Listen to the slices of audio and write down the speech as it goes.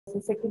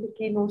the second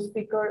keynote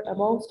speaker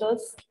amongst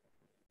us.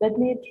 Let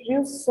me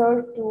introduce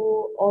Sir to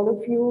all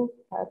of you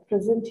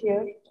present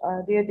here,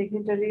 dear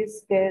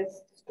dignitaries,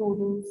 guests,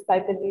 students,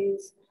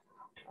 faculties,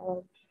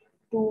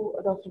 to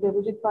Dr.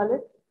 Debajit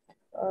Palit.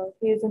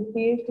 He is a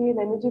PhD in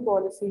Energy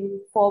Policy,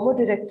 former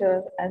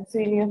Director and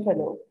Senior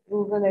Fellow,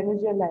 Rural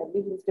Energy and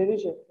Livelihoods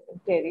Division in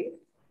TERI,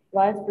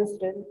 Vice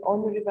President,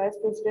 Honorary Vice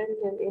President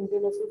in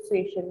Indian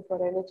Association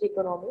for Energy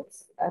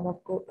Economics, and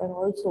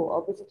also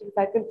a visiting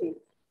faculty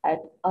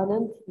at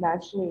Anand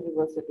National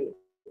University.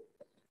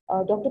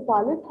 Dr.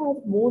 Palit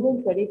has more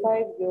than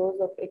 25 years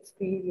of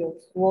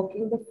experience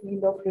working in the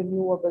field of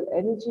renewable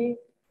energy,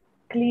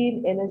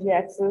 clean energy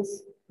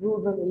access,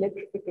 rural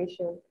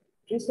electrification,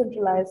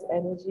 decentralized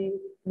energy,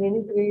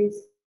 mini grids,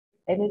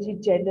 energy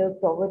gender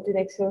poverty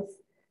nexus,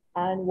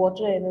 and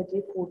water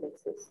energy food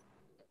nexus.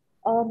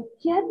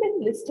 He had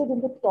been listed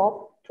in the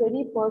top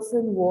 20%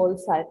 world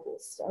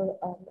scientists,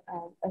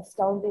 an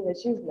astounding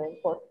achievement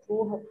for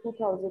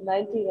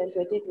 2019 and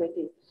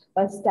 2020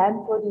 by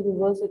Stanford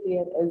University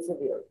and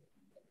Elsevier.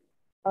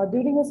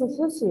 During his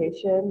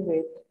association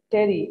with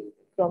TERI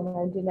from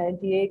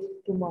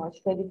 1998 to March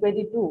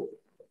 2022,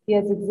 he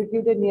has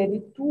executed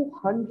nearly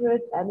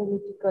 200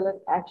 analytical and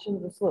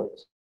action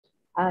research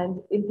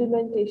and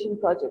implementation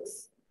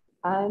projects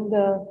and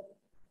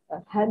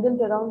handled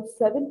around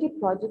 70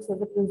 projects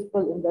as a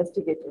principal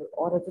investigator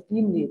or as a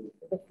team lead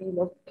in the field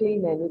of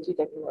clean energy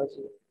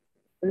technology,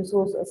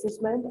 resource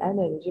assessment, and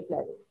energy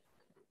planning.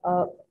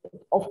 Uh,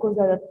 of course,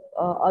 there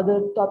are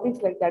other topics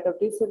like that of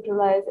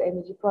decentralized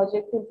energy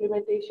project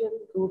implementation,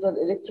 rural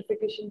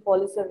electrification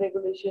policy and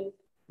regulation,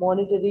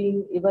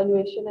 monitoring,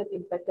 evaluation, and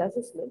impact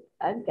assessment,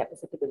 and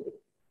capacity building.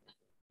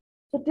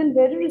 So till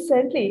very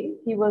recently,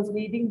 he was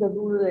leading the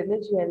rural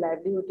energy and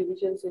livelihood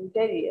divisions in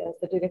TERI as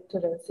the director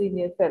and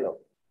senior fellow.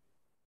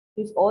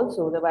 He's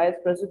also the vice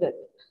president,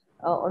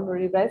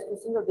 honorary vice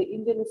president of the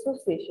Indian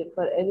Association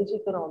for Energy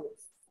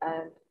Economics,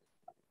 and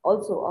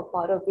also a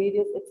part of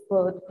various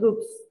expert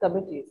groups,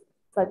 committees,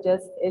 such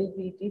as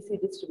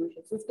LVDC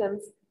distribution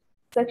systems,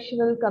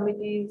 sectional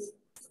committees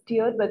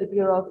steered by the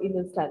Bureau of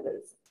Indian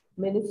Standards,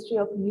 Ministry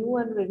of New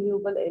and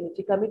Renewable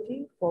Energy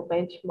Committee for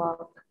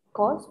benchmark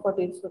costs for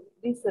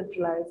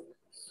decentralized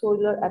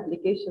solar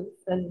applications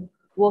and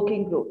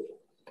working group,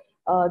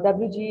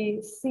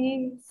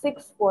 WGC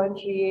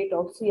 6.38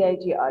 of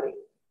CIGRA.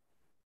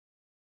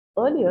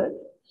 Earlier,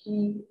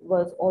 he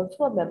was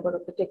also a member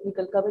of the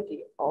technical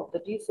committee of the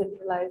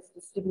Decentralized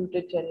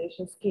Distributed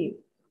Generation Scheme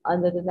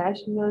under the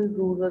National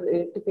Rural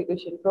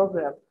Electrification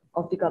Program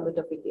of the Government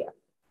of India.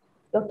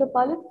 Dr.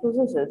 Palit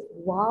possesses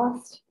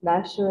vast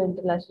national and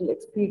international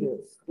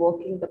experience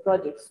working the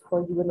projects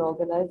for UN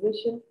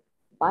organizations,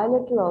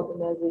 bilateral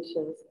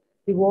organizations,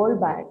 the World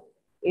Bank,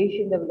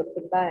 Asian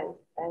Development Bank,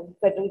 and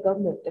federal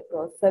government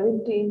across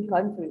 17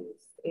 countries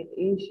in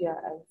Asia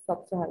and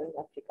Sub-Saharan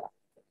Africa.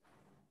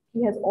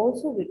 He has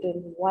also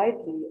written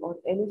widely on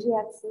energy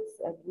access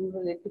and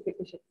rural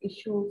electrification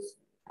issues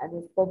and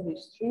has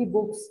published 3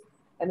 books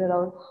and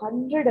around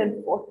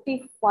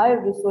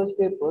 145 research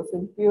papers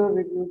in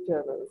peer-reviewed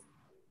journals,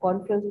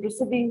 conference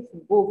proceedings,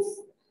 books,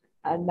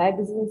 and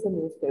magazines and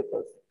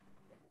newspapers.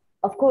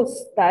 Of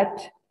course,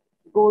 that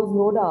goes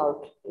no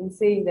doubt in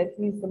saying that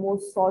he is the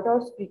most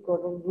sought-out speaker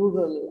on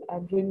rural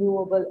and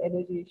renewable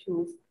energy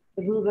issues,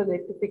 rural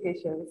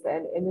electrifications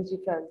and energy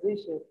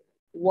transition,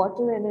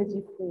 water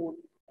energy food,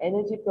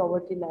 energy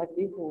poverty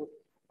livelihood,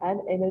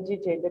 and energy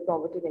gender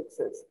poverty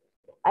nexus,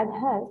 and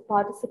has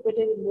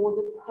participated in more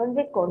than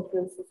 100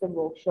 conferences and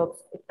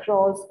workshops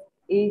across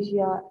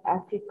Asia,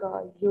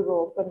 Africa,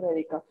 Europe, and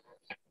America.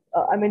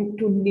 I mean,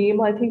 to name,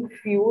 I think,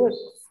 few,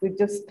 we're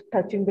just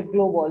touching the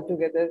globe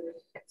altogether.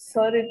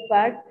 Sir, in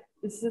fact,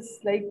 this is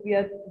like we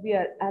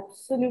are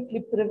absolutely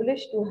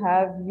privileged to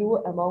have you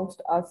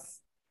amongst us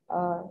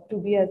to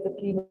be as the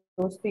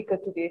keynote speaker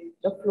today.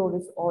 The floor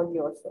is all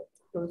yours, sir.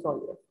 The floor is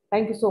all yours.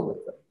 Thank you so much,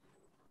 sir.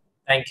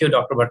 Thank you,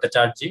 Dr.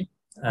 Bhattacharjee,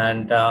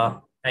 and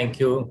thank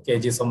you,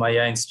 KG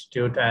Somaiya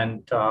Institute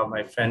and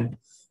my friend,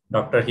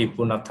 Dr.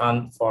 Hipu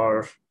Nathan,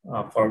 for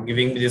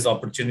giving me this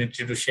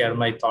opportunity to share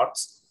my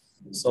thoughts.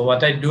 So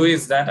what I do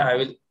is that I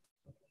will,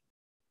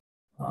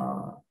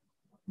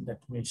 let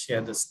me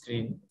share the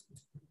screen.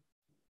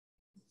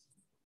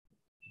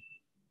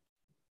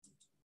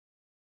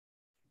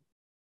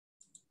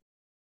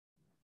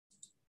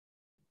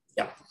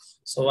 Yeah,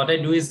 so what I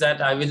do is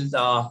that I will,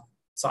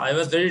 so I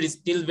was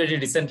still very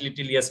recently,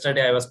 till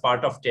yesterday, I was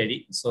part of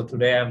TERI. So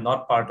today I am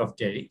not part of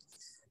TERI.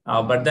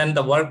 But then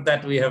the work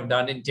that we have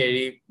done in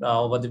TERI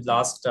over the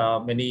last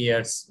many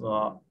years,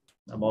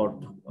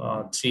 about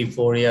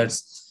 3-4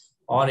 years,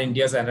 on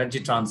India's energy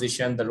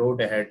transition, the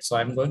road ahead. So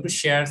I'm going to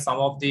share some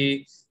of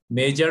the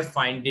major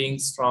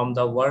findings from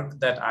the work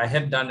that I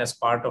had done as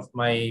part of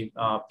my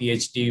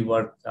PhD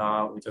work,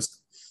 which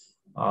was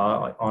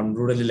on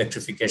rural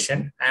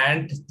electrification,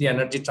 and the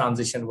energy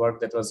transition work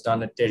that was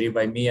done at TERI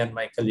by me and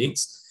my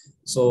colleagues.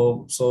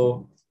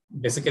 So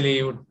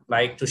basically, I would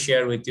like to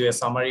share with you a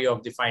summary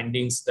of the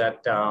findings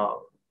that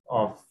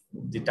of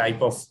the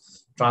type of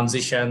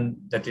transition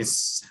that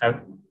is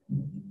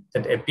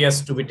that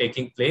appears to be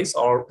taking place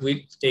or will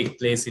take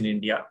place in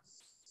India.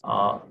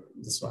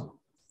 This one.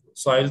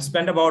 So I will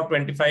spend about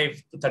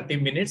 25 to 30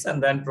 minutes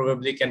and then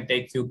probably can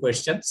take few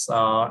questions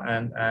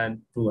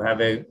and to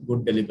have a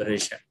good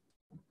deliberation.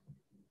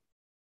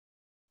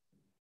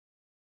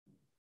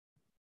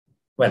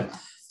 Well,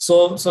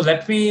 so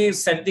let me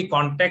set the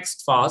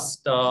context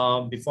first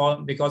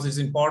because it's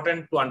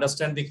important to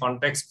understand the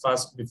context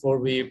first before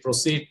we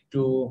proceed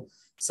to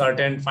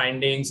certain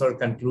findings or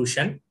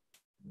conclusion.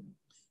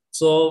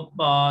 So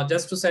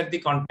just to set the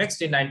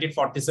context, in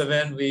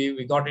 1947,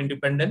 we got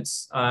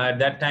independence. At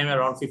that time,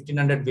 around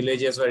 1,500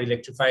 villages were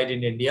electrified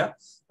in India.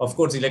 Of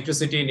course,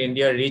 electricity in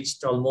India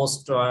reached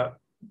almost a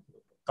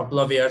couple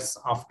of years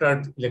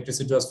after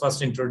electricity was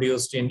first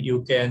introduced in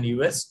UK and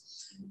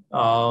US. It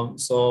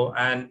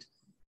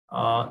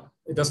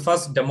was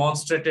first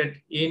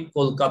demonstrated in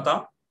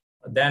Kolkata,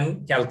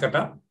 then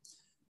Calcutta,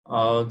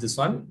 this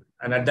one.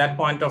 And at that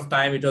point of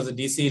time, it was a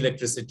DC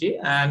electricity.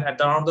 And at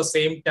around the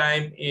same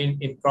time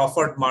in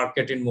Crawford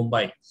Market in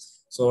Mumbai.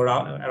 So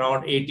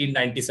around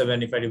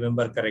 1897, if I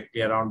remember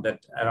correctly, around that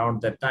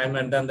time.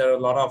 And then there are a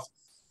lot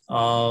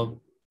of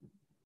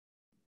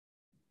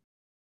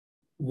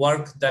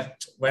work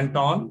that went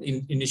on.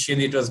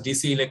 Initially, it was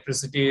DC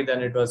electricity,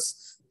 then it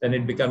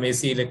became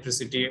AC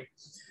electricity.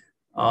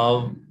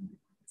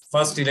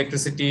 First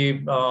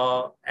electricity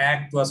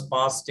act was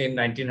passed in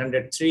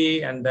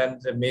 1903, and then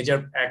the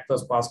major act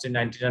was passed in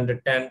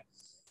 1910.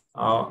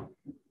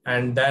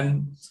 And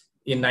then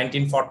in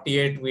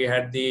 1948, we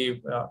had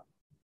the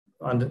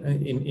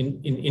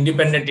in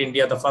independent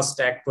India, the first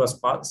act was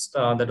passed.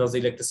 That was the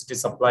Electricity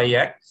Supply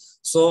Act.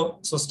 So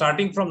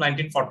starting from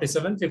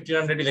 1947,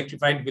 1,500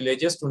 electrified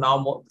villages to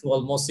now to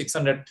almost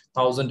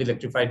 600,000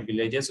 electrified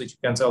villages, which you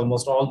can say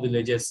almost all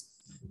villages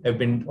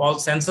all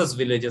census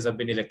villages have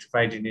been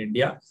electrified in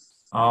India,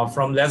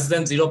 from less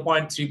than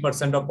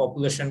 0.3% of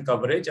population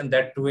coverage, and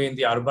that too in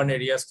the urban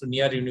areas, to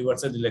near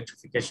universal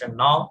electrification.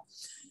 Now,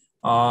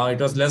 it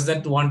was less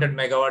than 200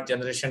 megawatt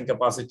generation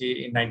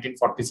capacity in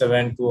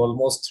 1947 to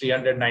almost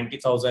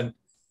 390,000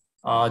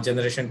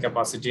 generation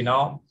capacity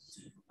now.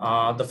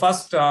 The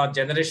first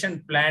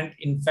generation plant,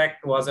 in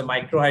fact, was a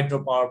micro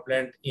hydro power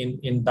plant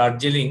in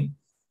Darjeeling,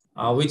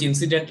 which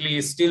incidentally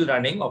is still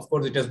running. Of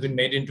course, it has been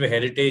made into a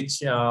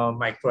heritage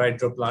micro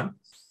hydro plant,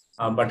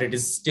 but it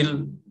is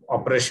still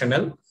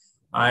operational.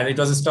 And it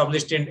was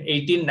established in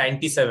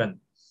 1897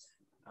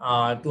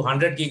 to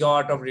 100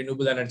 gigawatt of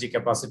renewable energy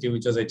capacity,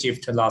 which was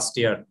achieved last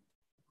year.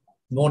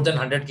 More than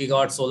 100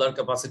 gigawatt solar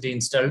capacity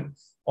installed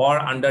or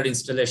under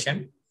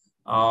installation.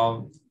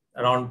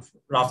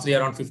 Roughly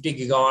around 50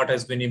 gigawatt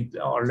has been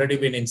already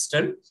been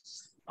installed.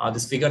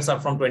 These figures are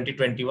from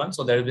 2021,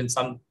 so there has been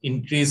some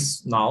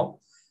increase now.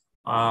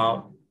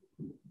 And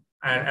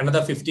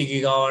another 50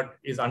 gigawatt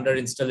is under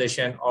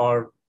installation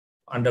or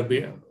under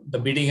the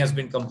bidding has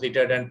been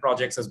completed and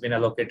projects has been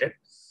allocated.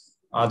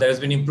 There has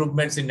been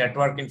improvements in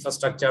network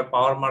infrastructure.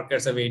 Power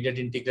markets have aided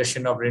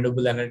integration of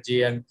renewable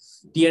energy, and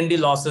T&D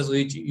losses,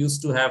 which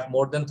used to have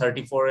more than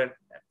 34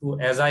 to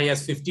as high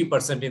as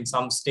 50% in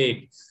some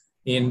state,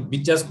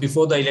 just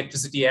before the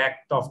Electricity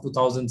Act of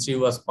 2003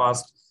 was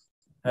passed,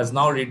 has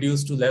now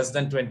reduced to less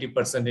than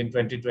 20% in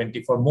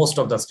 2020 for most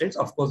of the states.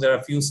 Of course, there are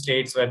a few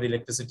states where the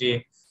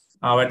electricity,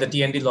 where the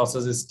T&D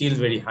losses is still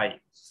very high.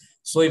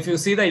 So if you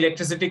see the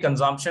electricity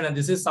consumption, and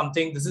this is a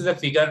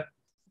figure,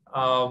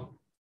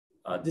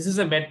 this is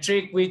a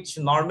metric which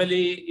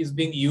normally is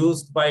being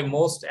used by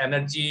most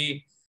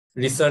energy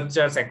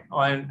researchers and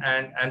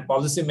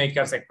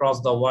policymakers across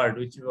the world,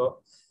 which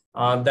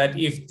that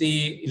if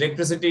the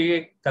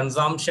electricity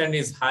consumption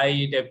is high,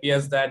 it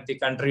appears that the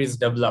country is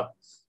developed.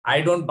 I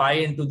don't buy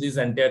into this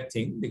entire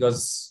thing,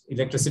 because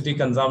electricity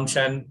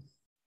consumption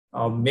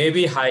may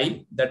be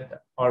high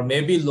or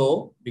may be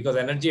low, because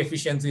energy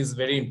efficiency is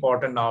very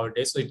important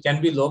nowadays. So it can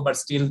be low, but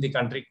still the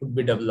country could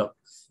be developed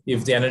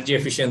if the energy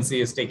efficiency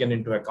is taken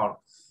into account.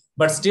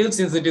 But still,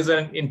 since it is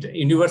an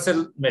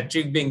universal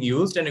metric being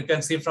used, and you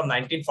can see from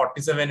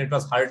 1947, it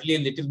was hardly a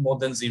little more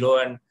than zero,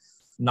 and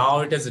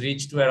now it has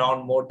reached to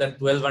around more than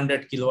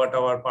 1,200 kilowatt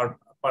hour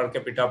per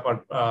capita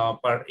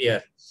per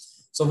year.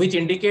 So which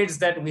indicates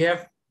that we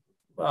have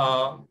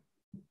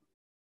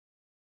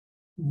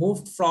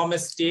moved from a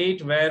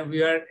state where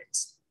we are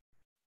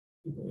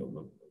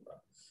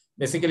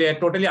basically a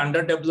totally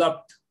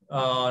underdeveloped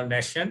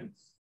nation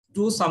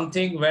to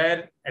something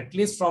where, at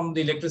least from the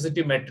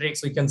electricity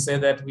metrics, we can say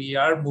that we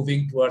are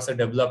moving towards a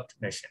developed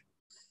nation.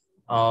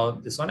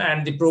 This one,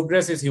 and the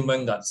progress is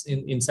humongous.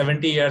 In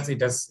 70 years, it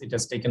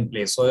has taken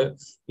place. So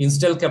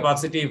installed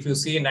capacity, if you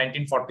see in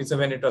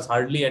 1947, it was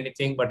hardly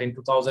anything, but in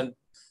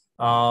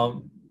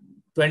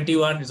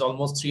 2021 is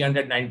almost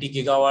 390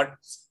 gigawatt,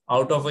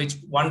 out of which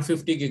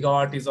 150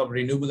 gigawatt is of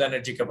renewable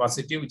energy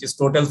capacity, which is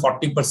total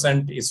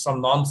 40% is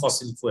from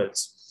non-fossil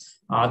fuels.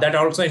 That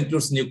also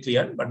includes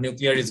nuclear, but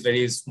nuclear is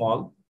very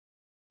small,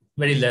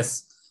 very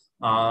less.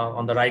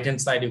 On the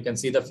right-hand side, you can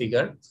see the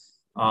figure.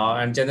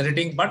 And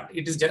generating, but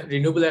it is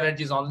renewable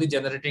energy is only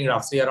generating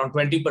roughly around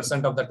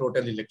 20% of the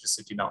total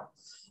electricity now.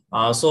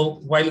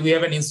 So while we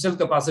have an installed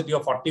capacity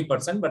of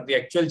 40%, but the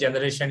actual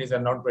generation is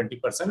around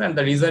 20%. And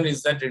the reason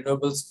is that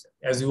renewables,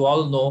 as you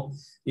all know,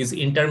 is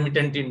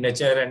intermittent in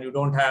nature, and you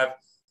don't have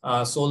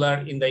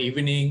solar in the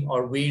evening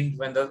or wind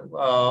when the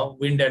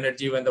wind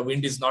energy when the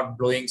wind is not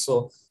blowing.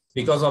 So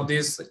because of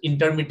this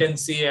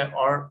intermittency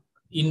or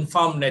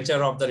infirm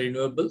nature of the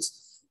renewables,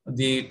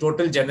 the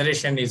total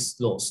generation is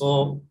low.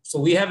 So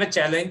we have a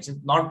challenge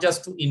not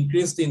just to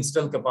increase the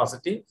installed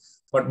capacity,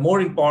 but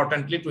more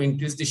importantly, to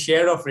increase the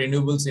share of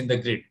renewables in the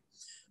grid,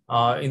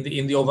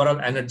 in the overall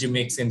energy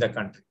mix in the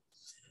country.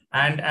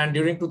 And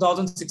during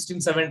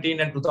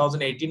 2016-17 and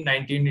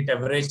 2018-19, it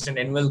averaged an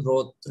annual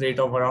growth rate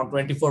of around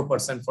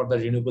 24% for the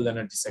renewable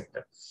energy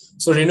sector.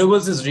 So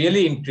renewables is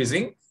really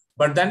increasing,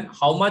 but then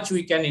how much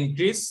we can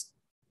increase,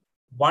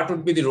 what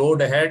would be the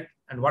road ahead,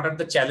 and what are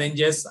the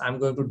challenges? I'm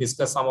going to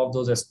discuss some of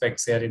those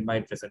aspects here in my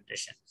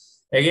presentation.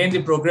 Again,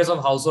 the progress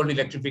of household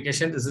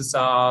electrification. This is,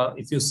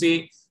 if you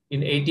see,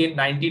 in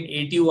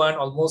 1981,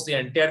 almost the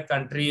entire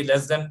country,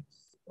 less than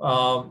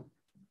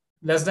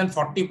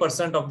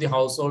 40% of the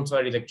households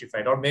were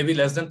electrified, or maybe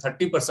less than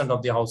 30%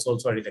 of the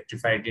households were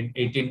electrified in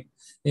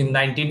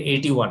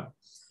 1981.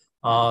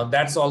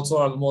 That's also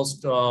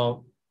almost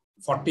 40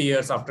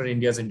 years after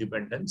India's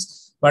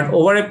independence. But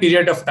over a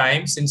period of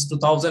time, since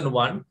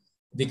 2001,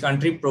 the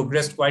country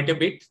progressed quite a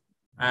bit.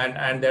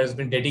 And there's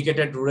been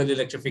dedicated rural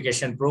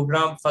electrification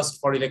program, first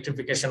for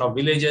electrification of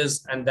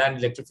villages and then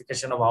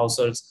electrification of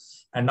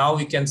households. And now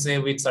we can say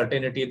with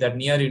certainty that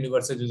near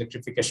universal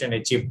electrification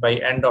achieved by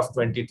end of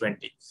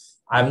 2020.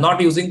 I'm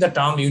not using the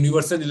term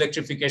universal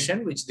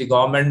electrification, which the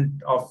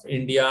government of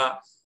India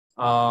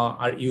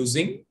are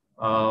using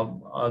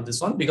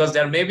this one, because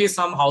there may be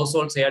some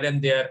households here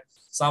and there,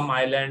 some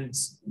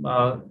islands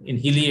in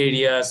hilly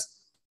areas,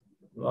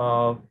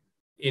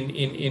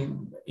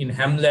 in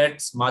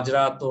hamlets,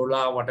 Majra,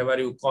 Tola, whatever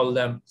you call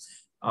them.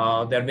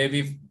 There may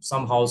be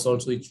some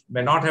households which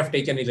may not have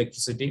taken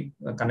electricity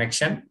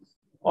connection,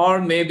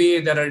 or maybe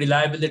there are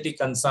reliability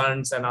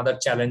concerns and other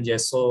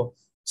challenges.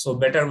 So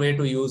better way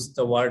to use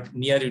the word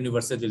near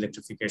universal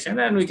electrification.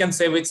 And we can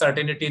say with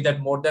certainty that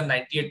more than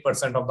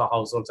 98% of the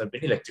households have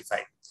been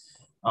electrified.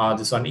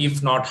 This one,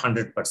 if not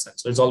 100%.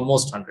 So it's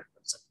almost 100%.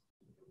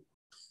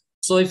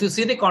 So if you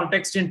see the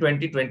context in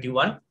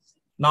 2021,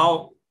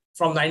 now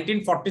from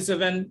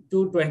 1947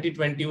 to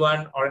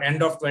 2021 or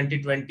end of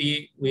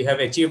 2020, we have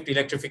achieved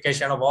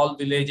electrification of all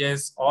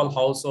villages, all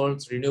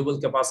households, renewable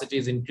capacity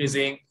is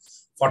increasing.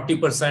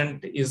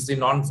 40% is the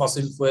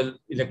non-fossil fuel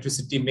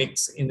electricity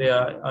mix in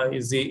the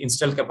is the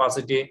installed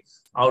capacity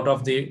out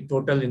of the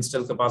total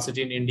installed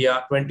capacity in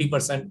India.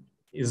 20%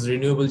 is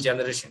renewable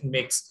generation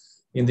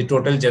mix in the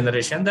total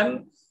generation.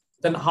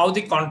 Then how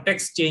the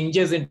context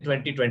changes in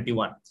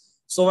 2021.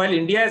 So while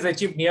India has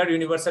achieved near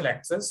universal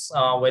access,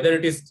 whether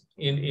it is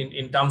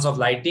in terms of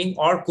lighting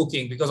or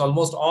cooking, because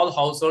almost all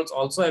households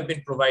also have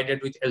been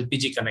provided with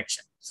LPG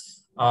connection.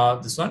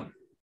 This one.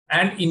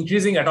 And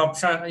increasing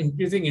adoption,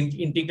 increasing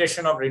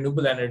integration of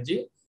renewable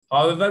energy.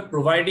 However,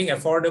 providing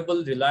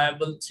affordable,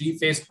 reliable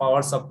three-phase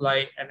power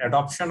supply and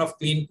adoption of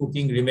clean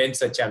cooking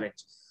remains a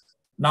challenge.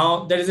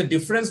 Now, there is a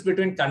difference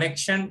between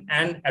connection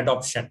and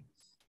adoption.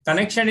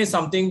 Connection is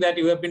something that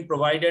you have been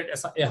provided,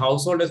 a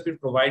household has been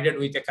provided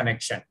with a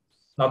connection.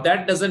 Now,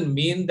 that doesn't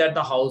mean that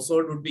the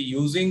household would be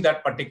using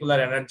that particular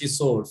energy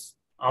source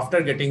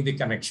after getting the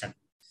connection.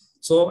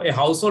 So a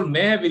household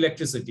may have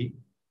electricity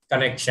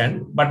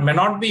connection, but may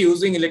not be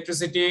using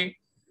electricity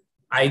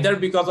either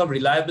because of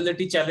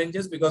reliability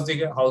challenges, because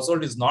the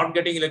household is not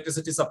getting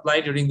electricity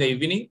supply during the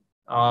evening,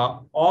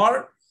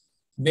 or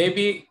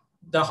maybe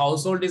the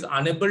household is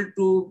unable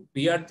to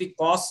bear the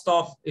cost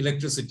of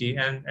electricity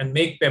and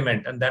make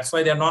payment. And that's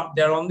why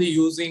they're only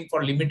using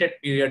for limited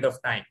period of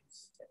time.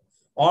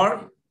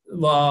 Or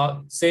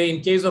say in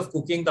case of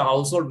cooking, the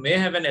household may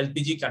have an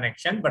LPG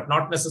connection, but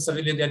not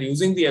necessarily they're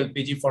using the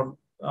LPG for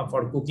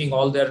cooking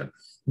all their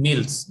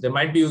meals. They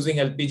might be using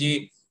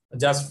LPG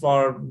just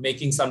for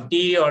making some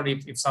tea, or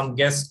if some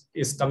guest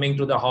is coming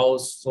to the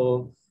house,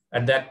 so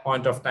at that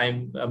point of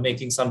time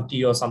making some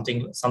tea or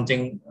something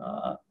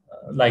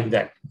like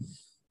that.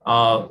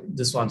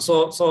 This one.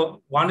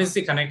 So one is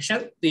the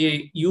connection.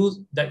 The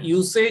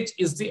usage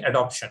is the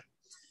adoption.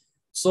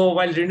 So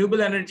while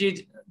renewable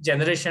energy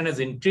generation has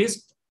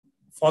increased,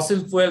 fossil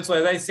fuel. So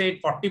as I said,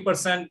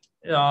 40%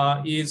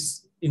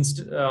 is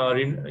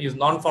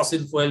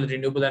non-fossil fuel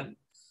renewable and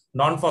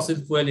non-fossil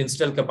fuel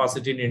installed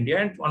capacity in India,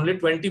 and only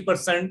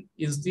 20%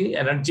 is the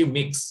energy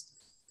mix,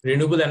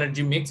 renewable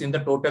energy mix in the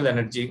total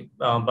energy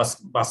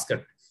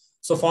basket.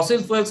 So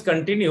fossil fuels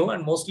continue,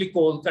 and mostly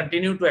coal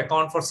continue to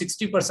account for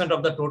 60%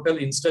 of the total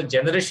installed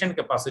generation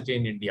capacity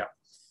in India.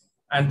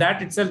 And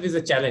that itself is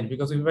a challenge,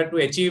 because if we were to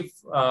achieve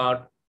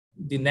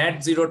the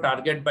net zero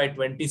target by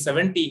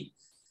 2070,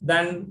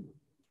 then,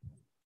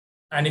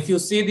 and if you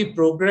see the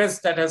progress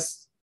that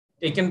has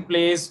taken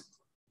place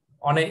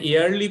on a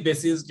yearly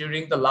basis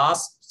during the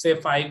last, say,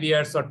 5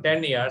 years or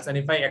 10 years, and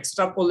if I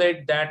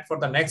extrapolate that for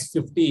the next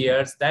 50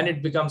 years, then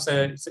it becomes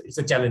it's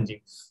a challenging.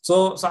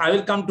 So I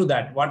will come to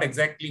that. What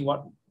exactly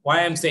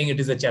why I'm saying it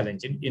is a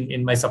challenge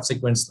in my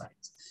subsequent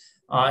slides.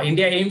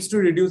 India aims to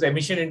reduce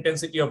emission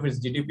intensity of its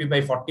GDP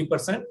by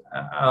 40%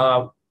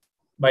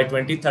 by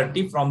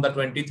 2030 from the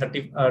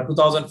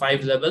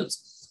 2005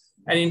 levels,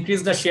 and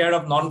increase the share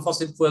of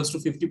non-fossil fuels to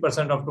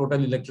 50% of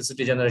total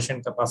electricity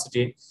generation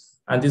capacity.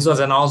 And this was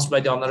announced by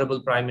the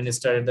Honorable Prime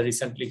Minister at the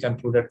recently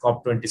concluded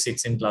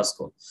COP26 in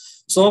Glasgow.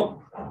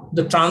 So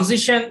the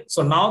transition,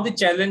 so now the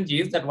challenge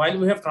is that while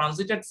we have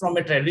transited from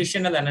a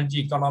traditional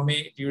energy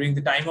economy during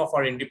the time of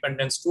our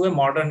independence to a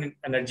modern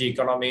energy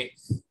economy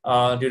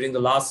during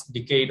the last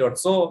decade or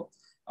so,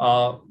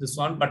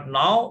 but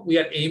now we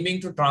are aiming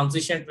to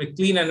transition to a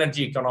clean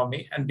energy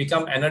economy and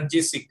become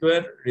energy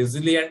secure,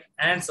 resilient,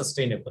 and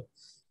sustainable.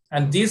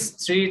 And these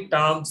three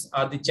terms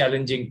are the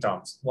challenging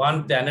terms.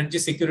 One, the energy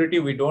security,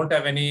 we don't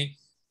have any,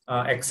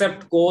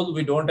 except coal,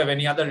 we don't have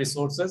any other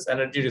resources,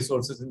 energy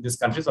resources in these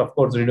countries. Of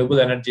course, renewable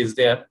energy is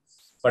there,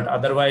 but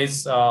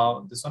otherwise,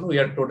 this one, we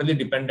are totally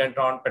dependent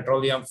on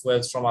petroleum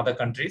fuels from other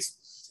countries.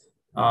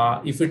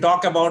 If we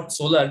talk about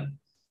solar,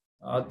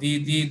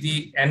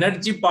 the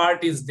energy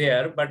part is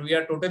there, but we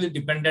are totally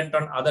dependent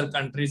on other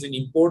countries in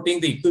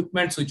importing the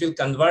equipments which will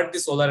convert the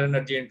solar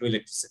energy into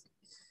electricity.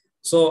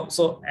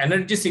 So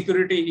energy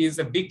security is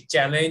a big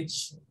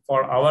challenge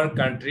for our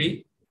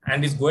country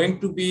and is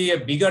going to be a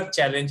bigger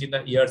challenge in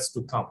the years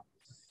to come.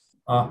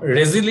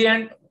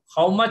 Resilient,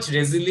 how much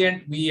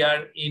resilient we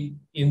are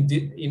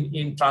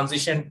in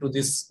transition to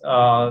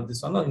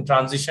in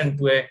transition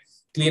to a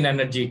clean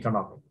energy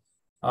economy.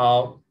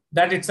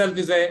 That itself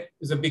is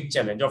a big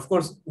challenge. Of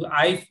course,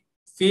 I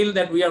feel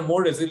that we are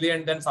more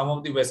resilient than some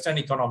of the Western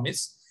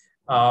economies,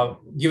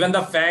 given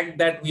the fact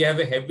that we have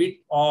a habit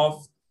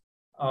of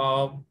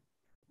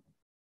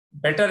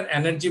better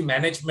energy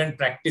management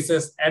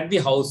practices at the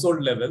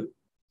household level,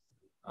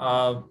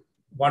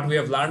 what we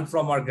have learned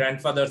from our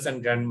grandfathers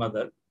and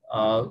grandmother,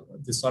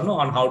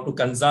 on how to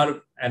conserve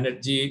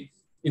energy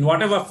in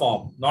whatever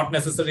form, not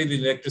necessarily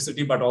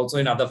electricity, but also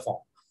in other form.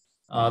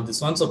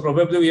 So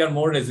probably we are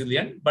more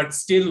resilient, but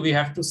still we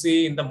have to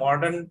see in the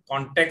modern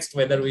context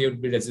whether we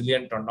would be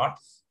resilient or not,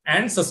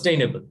 and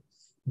sustainable.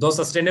 Though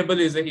sustainable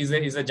is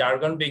a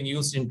jargon being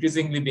used,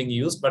 increasingly being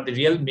used, but the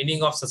real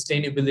meaning of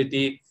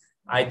sustainability,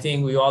 I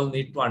think we all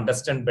need to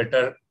understand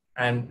better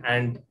and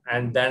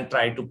then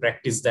try to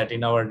practice that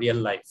in our real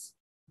life.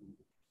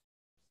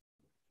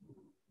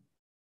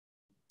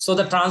 So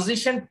the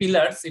transition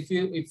pillars,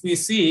 if we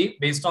see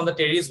based on the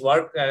TERI's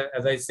work,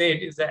 as I said,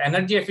 is the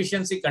energy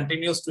efficiency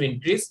continues to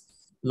increase,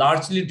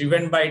 largely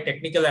driven by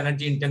technical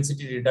energy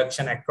intensity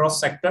reduction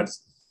across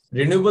sectors.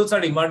 Renewables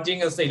are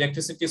emerging as the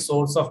electricity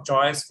source of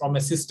choice from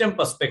a system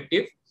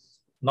perspective,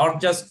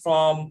 not just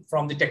from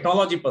the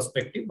technology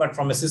perspective, but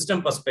from a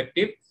system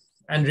perspective.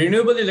 And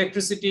renewable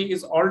electricity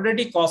is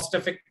already cost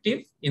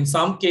effective in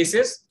some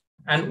cases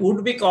and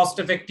would be cost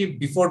effective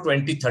before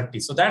 2030.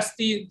 So that's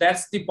the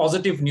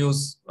positive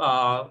news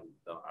of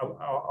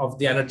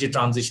the energy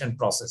transition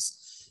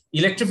process.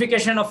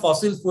 Electrification of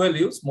fossil fuel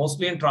use,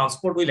 mostly in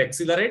transport, will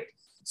accelerate,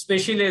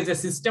 especially as a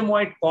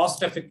system-wide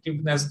cost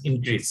effectiveness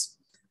increase.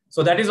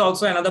 So that is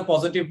also another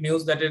positive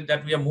news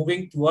that we are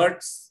moving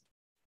towards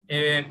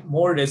a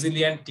more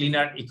resilient,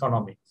 cleaner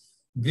economy.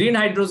 Green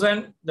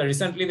hydrogen,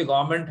 recently the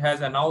government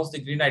has announced the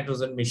green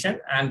hydrogen mission,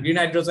 and green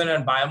hydrogen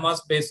and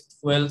biomass-based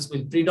fuels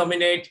will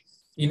predominate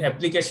in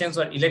applications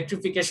where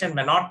electrification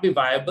may not be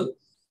viable.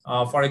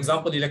 For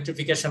example,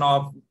 electrification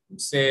of,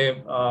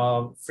 say,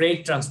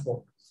 freight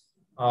transport,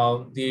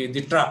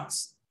 the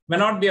trucks may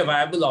not be a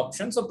viable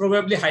option. So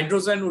probably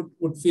hydrogen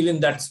would fill in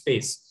that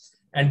space.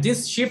 And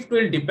this shift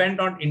will depend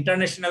on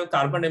international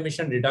carbon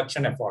emission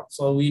reduction efforts.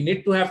 So we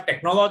need to have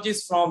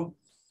technologies from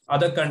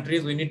other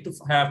countries. We need to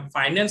have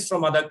finance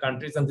from other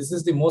countries. And this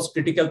is the most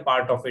critical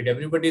part of it.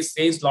 Everybody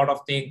says a lot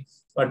of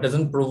things, but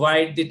doesn't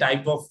provide the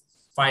type of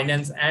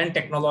finance and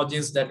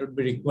technologies that would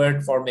be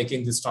required for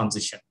making this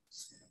transition.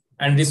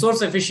 And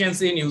resource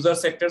efficiency in user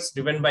sectors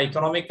driven by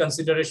economic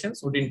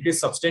considerations would increase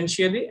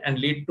substantially and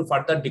lead to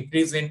further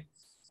decrease in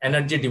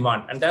energy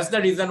demand. And that's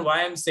the reason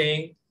why I'm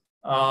saying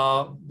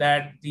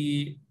that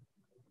the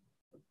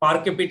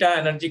per capita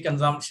energy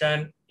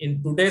consumption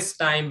in today's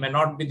time may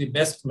not be the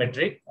best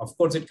metric. Of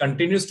course, it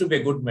continues to be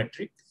a good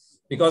metric,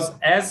 because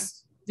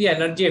as the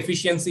energy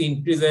efficiency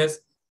increases,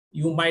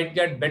 you might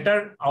get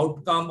better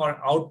outcome or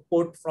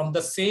output from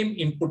the same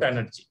input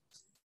energy.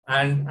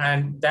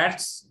 And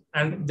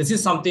this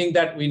is something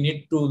that we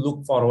need to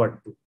look forward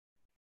to.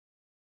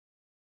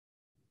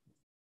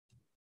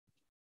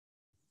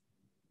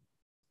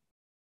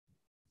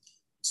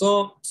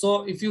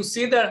 So if you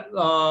see the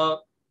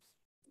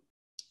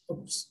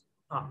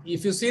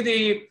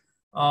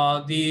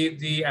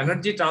the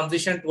energy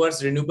transition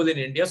towards renewable in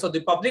India, so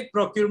the public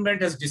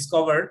procurement has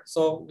discovered.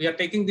 So we are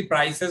taking the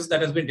prices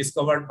that has been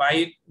discovered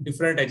by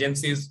different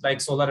agencies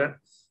like Solar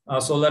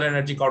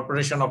Energy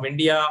Corporation of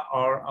India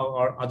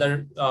or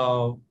other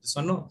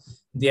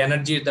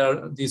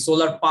the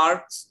solar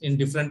parks in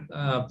different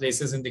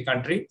places in the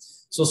country.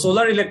 So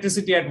solar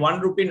electricity at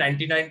 1 rupee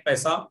 99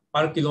 paisa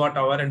per kilowatt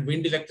hour and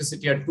wind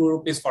electricity at 2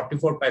 rupees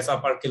 44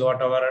 paisa per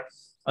kilowatt hour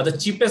the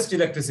cheapest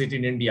electricity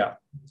in India,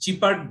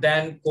 cheaper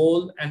than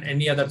coal and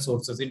any other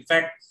sources. In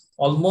fact,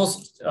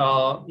 almost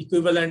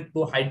equivalent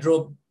to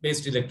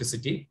hydro-based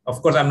electricity.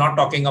 Of course, I'm not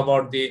talking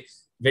about the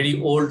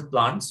very old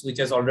plants, which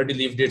has already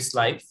lived its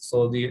life.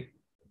 So the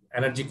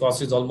energy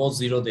cost is almost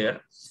zero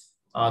there.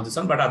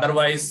 But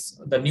otherwise,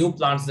 the new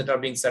plants that are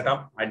being set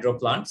up, hydro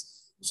plants.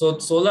 So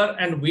solar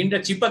and wind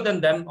are cheaper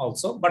than them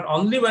also, but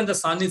only when the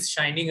sun is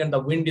shining and the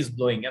wind is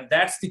blowing. And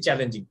that's the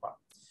challenging part.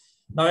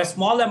 Now, a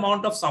small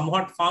amount of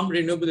somewhat farm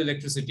renewable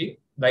electricity,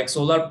 like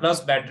solar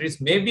plus batteries,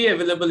 may be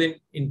available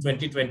in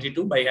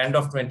 2022, by end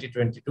of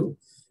 2022,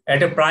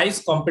 at a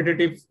price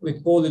competitive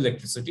with coal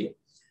electricity.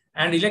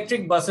 And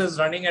electric buses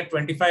running at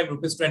 25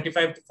 rupees,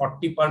 25 to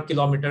 40 per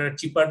kilometer, are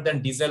cheaper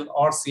than diesel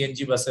or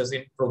CNG buses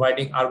in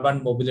providing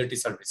urban mobility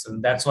services.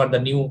 And that's what the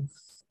new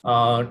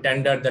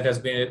tender that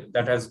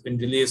has been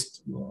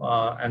released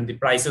and the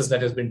prices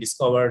that has been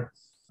discovered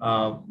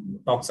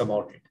talks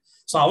about it.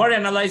 So our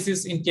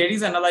analysis, in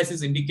TERI's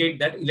analysis, indicate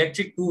that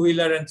electric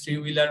two-wheeler and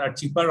three-wheeler are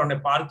cheaper on a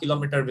per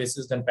kilometer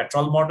basis than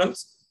petrol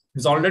models.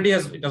 It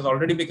has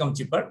already become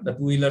cheaper, the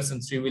two-wheelers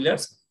and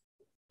three-wheelers.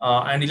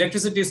 And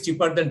electricity is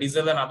cheaper than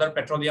diesel and other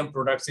petroleum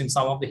products in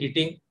some of the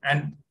heating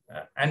and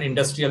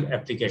industrial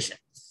application.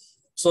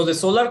 So the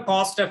solar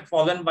costs have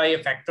fallen by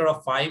a factor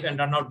of 5 and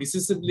are now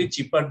decisively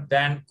cheaper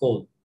than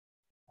coal.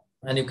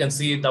 And you can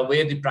see the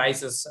way the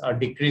prices are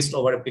decreased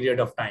over a period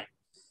of time.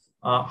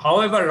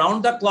 However,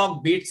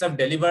 round-the-clock bids have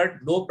delivered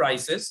low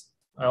prices.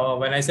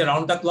 When I say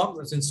round-the-clock,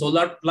 it's in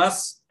solar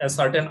plus a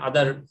certain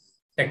other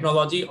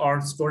technology or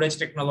storage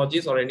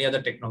technologies or any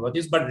other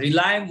technologies, but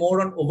rely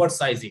more on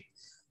oversizing.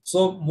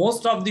 So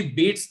most of the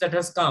bids that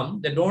has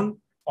come, they don't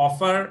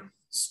offer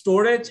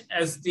storage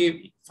as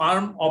the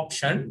farm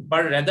option,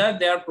 but rather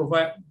they are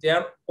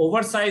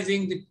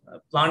oversizing the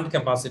plant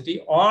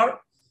capacity,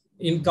 or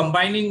in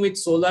combining with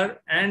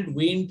solar and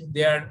wind,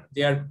 they are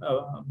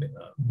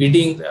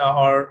bidding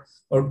or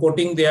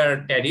quoting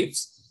their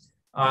tariffs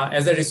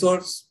as a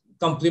resource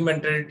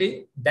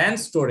complementarity than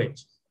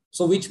storage.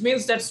 So which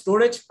means that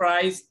storage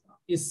price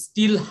is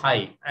still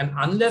high, and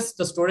unless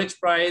the storage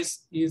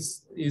price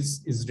is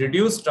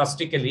reduced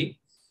drastically,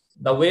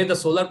 the way the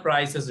solar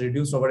price is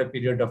reduced over a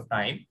period of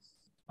time,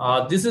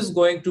 this is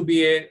going to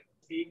be a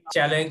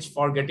challenge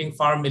for getting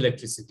farm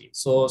electricity.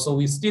 So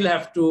we still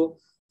have to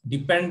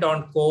depend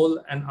on coal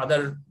and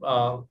other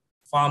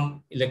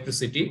farm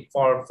electricity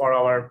for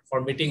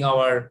meeting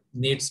our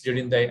needs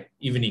during the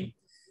evening.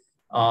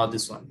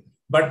 This one.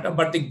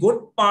 But the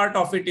good part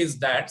of it is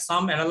that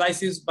some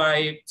analysis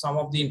by some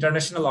of the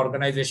international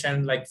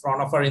organizations like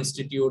Fraunhofer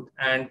Institute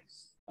and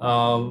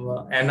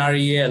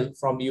NREL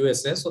from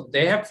USA, so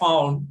they have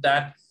found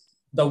that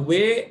the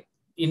way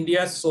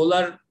India's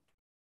solar,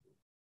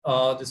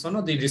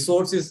 the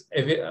resource is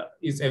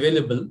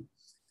available.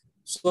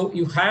 So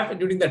you have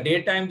during the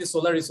daytime, the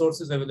solar resource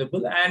is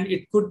available, and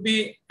it could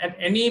be at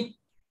any,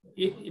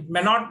 it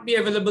may not be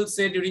available,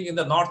 say, in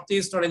the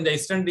northeast or in the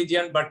eastern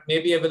region, but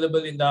may be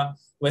available in the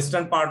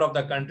western part of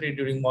the country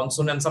during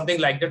monsoon and something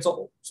like that.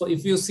 So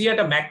if you see at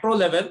a macro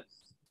level,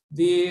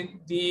 the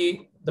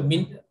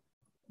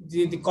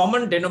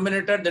common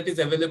denominator that is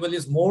available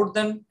is more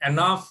than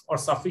enough or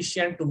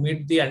sufficient to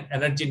meet the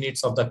energy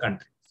needs of the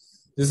country.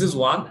 This is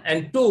one.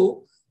 And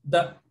two,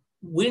 the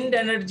wind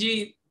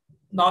energy,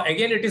 now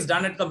again, it is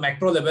done at the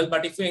macro level,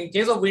 but if in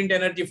case of wind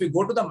energy, if we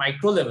go to the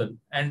micro level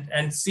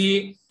and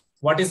see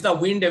what is the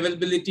wind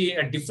availability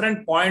at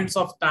different points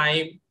of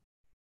time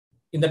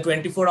in the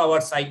 24-hour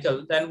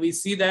cycle, then we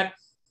see that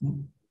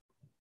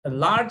a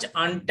large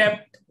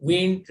untapped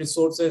wind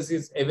resources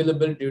is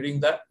available during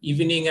the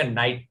evening and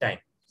night time.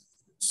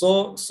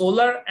 So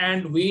solar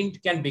and wind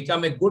can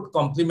become a good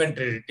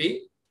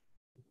complementarity,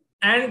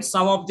 and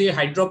some of the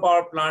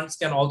hydropower plants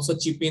can also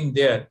chip in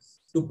there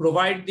to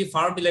provide the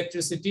farm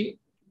electricity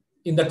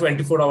in the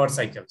 24-hour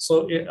cycle.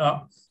 So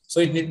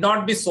it need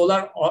not be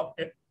solar or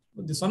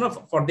this one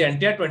for the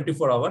entire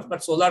 24 hours,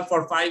 but solar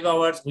for 5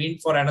 hours,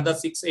 wind for another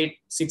 6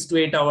 to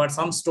 8 hours,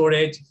 some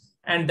storage,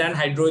 and then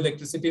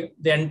hydroelectricity.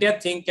 The entire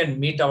thing can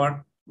meet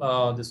our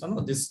all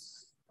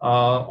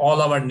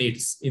our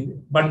needs.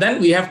 But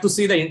then we have to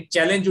see the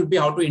challenge would be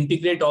how to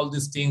integrate all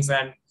these things,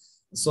 and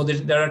so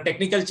there are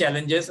technical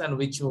challenges and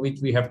which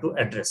we have to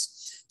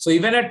address. So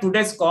even at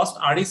today's cost,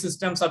 RE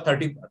systems are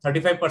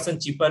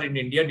 35% cheaper in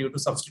India due to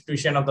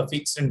substitution of the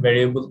fixed and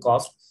variable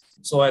cost.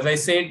 So as I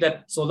said,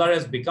 that solar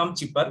has become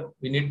cheaper.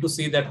 We need to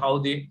see that how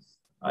the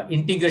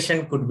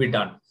integration could be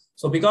done.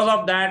 So because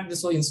of that,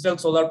 so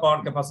installed solar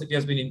power capacity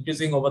has been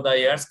increasing over the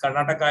years.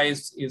 Karnataka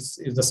is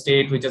the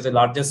state which has the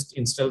largest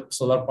installed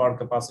solar power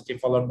capacity,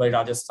 followed by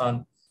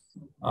Rajasthan.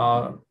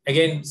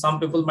 Again, some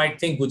people might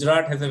think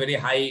Gujarat has a very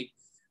high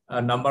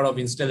number of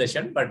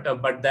installation,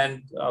 but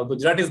then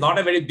Gujarat is not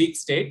a very big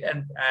state,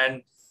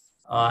 and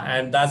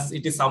thus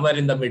it is somewhere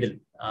in the middle.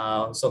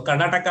 So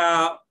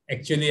Karnataka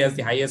actually has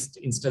the highest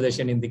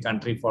installation in the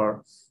country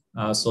for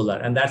solar,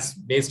 and that's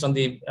based on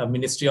the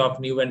Ministry of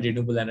New and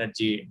Renewable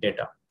Energy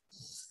data.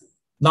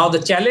 Now, the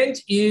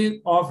challenge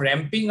of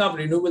ramping up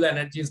renewable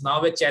energy is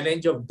now a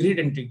challenge of grid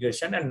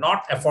integration and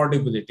not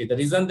affordability. The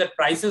reason that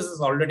prices is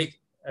already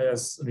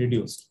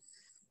reduced.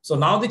 So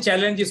now the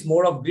challenge is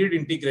more of grid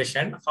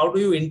integration. How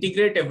do you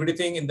integrate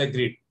everything in the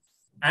grid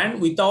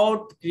and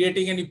without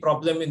creating any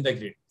problem in the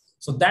grid?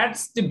 So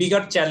that's the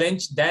bigger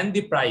challenge than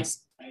the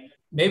price.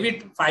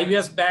 Maybe 5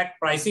 years back,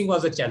 pricing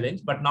was a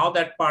challenge, but now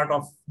that part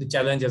of the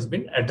challenge has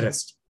been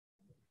addressed.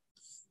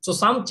 So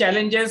some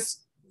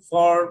challenges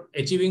for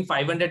achieving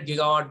 500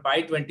 gigawatt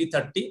by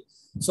 2030.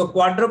 So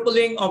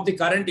quadrupling of the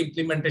current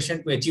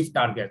implementation to achieve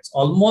targets,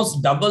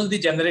 almost double the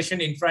generation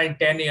infra in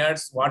 10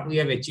 years, what we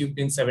have achieved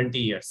in 70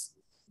 years.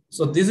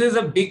 So this is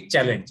a big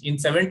challenge. In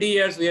 70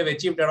 years, we have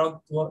achieved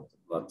around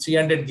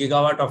 300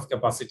 gigawatt of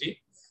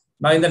capacity.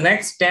 Now in the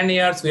next 10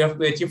 years, we have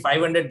to achieve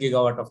 500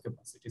 gigawatt of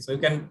capacity. So you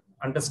can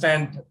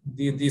understand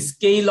the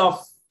scale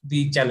of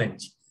the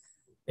challenge.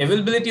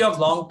 Availability of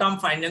long-term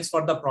finance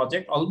for the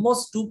project,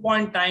 almost 2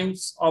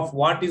 times of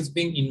what is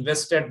being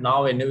invested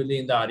now annually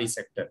in the RE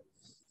sector.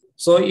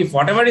 So if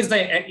whatever is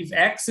if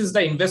X is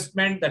the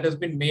investment that has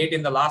been made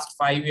in the last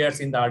 5 years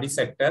in the RE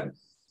sector,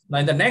 now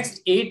in the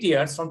next 8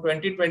 years from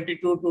 2022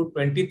 to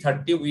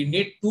 2030, we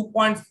need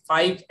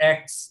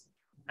 2.5X.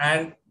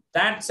 And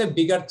that's a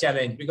bigger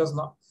challenge because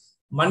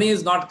money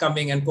is not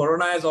coming and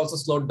Corona has also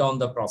slowed down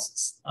the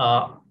process.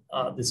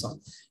 This one.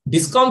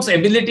 DISCOM's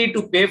ability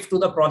to pave to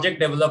the project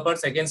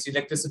developers against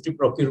electricity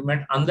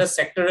procurement unless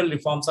sectoral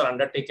reforms are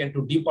undertaken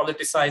to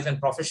depoliticize and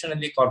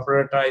professionally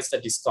corporatize the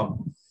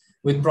DISCOM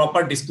with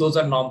proper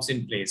disclosure norms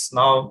in place.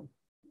 Now,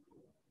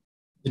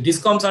 the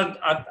DISCOMs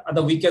are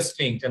the weakest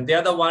link, and they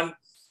are the one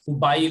who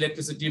buy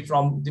electricity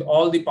from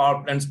all the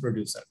power plants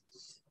producer.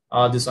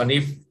 This one,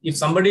 if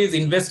somebody is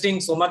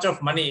investing so much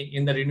of money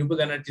in the renewable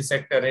energy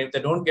sector, and if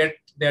they don't get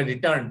their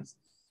returns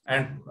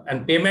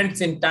and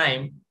payments in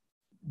time,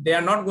 they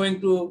are not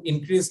going to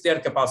increase their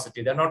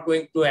capacity. They're not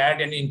going to add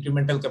any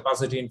incremental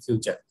capacity in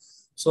future.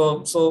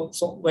 So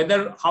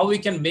how we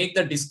can make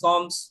the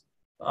DISCOMs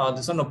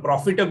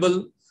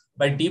profitable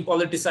by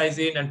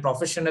depoliticizing and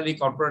professionally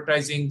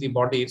corporatizing the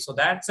body. So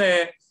that's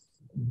a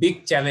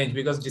big challenge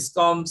because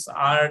DISCOMs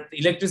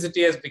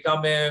electricity has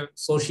become a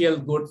social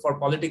good for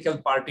political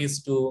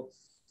parties to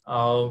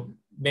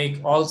make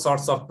all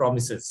sorts of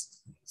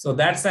promises. So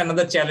that's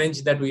another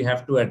challenge that we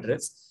have to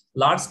address.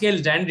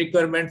 Large-scale land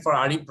requirement for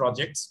RE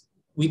projects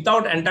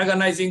without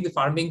antagonizing the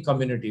farming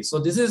community. So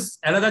this is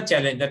another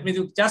challenge. That means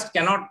you just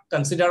cannot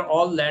consider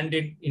all land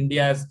in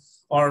India as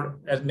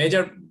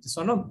major,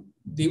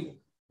 the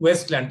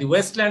wasteland. The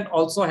wasteland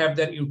also have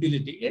their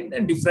utility in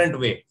a different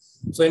way.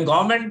 So in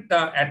government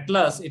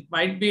atlas, it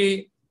might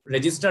be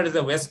registered as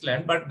a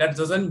wasteland, but that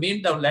doesn't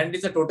mean the land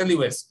is a totally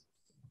waste.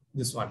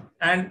 This one.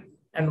 And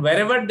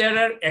wherever there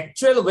are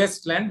actual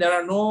wasteland, there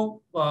are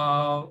no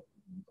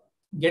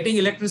getting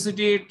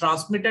electricity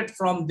transmitted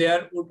from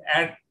there would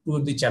add to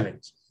the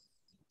challenge.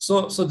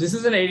 So this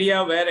is an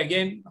area where,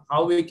 again,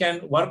 how we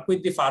can work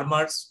with the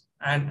farmers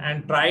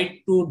and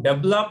try to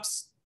develop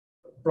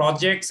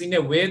projects in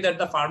a way that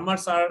the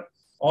farmers are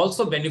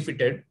also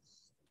benefited.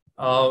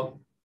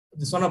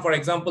 This one, for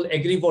example,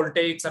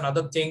 agrivoltaics and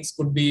other things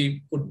could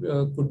be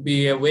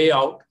a way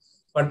out.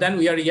 But then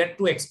we are yet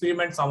to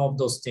experiment some of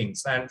those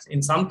things. And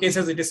in some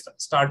cases, it is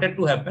started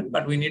to happen,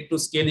 but we need to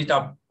scale it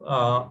up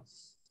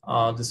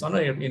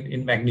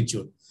in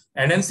magnitude.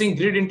 Enhancing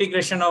grid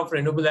integration of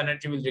renewable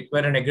energy will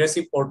require an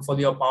aggressive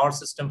portfolio of power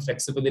system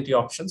flexibility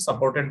options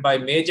supported by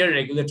major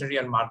regulatory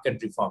and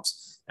market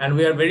reforms. And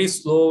we are very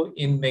slow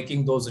in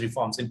making those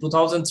reforms. In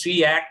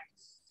 2003 Act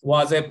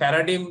was a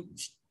paradigm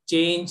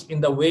change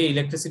in the way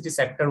electricity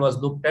sector was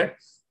looked at,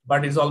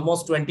 but it's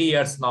almost 20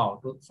 years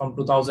now from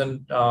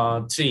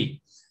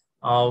 2003.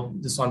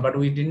 This one, but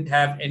we didn't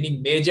have any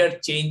major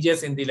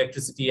changes in the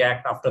Electricity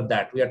Act after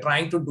that. We are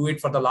trying to do it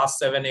for the last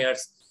 7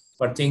 years,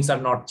 but things are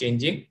not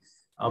changing.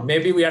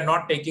 Maybe we are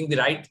not taking the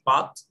right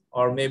path,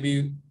 or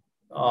maybe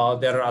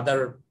there are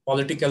other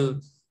political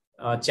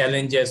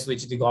challenges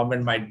which the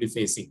government might be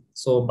facing.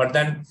 So, but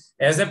then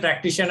as a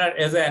practitioner,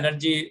 as an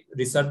energy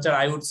researcher,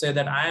 I would say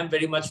that I am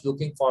very much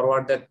looking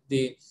forward that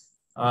the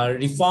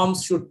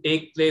reforms should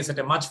take place at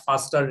a much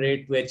faster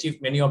rate to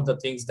achieve many of the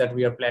things that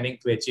we are planning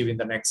to achieve in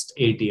the next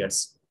 8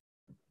 years.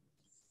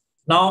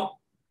 Now,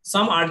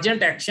 some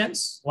urgent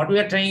actions. What we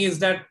are trying is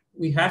that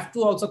we have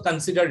to also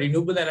consider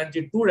renewable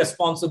energy to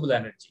responsible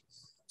energy.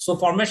 So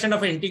formation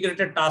of an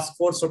integrated task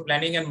force for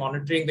planning and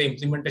monitoring the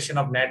implementation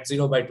of net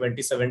zero by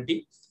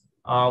 2070.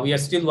 We are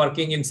still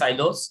working in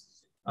silos.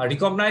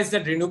 Recognize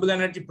that renewable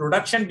energy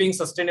production being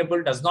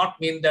sustainable does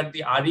not mean that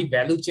the RE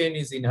value chain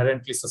is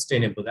inherently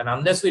sustainable. And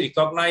unless we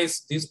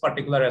recognize this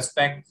particular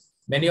aspect,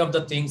 many of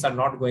the things are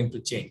not going to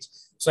change.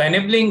 So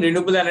enabling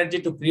renewable energy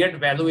to create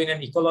value in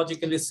an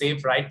ecologically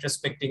safe,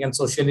 right-respecting and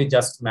socially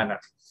just manner.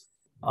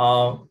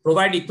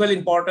 Provide equal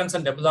importance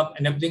and develop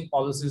enabling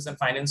policies and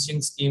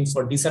financing schemes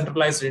for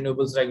decentralized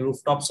renewables like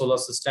rooftop solar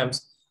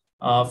systems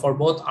for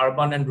both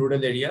urban and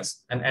rural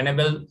areas, and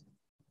enable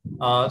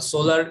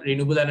solar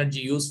renewable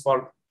energy use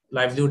for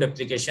livelihood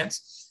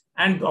applications,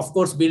 and of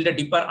course, build a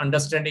deeper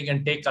understanding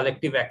and take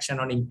collective action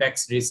on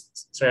impacts,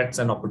 risks, threats,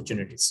 and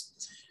opportunities.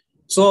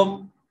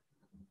 So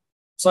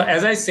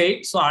as I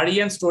said, so RE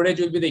and storage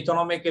will be the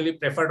economically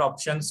preferred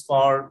options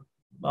for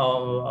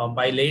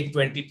by late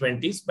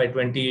 2020s, by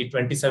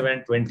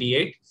 2027,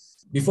 28.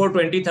 Before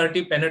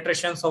 2030,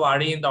 penetrations of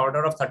RE in the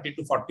order of 30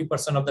 to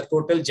 40% of the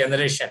total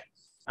generation.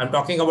 I'm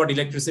talking about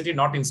electricity,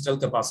 not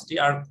installed capacity,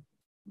 are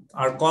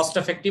cost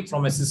effective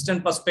from a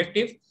system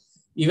perspective,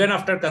 even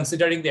after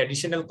considering the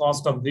additional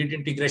cost of grid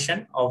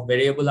integration of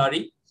variable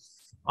RE.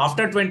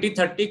 After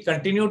 2030,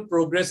 continued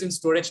progress in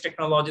storage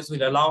technologies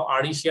will allow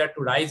RE share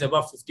to rise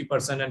above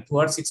 50% and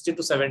towards 60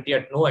 to 70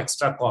 at no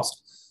extra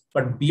cost.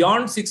 But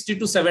beyond 60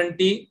 to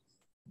 70,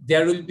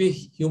 there will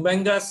be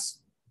humongous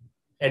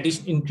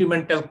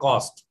incremental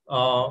cost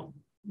for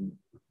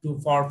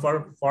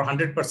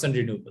 100%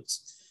 renewables.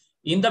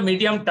 In the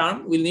medium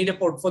term, we'll need a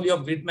portfolio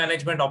of grid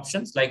management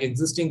options like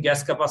existing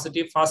gas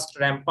capacity, fast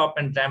ramp up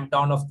and ramp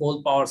down of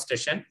coal power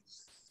station,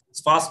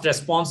 fast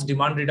response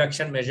demand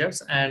reduction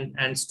measures,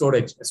 and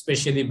storage,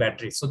 especially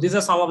batteries. So these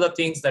are some of the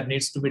things that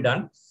needs to be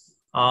done.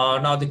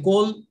 Now the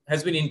coal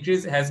has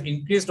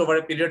increased over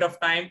a period of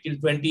time till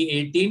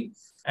 2018,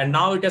 and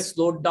now it has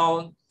slowed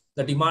down.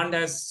 The demand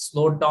has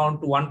slowed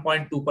down to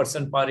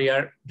 1.2% per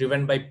year,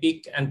 driven by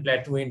peak and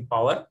plateau in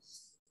power.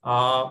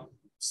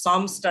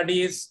 Some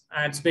studies,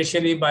 and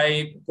especially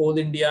by Coal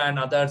India and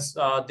others,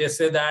 they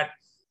say that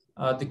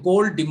the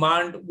coal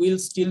demand will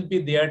still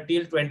be there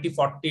till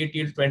 2040,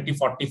 till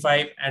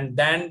 2045, and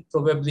then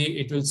probably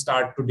it will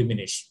start to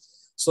diminish.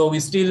 So we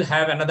still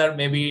have another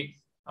maybe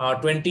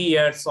 20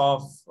 years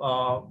of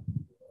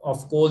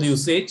coal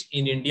usage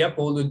in India.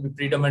 Coal will be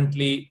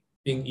predominantly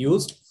being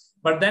used,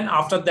 but then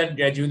after that,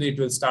 gradually it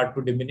will start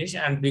to diminish.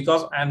 And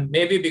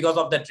maybe because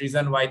of that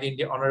reason why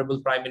the Honorable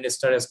Prime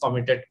Minister has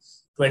committed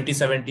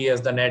 2070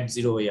 as the net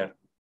zero year.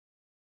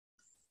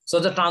 So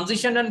the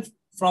transition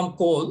from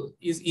coal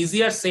is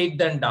easier said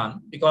than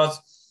done because,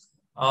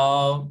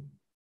 of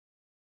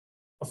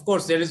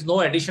course, there is no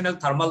additional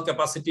thermal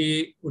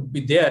capacity would be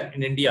there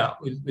in India,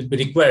 will be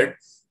required.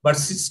 But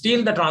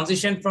still the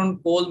transition from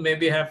coal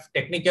maybe have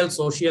technical,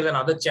 social, and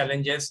other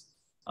challenges.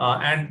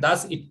 And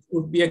thus it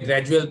would be a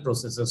gradual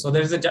process.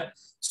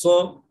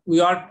 So we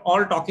are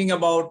all talking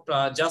about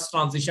just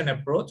transition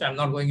approach. I'm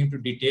not going into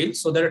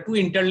details. So there are two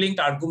interlinked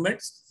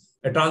arguments.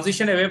 A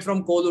transition away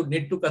from coal would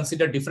need to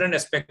consider different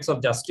aspects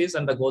of justice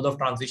and the goal of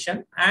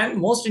transition. And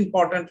most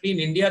importantly, in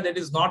India, there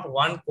is not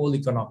one coal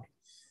economy.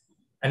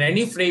 And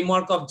any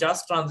framework of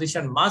just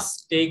transition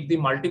must take the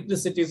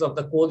multiplicities of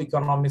the coal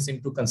economies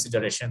into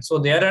consideration. So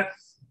there are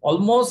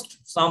almost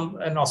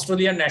an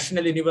Australian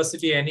National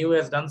University, NU,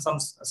 has done some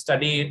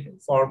study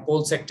for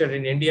coal sector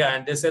in India.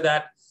 And they say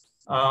that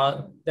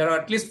there are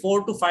at least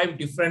 4 to 5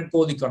 different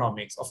coal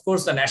economics. Of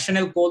course, the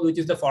national coal, which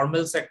is the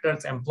formal sector,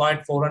 has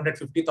employed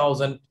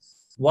 450,000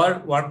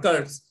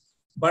 workers,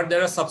 but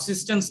there are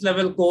subsistence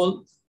level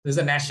coal. There's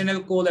a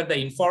national coal at the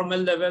informal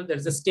level.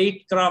 There's a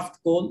statecraft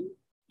coal,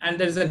 and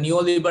there's a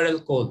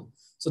neoliberal coal.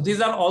 So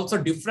these are also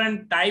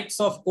different types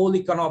of coal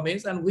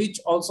economies, and which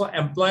also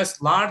employs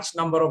large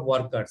number of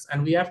workers.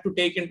 And we have to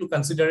take into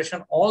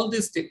consideration all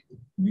these things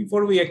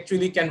before we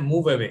actually can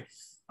move away.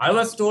 I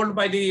was told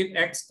by the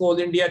ex-Coal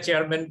India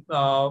chairman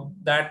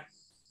that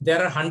there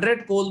are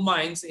 100 coal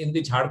mines in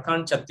the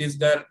Jharkhand,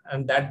 Chhattisgarh,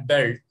 and that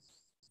belt,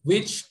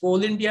 which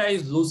Coal India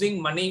is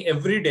losing money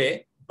every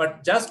day.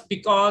 But just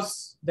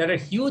because there are a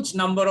huge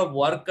number of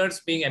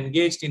workers being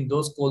engaged in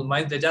those coal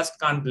mines, they just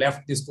can't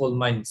left these coal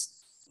mines.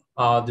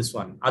 This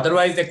one.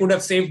 Otherwise, they could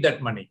have saved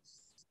that money.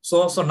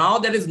 So now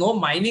there is no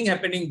mining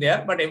happening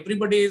there, but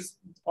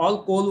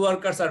all coal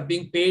workers are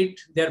being paid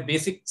their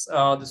basic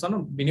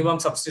minimum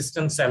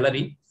subsistence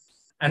salary.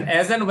 And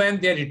as and when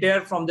they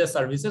retire from their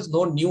services,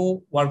 no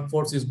new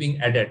workforce is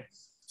being added.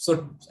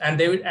 So, and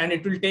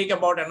it will take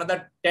about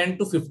another 10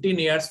 to 15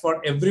 years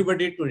for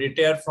everybody to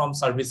retire from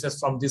services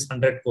from these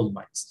 100 coal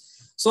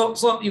mines.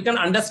 So you can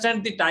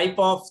understand the type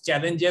of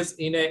challenges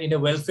in a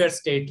welfare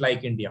state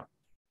like India.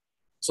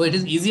 So it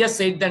is easier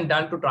said than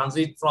done to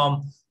transit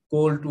from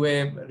coal to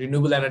a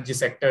renewable energy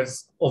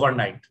sectors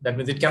overnight. That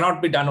means it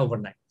cannot be done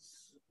overnight.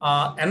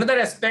 Another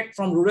aspect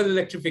from rural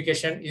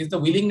electrification is the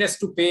willingness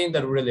to pay in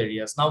the rural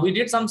areas. Now, we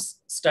did some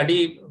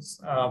study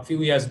a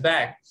few years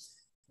back,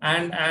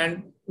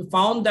 and we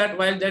found that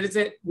while there is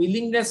a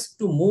willingness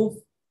to move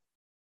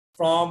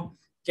from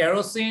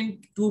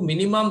kerosene to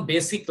minimum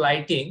basic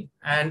lighting,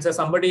 and so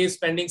somebody is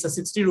spending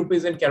 60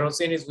 rupees in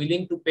kerosene is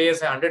willing to pay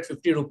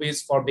 150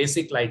 rupees for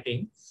basic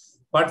lighting.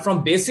 But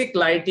from basic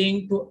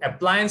lighting to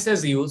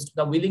appliances used,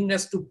 the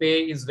willingness to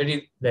pay is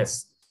very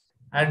less.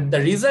 And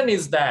the reason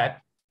is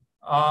that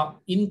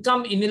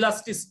income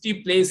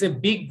inelasticity plays a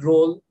big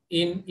role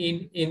in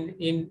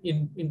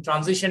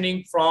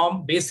transitioning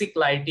from basic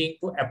lighting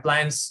to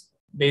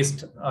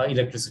appliance-based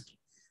electricity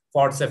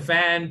for say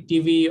fan,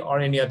 TV, or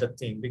any other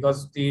thing,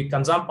 because the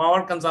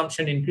power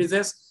consumption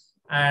increases,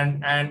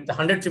 and the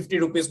 150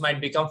 rupees might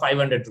become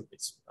 500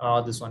 rupees.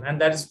 This one, and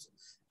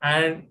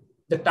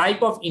the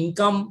type of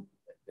income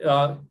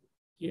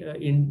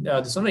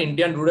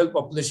Indian rural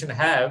population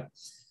have,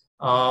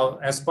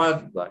 as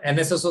per the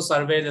NSSO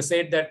survey, they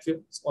said that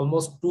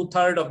almost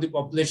 2/3 of the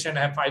population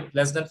have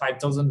less than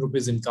 5,000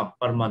 rupees income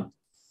per month.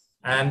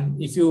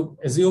 And if you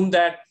assume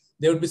that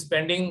they would be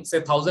spending, say,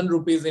 1,000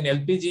 rupees in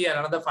LPG and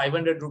another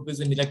 500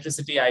 rupees in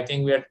electricity, I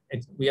think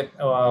we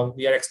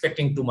are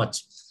expecting too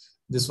much.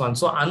 This one.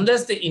 So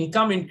unless the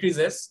income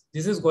increases,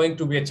 this is going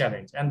to be a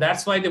challenge. And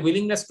that's why the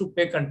willingness to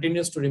pay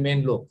continues to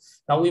remain low.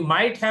 Now, we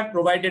might have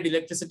provided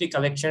electricity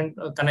connection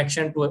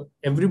to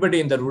everybody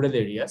in the rural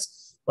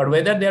areas, but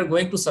whether they are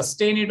going to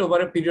sustain it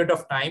over a period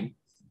of time,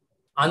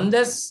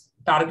 unless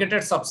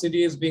targeted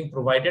subsidy is being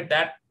provided,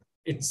 that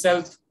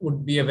itself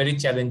would be a very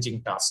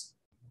challenging task.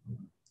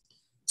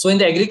 So in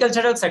the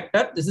agricultural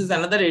sector, this is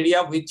another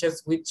area which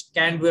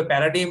can do a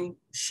paradigm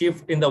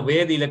shift in the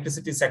way the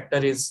electricity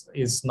sector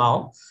is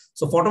now.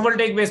 So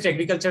photovoltaic-based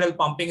agricultural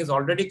pumping is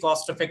already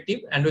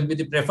cost-effective and will be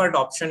the preferred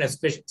option,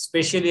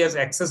 especially as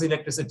excess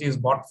electricity is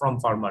bought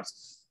from farmers.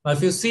 Now,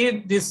 if you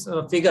see this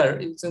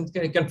figure, you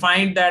can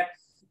find that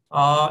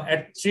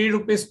at 3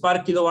 rupees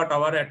per kilowatt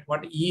hour, at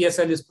what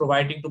EESL is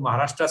providing to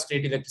Maharashtra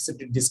State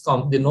Electricity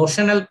Discom, the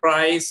notional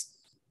price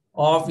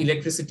of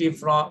electricity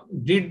from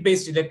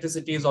grid-based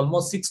electricity is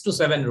almost 6 to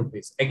 7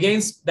 rupees.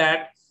 Against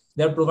that,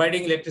 they're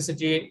providing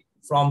electricity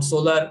from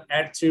solar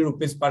at 3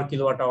 rupees per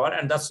kilowatt hour,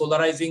 and thus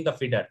solarizing the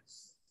feeder.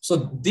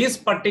 So this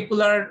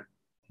particular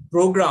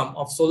program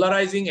of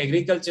solarizing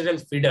agricultural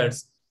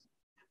feeders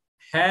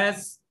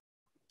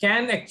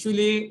can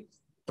actually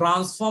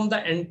transform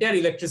the entire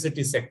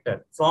electricity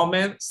sector from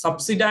a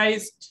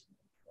subsidized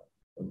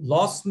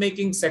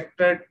loss-making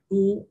sector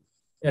to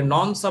a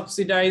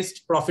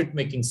non-subsidized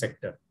profit-making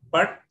sector.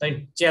 But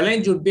the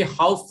challenge would be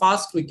how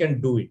fast we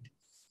can do it.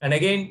 And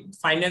again,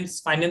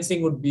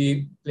 financing would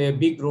play a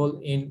big role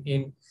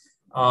in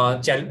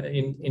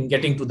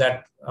getting to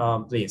that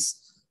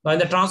place. Now, in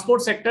the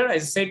transport sector,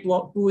 as I said,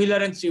 two-wheeler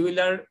and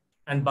three-wheeler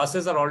and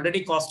buses are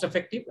already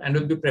cost-effective and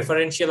will be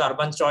preferential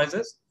urban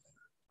choices.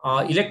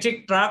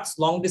 Electric trucks,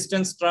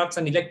 long-distance trucks,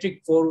 and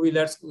electric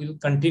four-wheelers will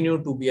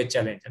continue to be a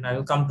challenge, and I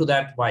will come to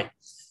that why.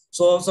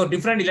 So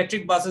different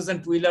electric buses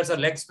and two-wheelers are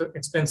less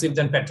expensive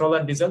than petrol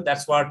and diesel.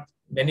 That's what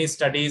many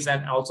studies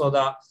and also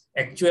the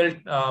actual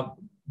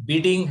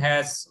bidding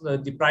has,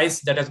 the price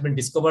that has been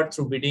discovered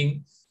through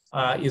bidding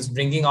is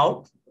bringing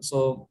out.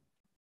 So,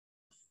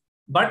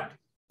 but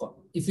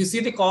if you see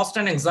the cost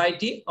and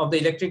anxiety of the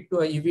electric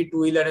to EV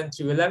two-wheeler and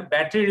three-wheeler,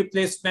 battery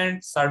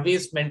replacement,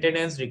 service,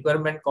 maintenance,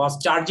 requirement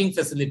cost, charging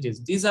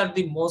facilities, these are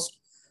the most,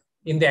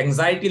 in the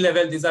anxiety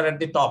level, these are at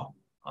the top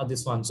of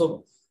this one.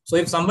 So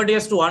if somebody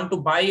has to want to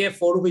buy a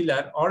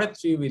four-wheeler or a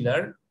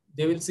three-wheeler,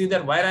 they will see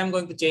that where I'm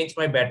going to change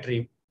my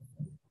battery,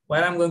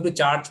 where I'm going to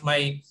charge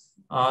my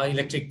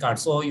electric car.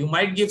 So you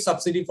might give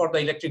subsidy for the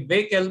electric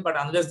vehicle, but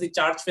unless the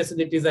charge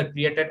facilities are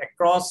created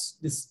across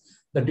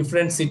the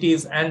different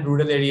cities and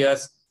rural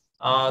areas,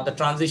 the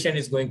transition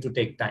is going to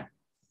take time.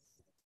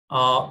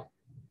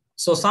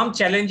 So some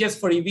challenges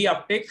for EV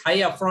uptake: high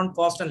upfront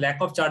cost and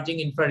lack of charging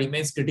infra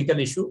remains critical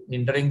issue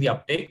hindering the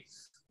uptake.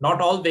 Not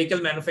all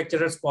vehicle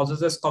manufacturers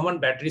possesses common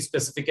battery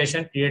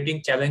specification,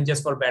 creating challenges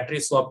for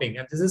battery swapping.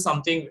 And this is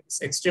something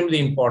extremely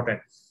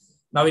important.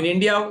 Now in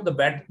India,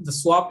 the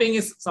swapping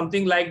is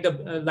something like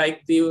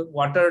the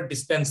water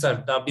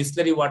dispenser, the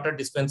Bisleri water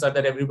dispenser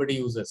that everybody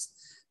uses.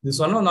 This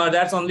one, no,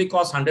 that's only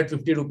cost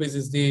 150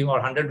 rupees or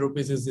 100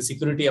 rupees is the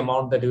security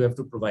amount that you have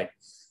to provide.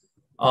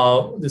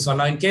 This one,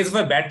 now in case of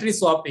a battery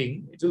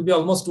swapping, it will be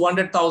almost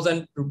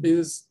 200,000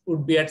 rupees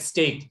would be at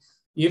stake.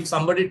 If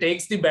somebody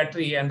takes the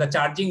battery and the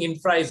charging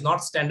infra is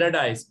not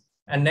standardized,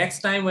 and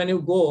next time when you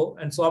go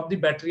and swap the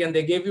battery and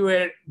they give you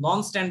a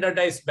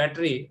non-standardized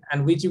battery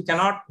and which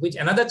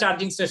another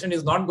charging station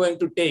is not going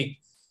to take,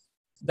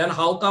 then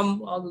how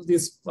come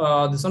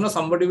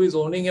somebody who is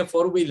owning a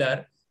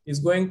four-wheeler is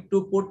going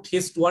to put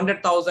his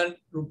 200,000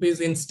 rupees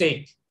in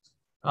stake,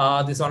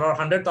 or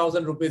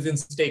 100,000 rupees in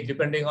stake,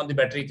 depending on the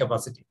battery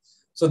capacity.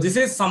 So this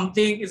is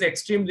something is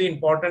extremely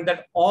important,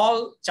 that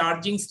all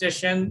charging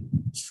stations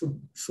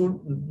should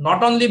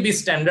not only be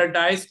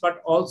standardized,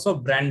 but also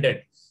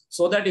branded.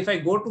 So that if I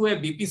go to a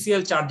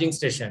BPCL charging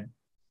station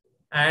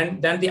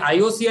and then the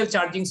IOCL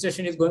charging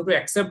station is going to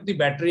accept the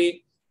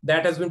battery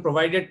that has been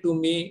provided to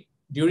me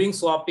during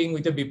swapping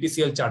with a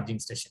BPCL charging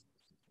station.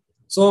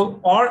 So,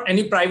 or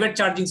any private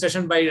charging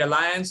station by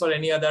Reliance or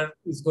any other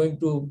is going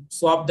to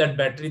swap that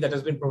battery that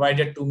has been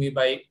provided to me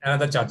by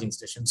another charging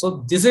station.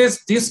 So this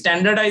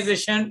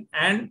standardization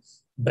and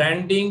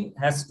branding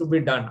has to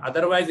be done.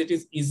 Otherwise, it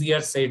is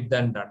easier said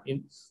than done.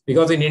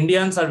 Because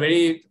Indians are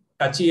very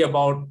touchy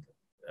about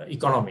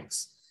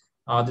economics.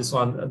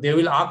 They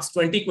will ask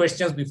 20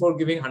 questions before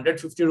giving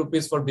 150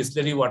 rupees for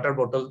Bisleri water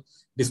bottle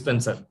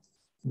dispenser.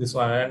 This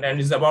one,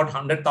 and it's about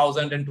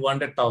 100,000 and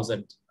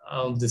 200,000.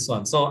 This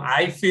one. So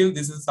I feel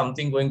this is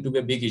something going to be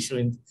a big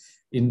issue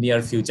in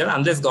near future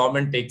unless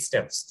government takes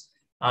steps.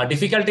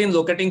 Difficulty in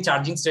locating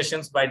charging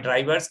stations by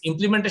drivers,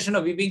 implementation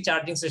of EV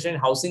charging station in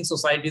housing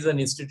societies and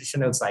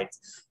institutional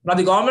sites. Now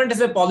the government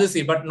has a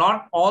policy, but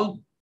not all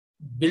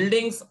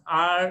buildings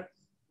are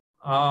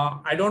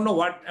I don't know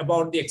what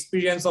about the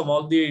experience of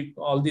all the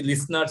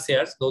listeners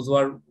here, those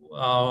who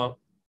are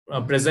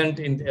present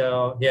in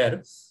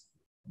here.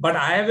 But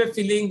I have a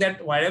feeling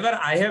that wherever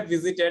I have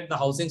visited the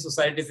housing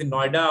societies in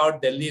Noida or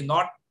Delhi,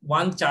 not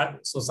one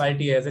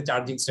society has a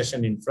charging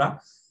station infra.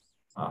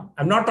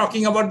 I'm not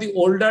talking about the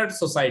older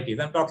societies.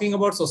 I'm talking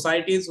about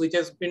societies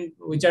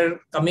which are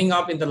coming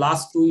up in the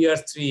last 2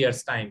 years, 3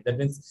 years time. That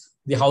means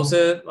the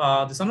houses,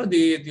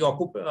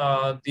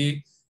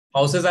 the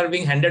houses are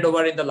being handed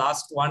over in the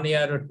last 1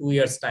 year or 2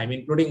 years time,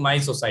 including my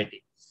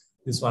society.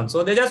 This one.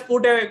 So they just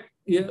put a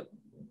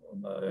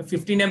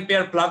 15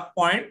 ampere plug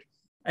point,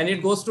 and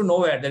it goes to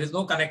nowhere. There is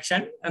no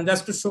connection, and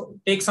just to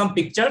take some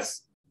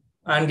pictures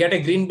and get a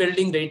green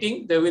building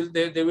rating, they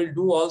will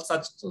do all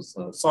such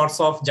sorts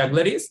of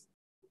juggleries.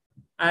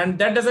 And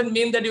that doesn't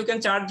mean that you can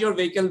charge your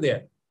vehicle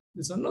there.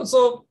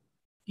 So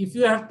if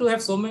you have to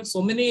have so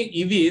many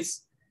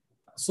EVs,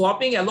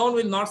 swapping alone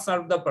will not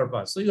serve the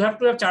purpose. So you have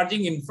to have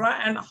charging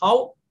infra, and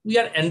how we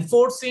are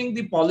enforcing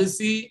the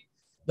policy,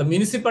 the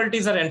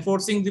municipalities are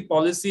enforcing the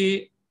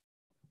policy,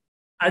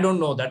 I don't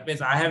know. That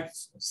means I have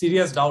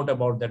serious doubt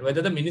about that.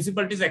 Whether the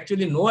municipalities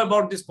actually know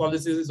about these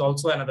policies is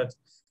also another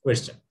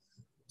question.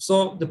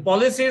 So the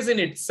policies in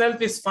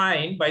itself is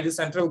fine by the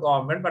central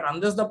government, but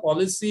unless the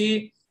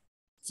policy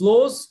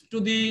flows to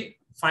the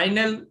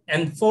final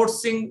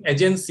enforcing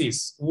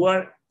agencies who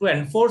are to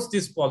enforce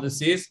these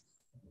policies,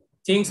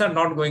 things are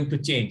not going to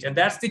change. And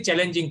that's the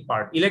challenging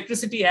part.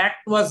 Electricity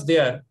Act was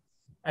there,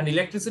 and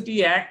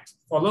Electricity Act,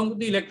 following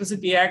the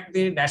Electricity Act,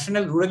 the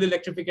National Rural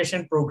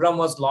Electrification Program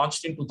was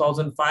launched in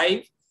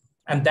 2005.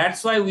 And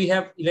that's why we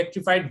have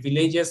electrified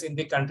villages in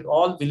the country.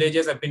 All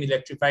villages have been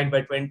electrified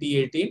by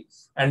 2018.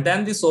 And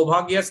then the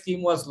Saubhagya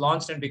scheme was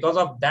launched. And because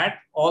of that,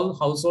 all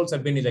households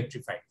have been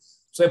electrified.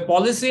 So a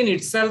policy in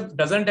itself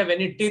doesn't have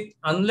any teeth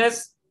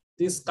unless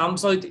this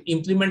comes with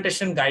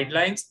implementation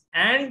guidelines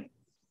and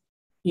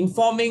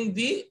informing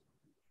the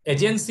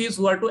agencies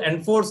who are to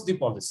enforce the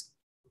policy.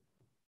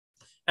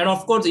 And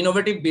of course,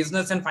 innovative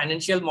business and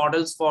financial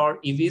models for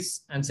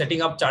EVs and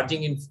setting up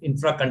charging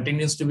infra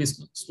continues to be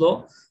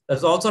slow.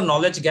 There's also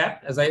knowledge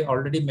gap, as I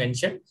already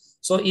mentioned.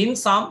 So in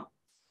sum,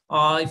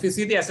 if you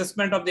see the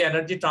assessment of the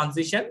energy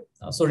transition,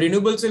 so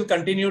renewables will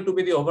continue to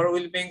be the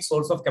overwhelming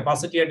source of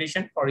capacity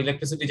addition for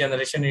electricity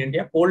generation in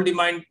India. Coal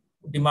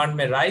demand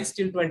may rise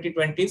till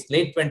 2020s,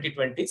 late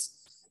 2020s.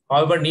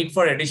 However, need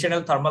for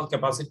additional thermal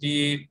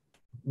capacity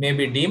may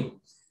be dim.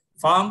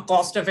 Farm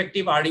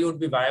cost-effective RE would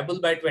be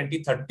viable by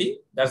 2030.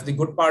 That's the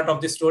good part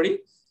of the story.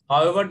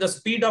 However, the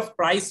speed of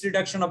price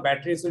reduction of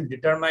batteries will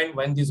determine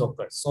when this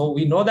occurs. So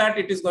we know that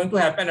it is going to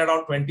happen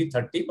around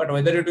 2030, but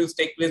whether it will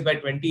take place by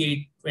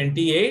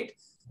 2028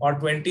 or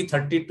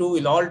 2032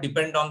 will all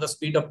depend on the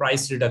speed of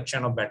price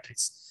reduction of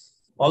batteries.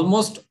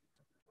 Almost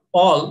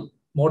all,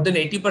 more than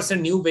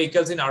 80% new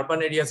vehicles in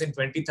urban areas in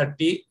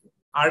 2030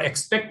 are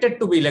expected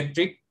to be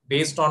electric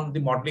based on the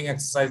modeling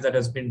exercise that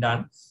has been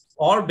done,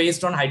 or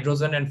based on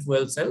hydrogen and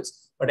fuel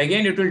cells. But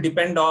again, it will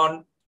depend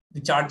on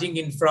the charging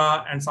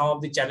infra and some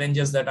of the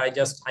challenges that I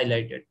just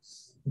highlighted.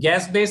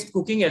 Gas-based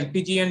cooking,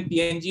 LPG and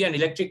PNG and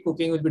electric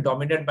cooking will be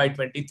dominant by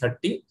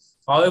 2030.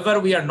 However,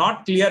 we are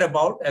not clear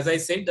about, as I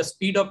said, the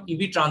speed of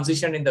EV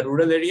transition in the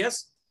rural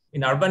areas.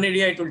 In urban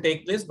area, it will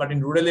take place, but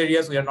in rural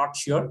areas, we are not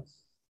sure.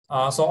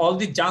 So all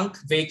the junk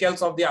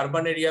vehicles of the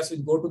urban areas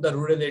will go to the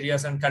rural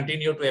areas and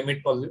continue to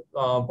emit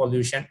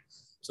pollution.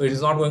 So it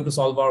is not going to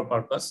solve our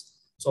purpose.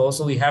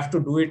 So we have to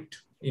do it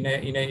in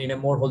a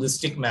more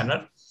holistic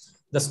manner.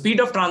 The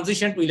speed of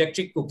transition to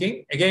electric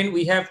cooking, again,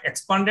 we have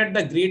expanded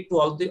the grid to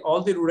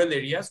all the rural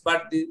areas,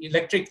 but the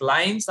electric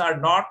lines do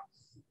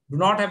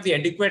not have the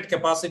adequate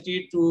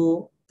capacity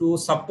to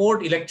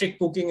support electric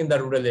cooking in the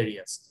rural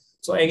areas.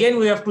 So again,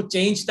 we have to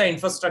change the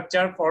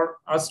infrastructure for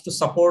us to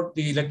support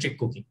the electric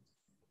cooking.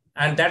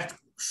 And that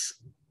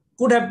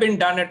could have been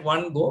done at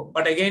one go,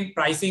 but again,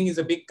 pricing is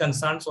a big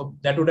concern. So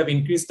that would have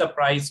increased the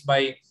price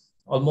by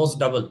almost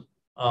double.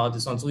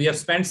 This one. So we have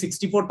spent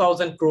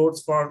 64,000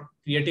 crores for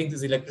creating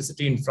this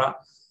electricity infra.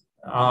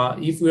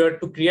 If we were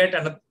to create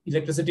an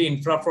electricity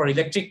infra for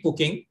electric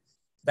cooking,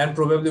 then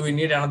probably we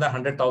need another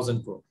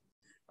 100,000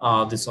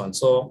 crores. This one.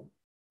 So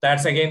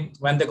that's again,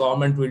 when the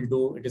government will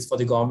do, it is for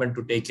the government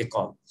to take a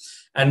call.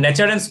 And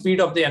nature and speed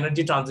of the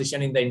energy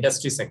transition in the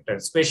industry sector,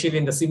 especially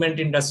in the cement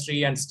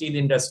industry and steel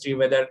industry,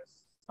 whether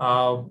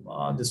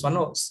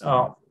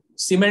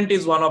cement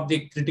is one of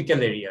the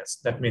critical areas.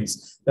 That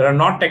means there are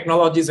not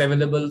technologies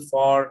available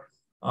for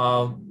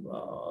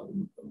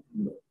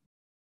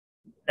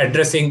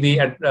addressing the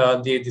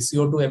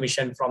CO2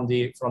 emission from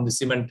the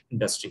cement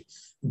industry.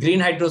 Green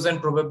hydrogen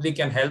probably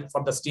can help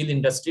for the steel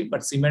industry,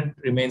 but cement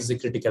remains the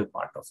critical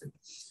part of it.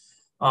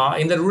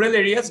 In the rural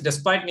areas,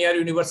 despite near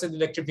universal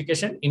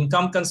electrification,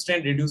 income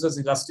constraint reduces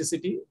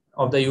elasticity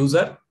of the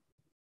user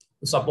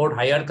to support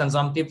higher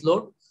consumptive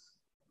load.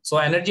 So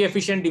energy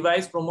efficient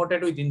device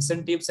promoted with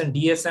incentives and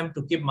DSM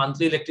to keep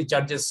monthly electric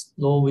charges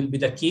low will be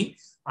the key.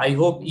 I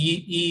hope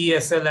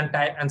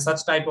EESL and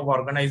such type of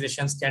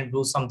organizations can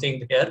do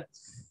something here.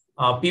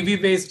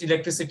 PV-based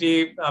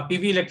electricity,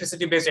 PV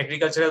electricity-based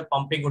agricultural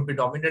pumping would be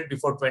dominant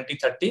before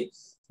 2030,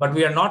 but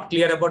we are not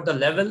clear about the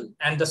level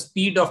and the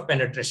speed of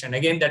penetration.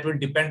 Again, that will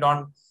depend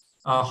on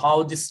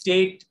how the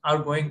state are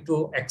going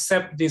to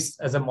accept this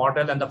as a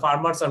model and the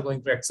farmers are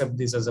going to accept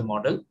this as a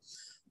model.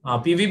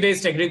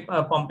 PV-based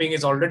pumping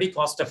is already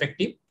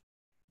cost-effective,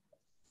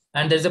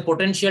 and there's a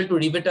potential to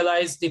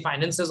revitalize the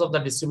finances of the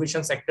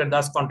distribution sector,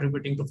 thus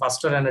contributing to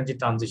faster energy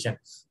transition.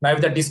 Now, if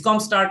the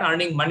DISCOMs start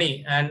earning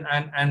money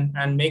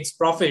and makes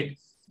profit,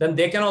 then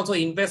they can also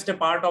invest a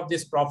part of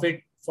this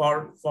profit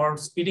for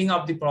speeding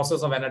up the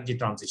process of energy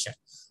transition.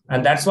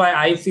 And that's why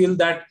I feel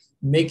that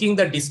making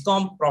the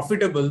DISCOM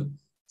profitable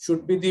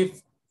should be the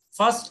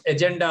first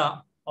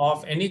agenda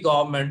of any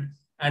government,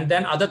 and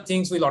then other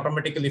things will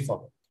automatically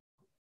follow.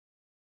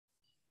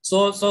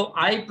 So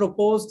I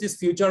propose this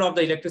future of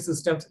the electric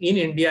systems in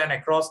India and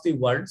across the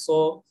world.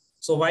 So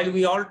while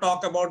we all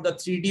talk about the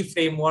 3D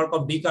framework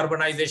of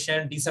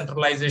decarbonization,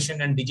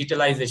 decentralization, and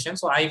digitalization,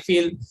 so I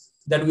feel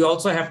that we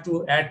also have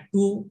to add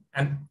two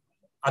and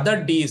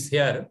other Ds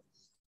here.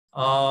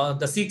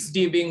 The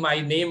 6D being my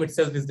name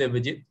itself is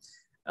Debajit.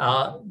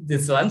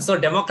 This one. So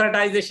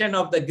democratization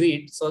of the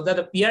grid, so that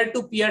the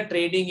peer-to-peer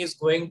trading is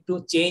going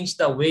to change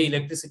the way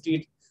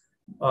electricity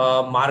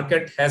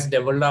market has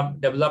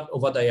developed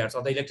over the years,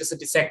 or the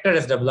electricity sector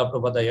has developed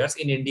over the years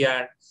in India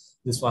and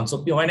this one. So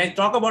when I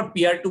talk about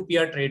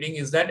peer-to-peer trading,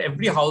 is that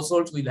every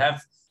household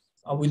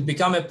will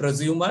become a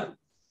prosumer,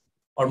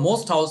 or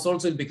most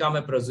households will become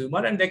a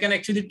prosumer, and they can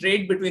actually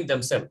trade between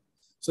themselves.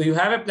 So you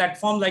have a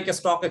platform like a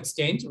stock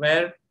exchange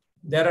where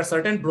there are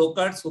certain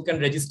brokers who can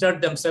register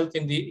themselves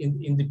in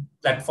the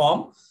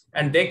platform,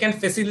 and they can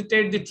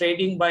facilitate the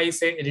trading by,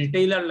 say, a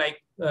retailer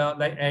like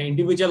an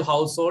individual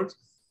household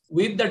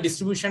with the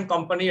distribution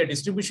company, a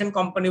distribution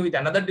company with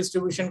another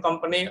distribution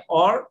company,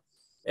 or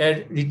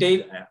a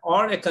retail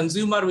or a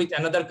consumer with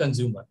another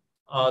consumer.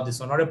 This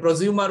one, or a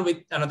prosumer with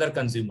another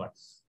consumer.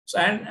 So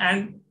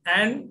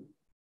and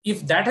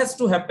if that has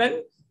to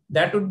happen,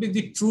 that would be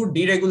the true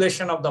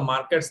deregulation of the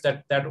markets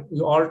that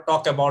we all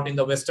talk about in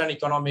the Western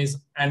economies,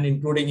 and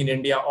including in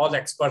India, all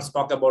experts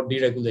talk about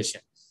deregulation.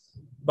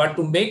 But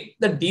to make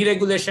the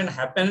deregulation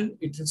happen,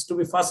 it has to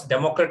be first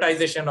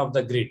democratization of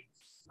the grid.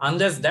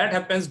 Unless that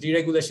happens,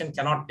 deregulation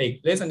cannot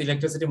take place and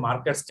electricity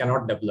markets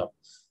cannot develop.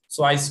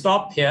 So I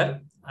stop here.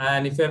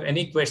 And if you have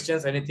any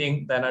questions,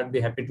 anything, then I'd be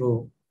happy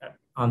to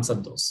answer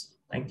those.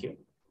 Thank you.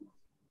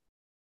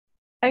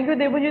 Thank you,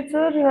 Debajit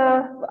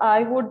sir.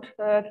 I would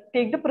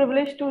take the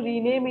privilege to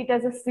rename it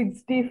as a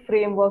 6D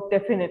framework,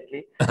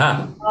 definitely.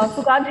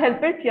 So can't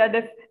help it. Yeah,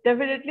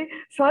 definitely.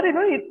 Sorry,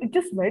 it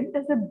just went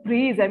as a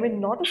breeze. I mean,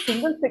 not a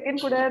single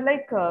second could have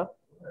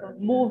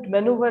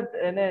maneuvered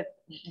in a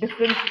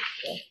different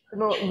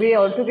way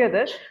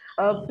altogether.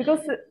 Because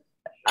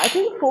I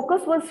think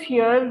focus was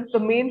here. The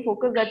main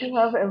focus that you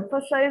have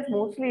emphasized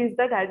mostly is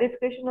that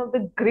identification of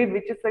the grid,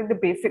 which is like the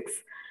basics.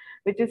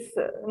 Which is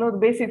the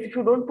basics. If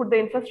you don't put the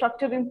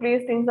infrastructure in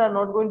place, things are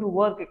not going to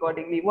work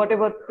accordingly,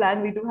 whatever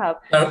plan we do have.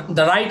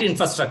 The right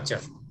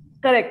infrastructure.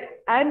 Correct.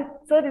 And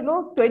sir,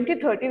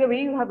 2030, the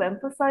way you have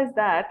emphasized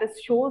that, it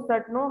shows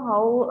that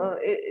how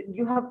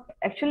you have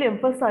actually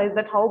emphasized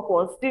that how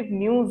positive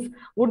news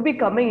would be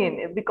coming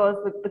in, because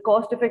with the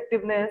cost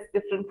effectiveness,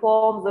 different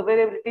forms,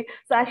 availability.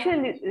 So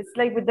actually, it's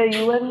like with the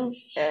UN,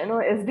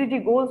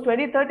 SDG goals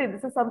 2030.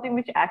 This is something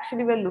which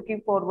actually we're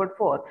looking forward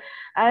for.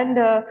 And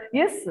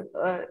yes,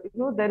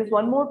 there is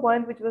one more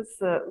point which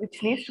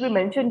needs to be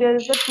mentioned. There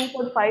is the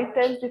 2.5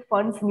 times the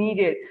funds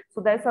needed.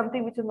 So that's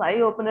something which is an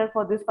eye opener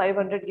for this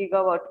 500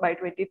 gigawatt by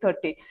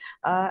 2030.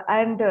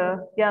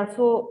 Yeah,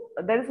 so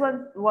there is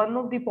one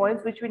of the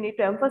points which we need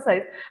to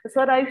emphasize.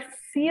 Sir, I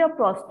see a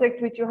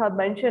prospect which you have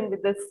mentioned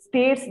with the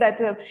states that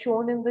you have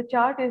shown in the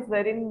chart, is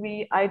wherein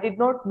I did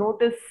not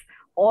notice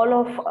all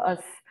of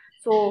us.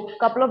 So a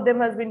couple of them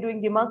has been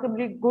doing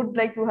remarkably good,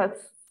 like you have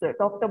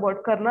talked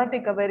about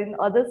Karnataka, wherein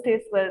other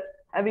states were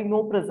having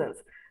no presence.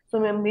 So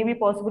maybe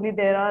possibly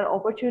there are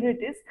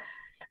opportunities.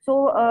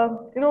 So,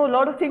 a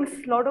lot of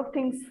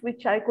things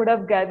which I could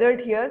have gathered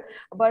here,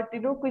 but,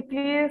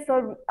 quickly,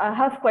 sir, I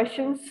have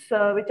questions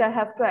which I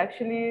have to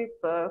actually,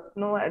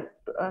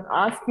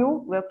 ask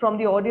you from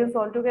the audience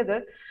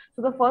altogether.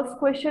 So the first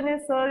question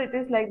is, sir, it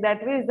is like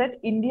that way, is that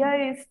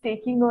India is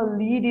taking a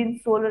lead in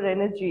solar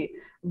energy.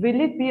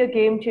 Will it be a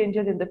game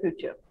changer in the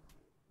future?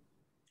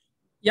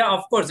 Yeah,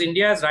 of course,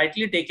 India has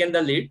rightly taken the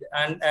lead,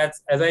 and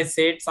as I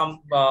said,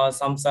 some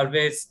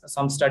surveys,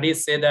 some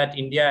studies say that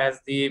India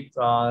has the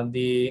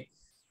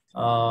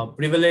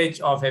privilege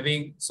of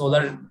having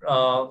solar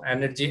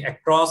energy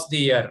across the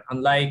year,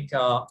 unlike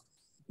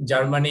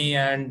Germany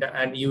and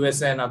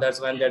USA and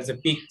others, when there's a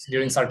peak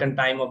during certain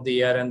time of the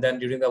year, and then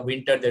during the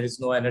winter there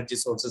is no energy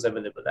sources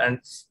available. And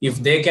if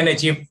they can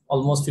achieve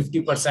almost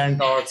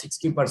 50% or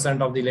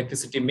 60% of the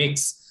electricity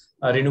mix,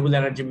 renewable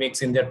energy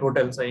mix in their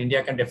total, so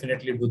India can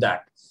definitely do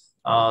that.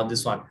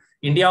 This one.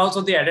 India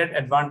also the added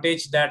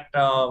advantage that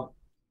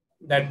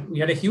we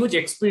had a huge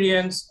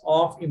experience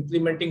of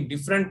implementing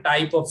different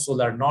type of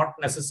solar, not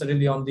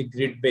necessarily on the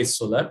grid-based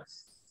solar.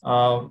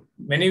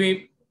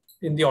 Many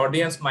in the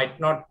audience might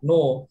not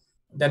know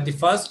that the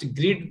first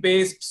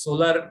grid-based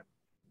solar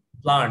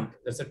plant,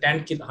 that's a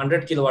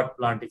 100 kilowatt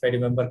plant, if I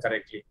remember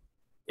correctly,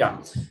 yeah,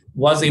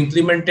 was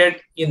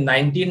implemented in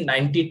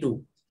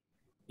 1992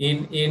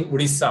 in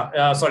Odisha,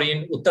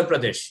 in Uttar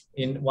Pradesh,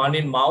 in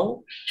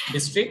Mau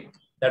district.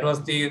 That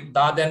was the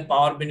then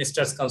Power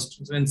Minister's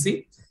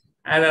constituency,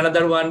 and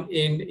another one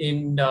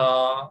in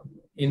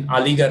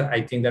Aligarh,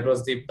 I think that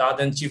was the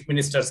then Chief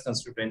Minister's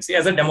constituency,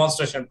 as a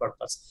demonstration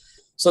purpose.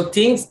 So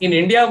things in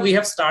India, we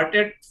have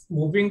started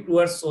moving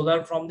towards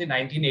solar from the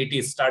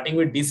 1980s, starting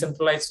with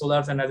decentralized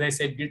solars, and as I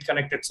said,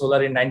 grid-connected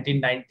solar in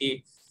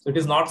 1990. So it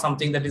is not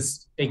something that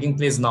is taking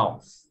place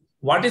now.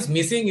 What is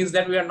missing is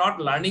that we are not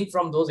learning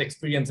from those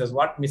experiences,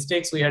 what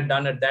mistakes we had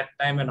done at that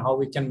time and how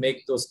we can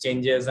make those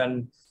changes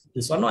and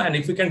this one. And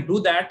if we can do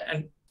that,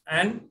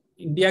 and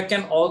India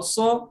can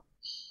also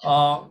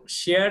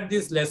share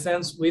these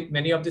lessons with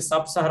many of the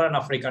sub-Saharan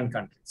African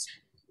countries.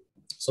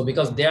 So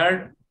because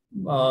their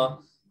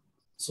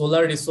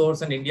solar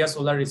resource and India's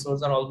solar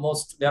resource are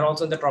almost, they're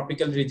also in the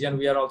tropical region.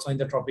 We are also in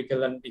the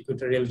tropical and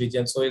equatorial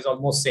region. So it's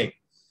almost same.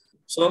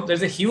 So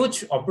there's a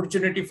huge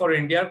opportunity for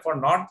India for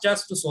not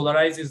just to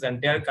solarize its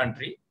entire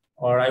country,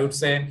 or I would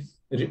say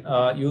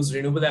use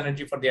renewable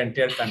energy for the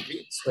entire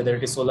country, whether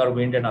it is solar,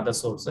 wind, and other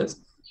sources,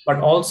 but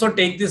also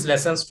take these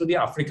lessons to the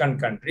African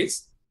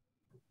countries,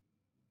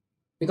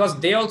 because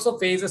they also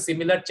face a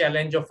similar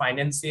challenge of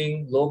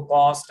financing, low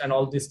cost, and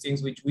all these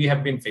things which we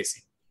have been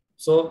facing.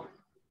 So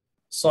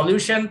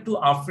solution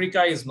to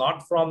Africa is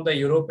not from the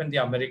Europe and the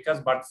Americas,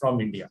 but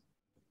from India.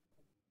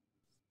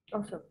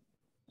 Awesome.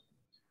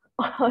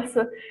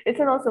 So it's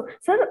an awesome,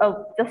 sir.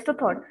 Just a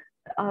thought.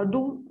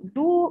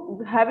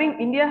 Do having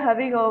India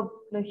having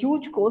a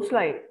huge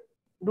coastline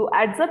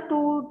adds up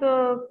to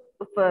the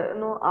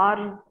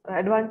our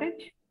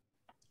advantage?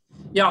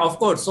 Yeah, of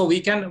course. So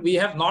we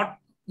have not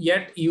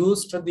yet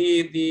used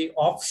the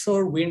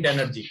offshore wind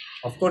energy.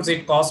 Of course,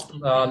 it costs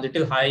a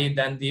little high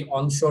than the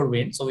onshore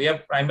wind. So we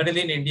have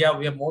primarily in India,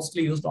 we have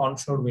mostly used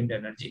onshore wind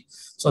energy.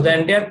 So the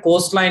entire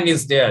coastline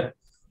is there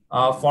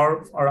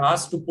for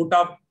us to put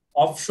up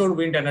offshore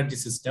wind energy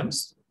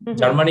systems. Mm-hmm.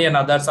 Germany and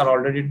others are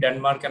already,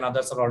 Denmark and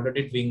others are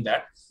already doing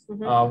that.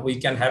 Mm-hmm. We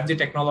can have the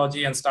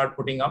technology and start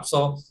putting up.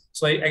 So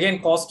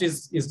again, cost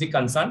is the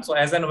concern. So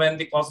as and when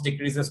the cost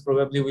decreases,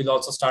 probably we'll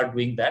also start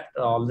doing that.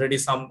 Already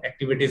some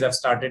activities have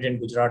started in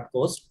Gujarat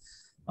coast.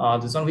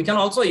 This one, we can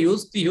also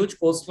use the huge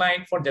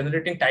coastline for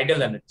generating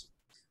tidal energy.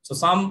 So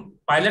some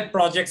pilot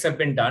projects have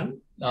been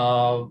done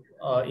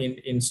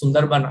in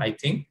Sundarban, I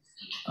think.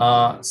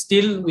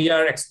 Still, we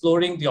are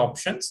exploring the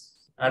options.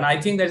 And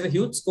I think there's a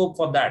huge scope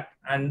for that.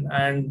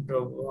 And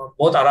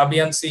both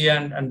Arabian Sea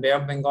and Bay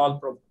of Bengal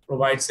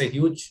provides a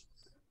huge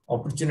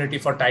opportunity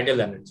for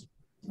tidal energy.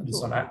 This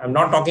one, I'm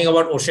not talking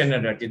about ocean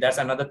energy. That's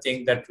another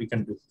thing that we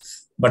can do.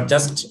 But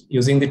just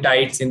using the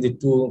tides in the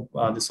two,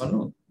 this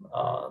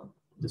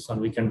one,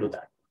 we can do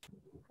that.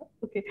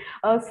 Okay.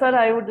 Sir,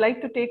 I would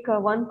like to take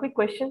one quick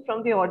question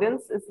from the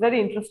audience. It's very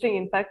interesting,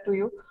 in fact, to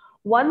you.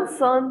 One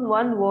sun,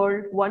 one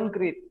world, one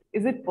grid.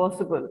 Is it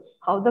possible?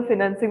 How the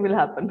financing will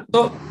happen?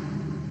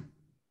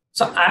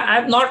 So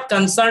I'm not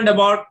concerned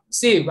about,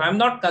 I'm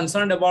not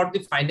concerned about the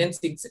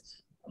financing.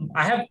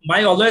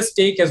 My always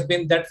take has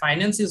been that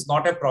finance is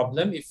not a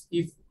problem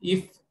if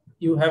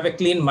you have a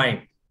clean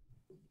mind.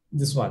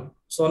 This one.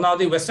 So now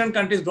the Western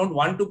countries don't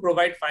want to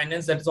provide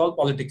finance. That's all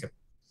political.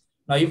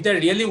 Now, if they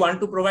really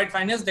want to provide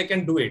finance, they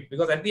can do it,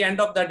 because at the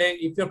end of the day,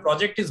 if your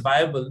project is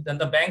viable, then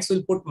the banks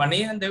will put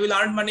money and they will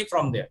earn money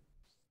from there.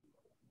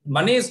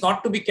 Money is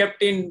not to be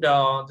kept in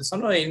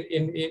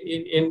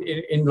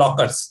in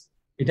lockers.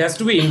 It has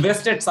to be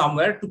invested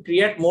somewhere to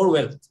create more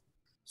wealth.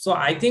 So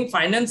I think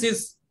finance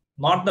is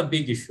not the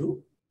big issue.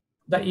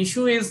 The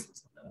issue is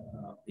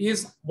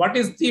what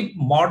is the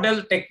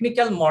model,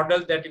 technical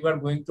model that you are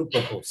going to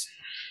propose?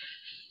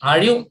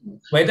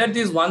 Whether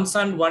this one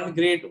sun, one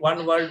grid,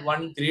 one world,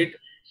 one grid,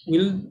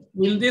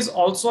 will this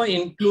also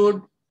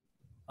include,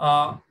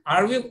 are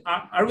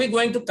we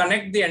going to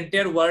connect the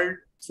entire world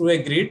through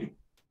a grid,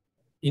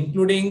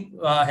 including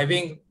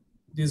having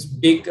this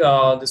big,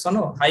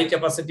 high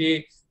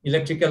capacity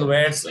electrical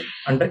wires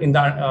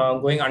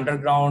going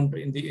underground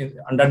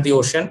under the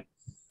ocean?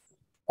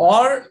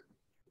 Or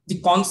the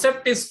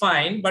concept is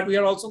fine, but we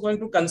are also going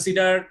to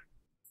consider,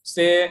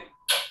 say,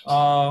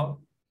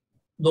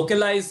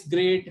 localized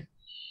grid,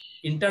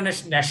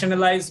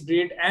 nationalized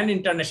grid, and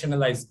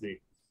internationalized grid.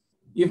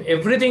 If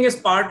everything is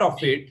part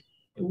of it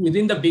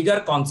within the bigger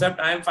concept,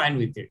 I am fine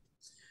with it.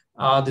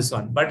 This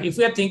one. But if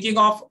we are thinking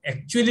of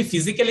actually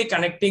physically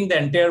connecting the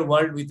entire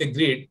world with a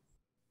grid,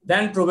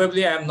 then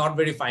probably I am not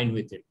very fine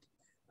with it.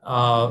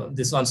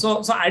 This one.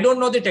 So I don't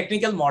know the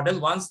technical model.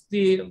 Once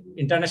the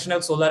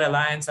International Solar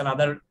Alliance and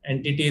other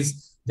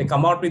entities, they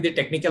come out with the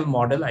technical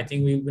model, I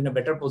think we'll be in a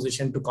better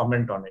position to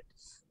comment on it,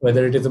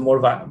 whether it is more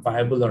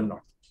viable or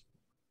not.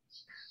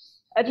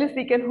 At least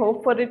we can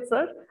hope for it,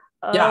 sir.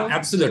 Yeah,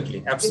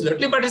 absolutely.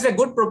 Absolutely. But it's a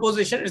good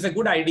proposition. It's a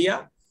good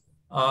idea.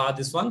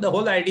 This one, the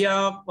whole idea,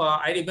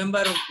 I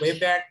remember way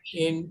back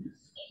in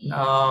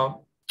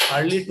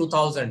early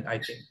 2000, I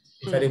think,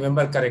 if I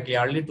remember correctly,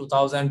 early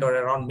 2000 or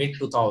around mid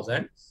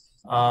 2000.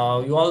 You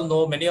all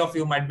know, many of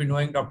you might be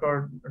knowing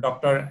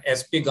Dr.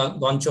 S.P.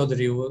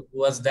 Gonchodhary, who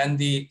was then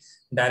the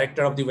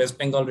director of the West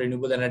Bengal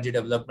Renewable Energy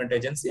Development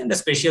Agency and the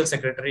special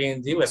secretary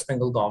in the West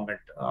Bengal government,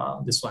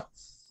 this one.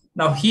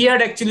 Now, he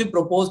had actually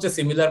proposed a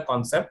similar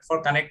concept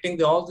for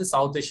connecting all the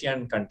South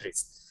Asian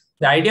countries.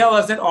 The idea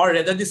was that, or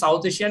rather the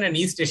South Asian and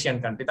East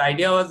Asian countries, the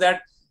idea was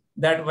that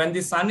when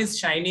the sun is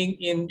shining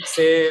in,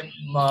 say,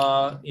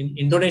 in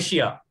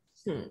Indonesia,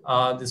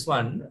 this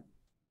one,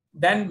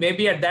 then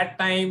maybe at that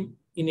time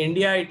in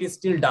India, it is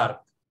still dark.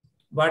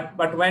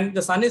 But when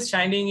the sun is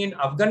shining in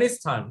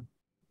Afghanistan,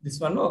 this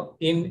one, no,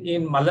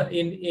 in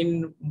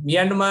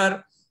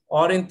Myanmar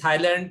or in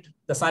Thailand,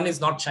 the sun is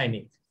not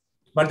shining.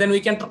 But then we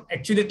can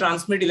actually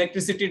transmit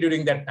electricity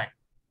during that time.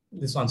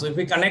 This one. So if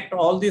we connect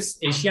all these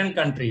Asian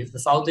countries, the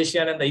South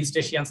Asian and the East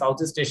Asian,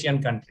 Southeast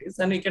Asian countries,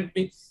 then it can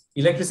be,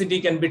 electricity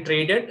can be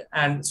traded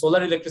and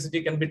solar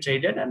electricity can be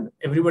traded, and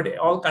everybody,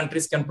 all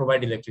countries can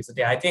provide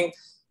electricity. I think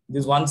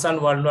this one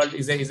sun one world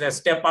is a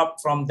step up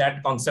from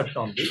that concept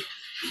only.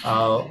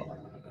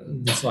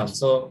 This one.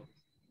 So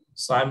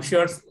I'm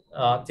sure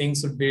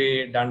things would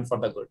be done for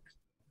the good.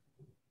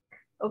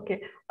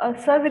 Okay,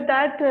 sir, with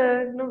that,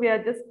 we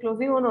are just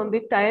closing on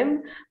the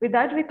time. With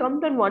that, we come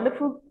to a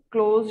wonderful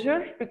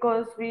closure,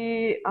 because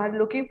we are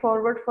looking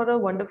forward for a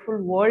wonderful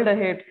world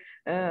ahead,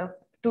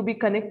 to be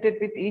connected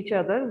with each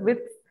other with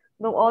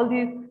all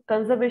these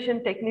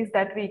conservation techniques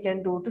that we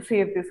can do to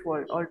save this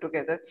world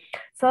altogether.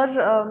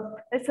 Sir,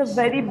 it's a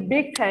very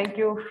big thank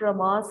you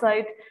from our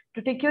side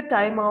to take your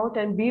time out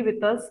and be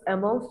with us,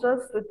 amongst us,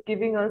 with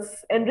giving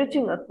us,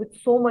 enriching us with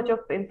so much of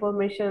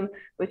information,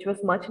 which was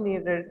much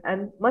needed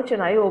and much an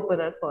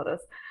eye-opener for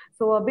us.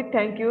 So a big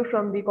thank you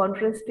from the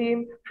conference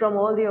team, from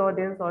all the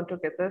audience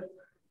altogether.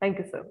 Thank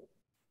you, sir.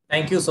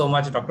 Thank you so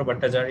much, Dr.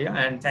 Bhattacharya,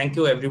 and thank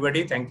you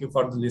everybody. Thank you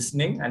for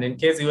listening. And in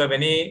case you have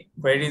any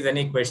queries,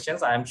 any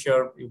questions, I am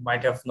sure you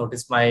might have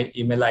noticed my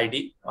email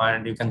ID,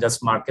 and you can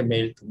just mark a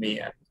mail to me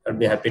and I'll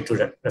be happy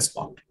to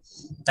respond.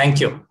 Thank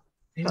you.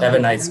 Have a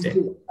nice day.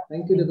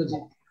 Thank you,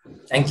 Debajit.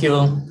 Thank you.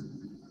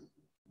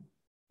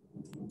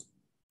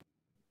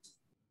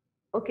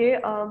 Okay,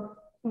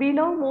 we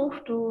now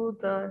move to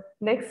the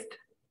next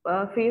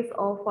phase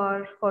of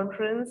our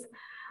conference.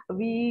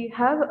 We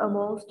have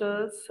amongst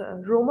us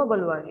Roma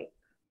Balwani.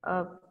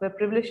 We're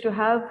privileged to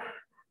have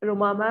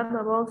Roma ma'am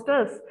amongst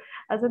us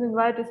as an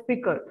invited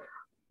speaker.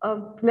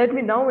 Let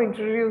me now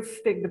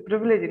take the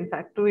privilege, in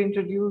fact, to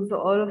introduce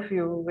all of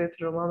you with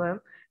Roma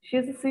ma'am. She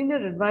is a senior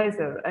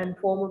advisor and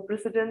former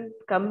president,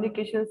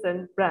 communications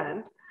and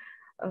brand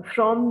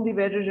from the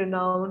very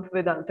renowned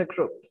Vedanta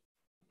Group.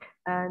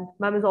 And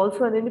ma'am is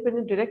also an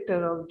independent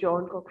director of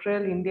John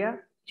Cockerill India,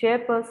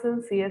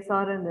 chairperson,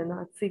 CSR and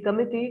NRC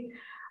committee.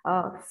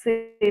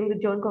 Same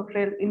with John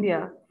Cockerill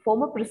India,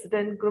 former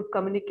president, group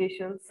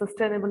communications,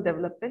 sustainable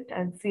development,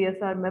 and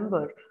CSR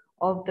member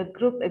of the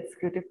group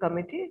executive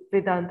committee,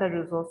 Vedanta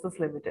Resources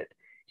Limited.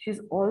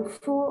 She's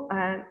also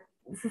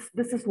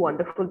this is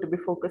wonderful to be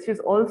focused. She's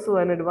also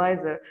an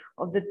advisor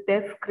of the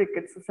Deaf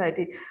Cricket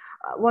Society.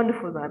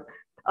 Wonderful, ma'am.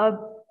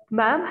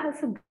 Ma'am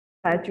has a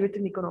graduate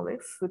in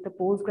economics with a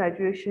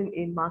post-graduation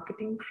in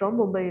marketing from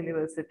Mumbai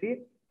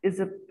University. Is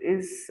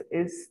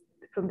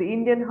from the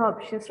Indian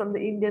hub. She's from the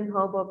Indian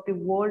hub of the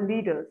world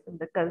leaders in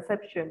the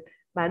conception,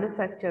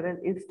 manufacture,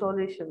 and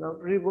installation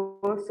of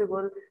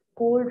reversible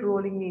cold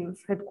rolling mills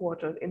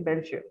headquartered in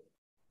Belgium.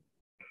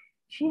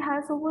 She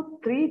has over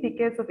 3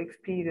 decades of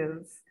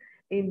experience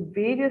in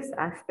various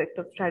aspects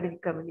of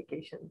strategic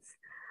communications.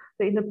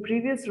 So in a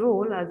previous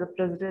role as a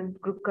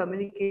president, group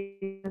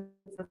communications,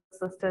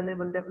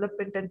 sustainable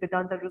development, and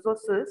Vedanta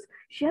Resources,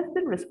 she has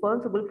been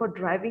responsible for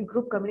driving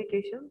group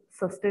communication,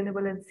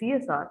 sustainable, and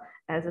CSR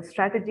as a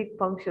strategic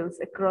functions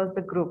across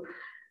the group.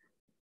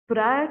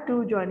 Prior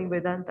to joining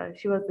Vedanta,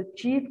 she was the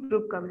Chief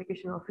Group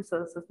Communication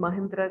Officer of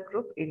Mahindra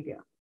Group India.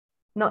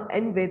 Now,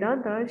 in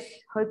Vedanta,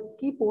 her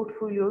key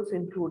portfolios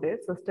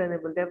included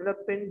sustainable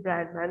development,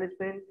 brand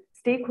management,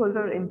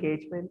 stakeholder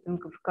engagement, and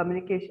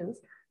communications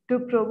to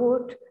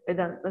promote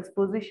Vedanta's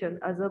position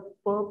as a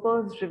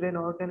purpose-driven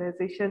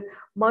organization.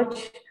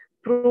 Much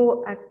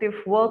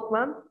proactive work,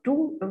 ma'am,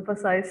 to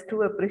emphasize,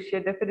 to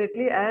appreciate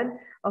definitely. And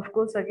of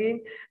course,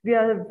 again, we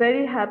are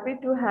very happy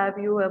to have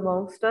you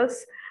amongst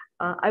us.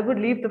 I would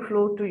leave the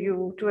floor to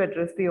you to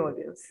address the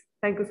audience.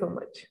 Thank you so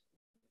much.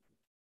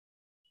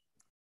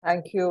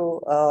 Thank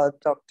you,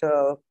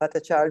 Dr.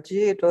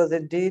 Bhattacharya. It was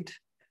indeed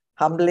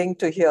humbling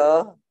to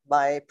hear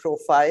my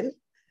profile.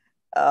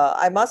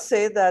 I must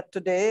say that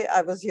today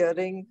I was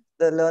hearing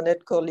the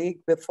learned colleague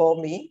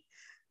before me.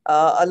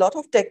 A lot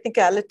of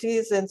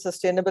technicalities in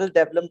sustainable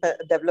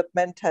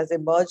development has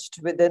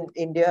emerged within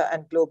India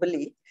and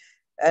globally,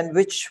 and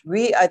which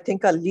we, I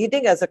think, are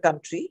leading as a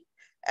country.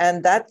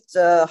 And that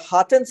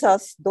heartens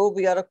us, though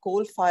we are a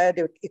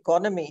coal-fired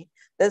economy.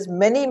 There's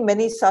many,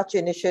 many such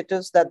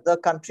initiatives that the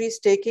country is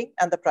taking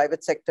and the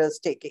private sector is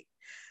taking.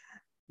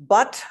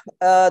 But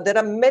there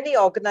are many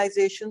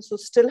organizations who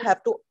still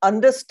have to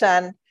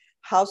understand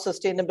how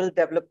sustainable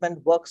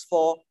development works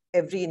for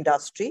every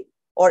industry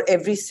or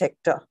every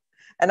sector.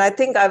 And I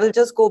think I will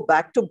just go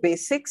back to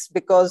basics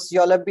because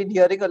y'all have been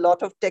hearing a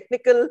lot of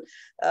technical,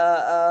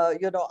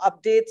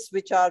 updates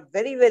which are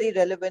very, very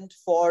relevant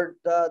for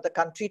the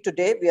country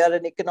today. We are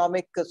an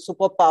economic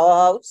super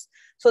powerhouse.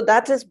 So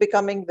that is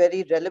becoming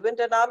very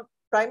relevant. And our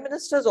Prime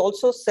Minister has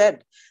also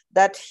said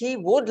that he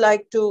would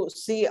like to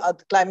see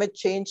climate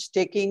change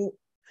taking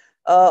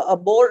a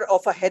more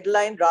of a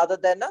headline rather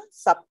than a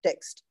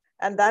subtext.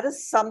 And that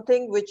is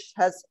something which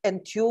has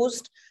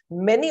enthused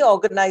many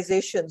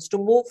organizations to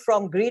move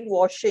from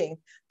greenwashing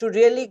to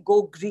really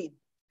go green.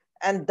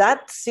 And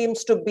that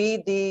seems to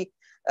be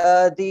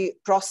the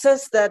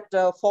process that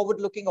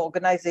forward-looking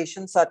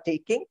organizations are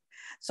taking.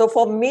 So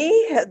for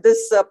me,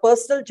 this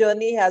personal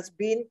journey has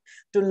been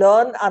to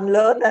learn,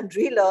 unlearn, and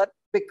relearn,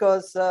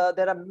 because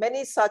there are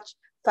many such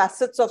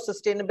facets of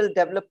sustainable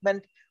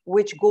development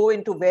which go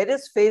into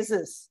various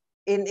phases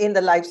in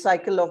the life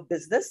cycle of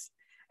business.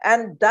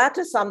 And that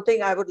is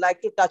something I would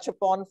like to touch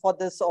upon for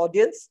this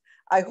audience.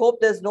 I hope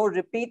there's no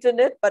repeat in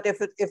it, but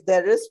if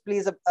there is,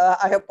 please,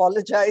 I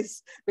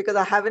apologize because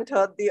I haven't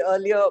heard the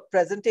earlier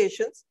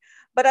presentations.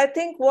 But I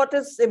think what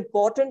is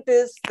important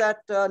is that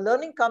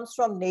learning comes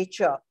from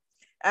nature.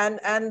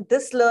 And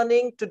this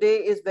learning today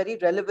is very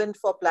relevant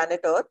for planet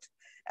Earth.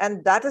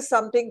 And that is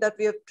something that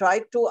we have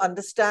tried to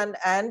understand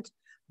and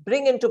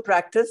bring into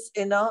practice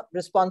in a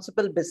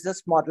responsible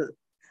business model.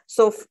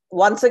 So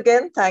once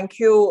again, thank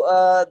you,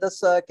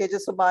 this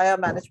KJ Somaiya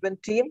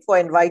management team for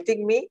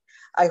inviting me.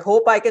 I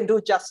hope I can do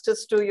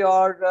justice to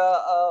your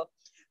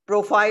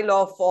profile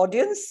of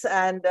audience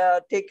and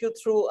take you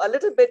through a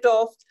little bit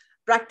of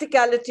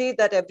practicality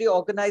that every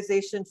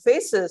organization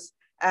faces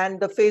and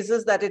the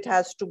phases that it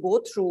has to go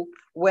through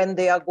when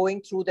they are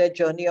going through their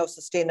journey of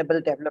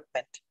sustainable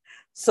development.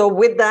 So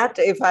with that,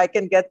 if I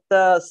can get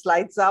the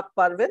slides up,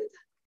 Parvin.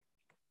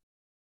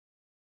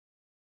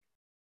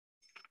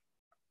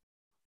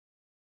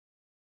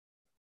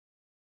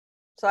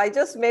 So I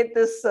just made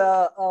this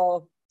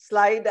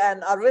slide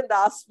and Arvind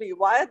asked me,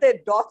 why are there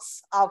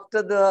dots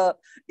after the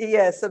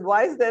ES and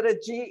why is there a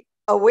G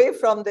away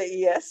from the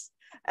ES?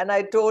 And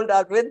I told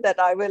Arvind that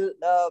I will,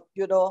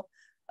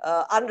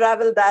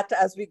 unravel that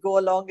as we go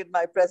along in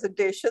my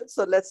presentation.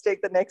 So let's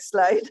take the next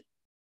slide.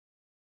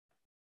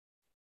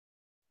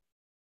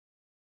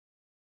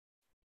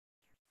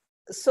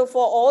 So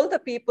for all the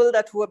people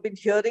who have been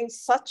hearing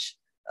such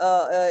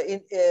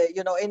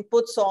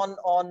inputs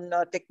on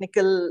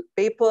technical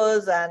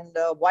papers and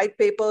white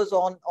papers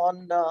on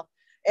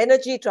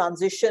energy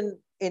transition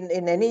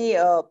in any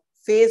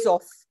phase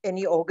of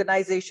any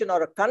organization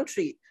or a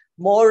country,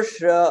 more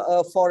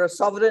for a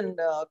sovereign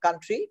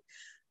country.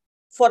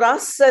 For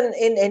us and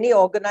in any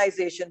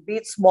organization, be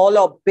it small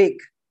or big,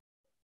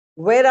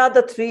 where are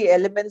the three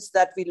elements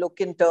that we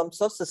look in terms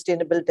of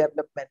sustainable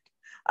development?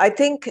 I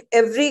think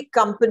every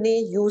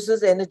company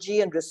uses energy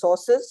and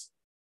resources.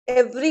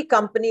 Every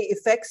company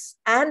affects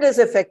and is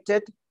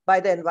affected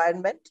by the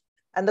environment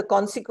and the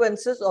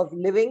consequences of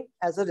living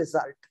as a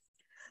result.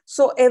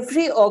 So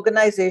every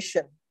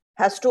organization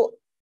has to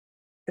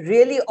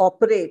really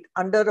operate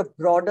under a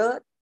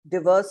broader,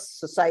 diverse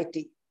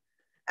society.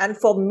 And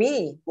for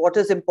me, what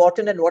is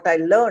important and what I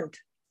learned,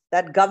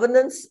 that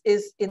governance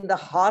is in the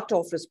heart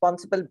of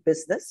responsible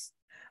business,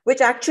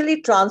 which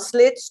actually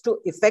translates to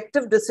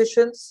effective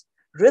decisions,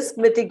 risk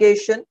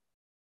mitigation,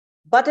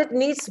 but it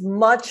needs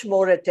much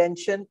more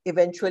attention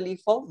eventually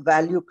for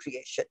value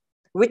creation,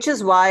 which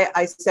is why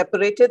I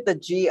separated the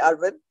G,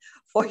 Arvind,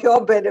 for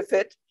your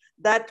benefit,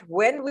 that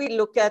when we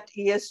look at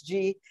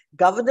ESG,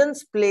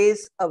 governance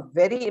plays a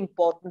very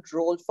important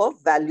role for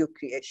value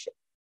creation.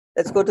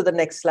 Let's go to the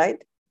next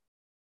slide.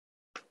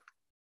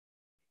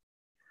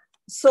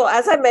 So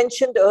as I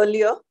mentioned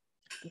earlier,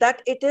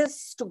 that it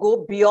is to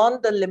go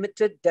beyond the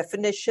limited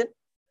definition,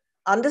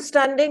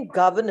 understanding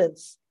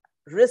governance,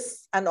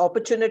 risks and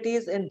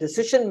opportunities in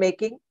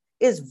decision-making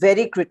is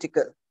very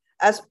critical,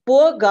 as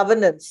poor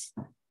governance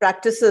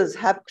practices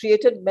have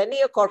created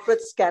many a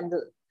corporate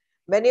scandal.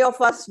 Many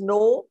of us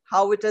know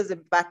how it has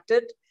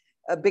impacted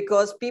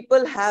because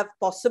people have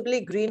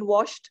possibly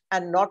greenwashed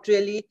and not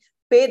really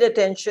paid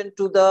attention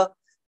to the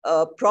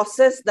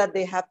process that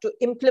they have to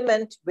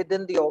implement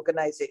within the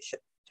organization.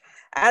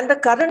 And the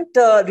current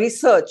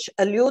research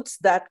alludes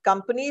that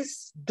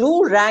companies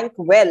do rank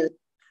well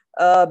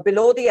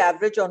below the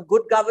average on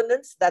good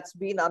governance. That's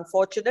been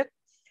unfortunate.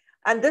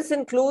 And this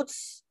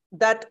includes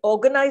that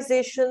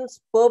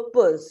organizations'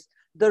 purpose,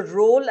 the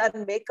role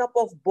and makeup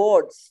of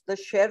boards, the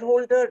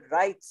shareholder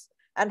rights,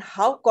 and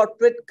how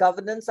corporate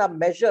governance are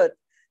measured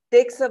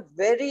takes a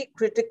very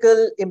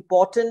critical,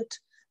 important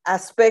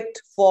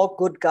aspect for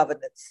good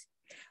governance.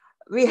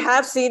 We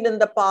have seen in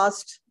the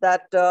past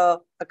that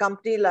a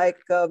company like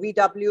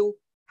VW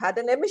had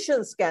an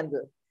emission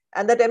scandal.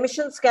 And that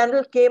emission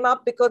scandal came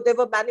up because they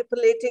were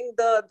manipulating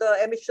the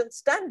emission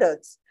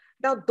standards.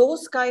 Now,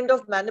 those kind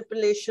of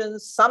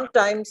manipulations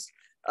sometimes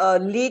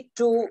lead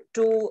to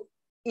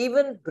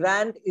even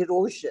brand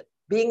erosion.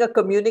 Being a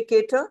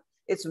communicator,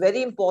 it's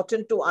very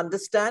important to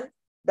understand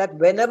that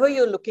whenever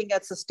you're looking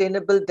at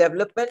sustainable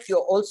development, you're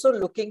also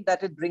looking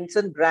that it brings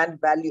in brand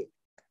value.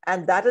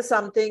 And that is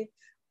something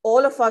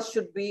all of us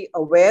should be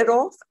aware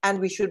of, and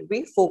we should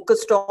be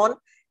focused on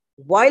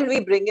while we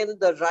bring in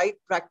the right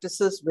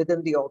practices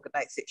within the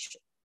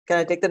organization. Can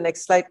I take the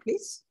next slide,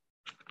 please?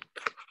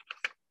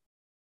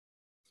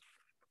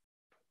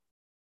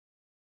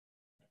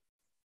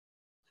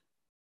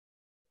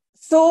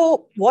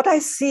 So what I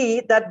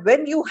see that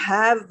when you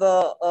have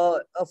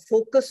a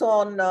focus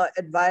on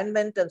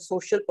environment and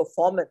social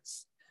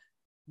performance,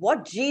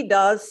 what G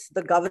does,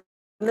 the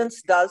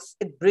governance does,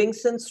 it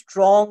brings in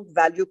strong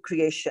value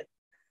creation.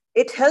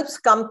 It helps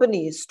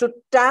companies to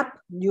tap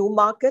new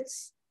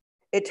markets.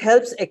 It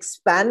helps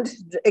expand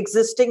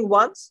existing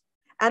ones.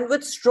 And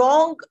with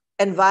strong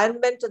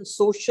environment and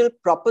social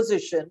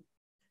proposition,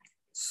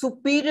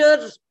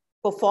 superior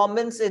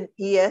performance in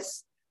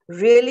ES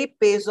really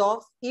pays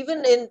off,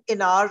 even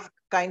in our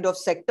kind of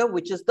sector,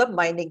 which is the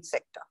mining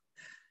sector.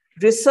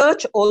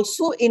 Research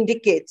also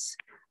indicates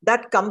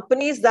that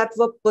companies that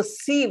were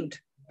perceived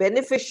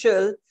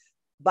beneficial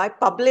by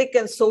public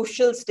and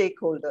social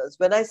stakeholders.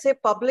 When I say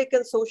public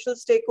and social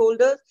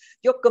stakeholders,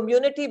 your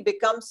community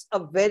becomes a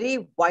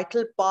very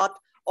vital part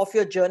of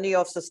your journey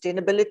of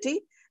sustainability,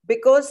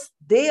 because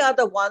they are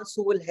the ones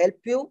who will help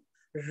you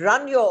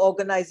run your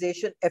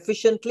organization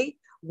efficiently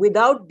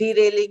without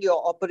derailing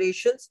your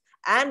operations.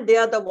 And they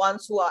are the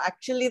ones who are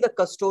actually the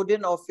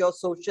custodian of your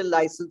social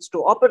license to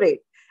operate.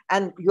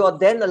 And you're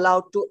then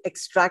allowed to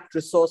extract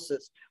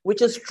resources,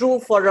 which is true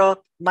for a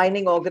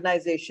mining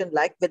organization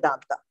like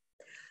Vedanta.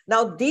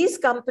 Now, these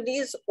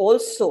companies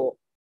also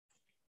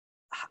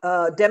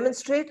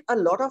demonstrate a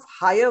lot of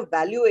higher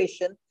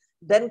valuation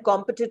than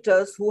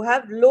competitors who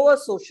have lower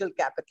social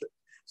capital.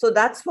 So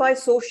that's why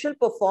social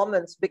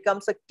performance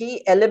becomes a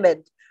key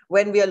element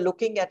when we are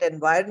looking at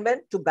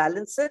environment to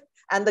balance it,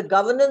 and the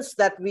governance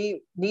that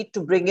we need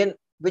to bring in,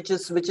 which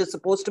is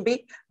supposed to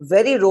be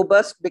very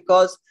robust,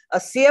 because a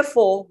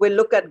CFO will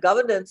look at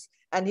governance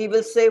and he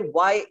will say,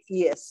 why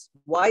ES,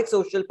 why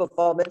social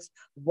performance,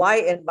 why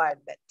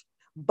environment?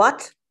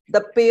 But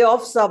the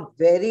payoffs are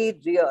very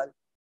real.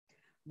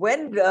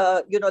 When,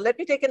 let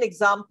me take an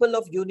example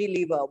of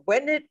Unilever.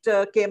 When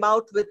it came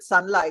out with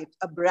Sunlight,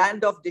 a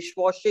brand of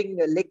dishwashing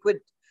liquid,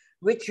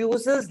 which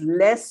uses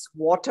less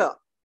water,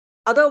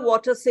 other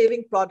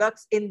water-saving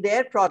products in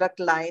their product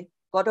line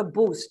got a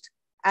boost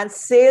and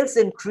sales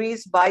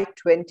increased by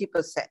 20%.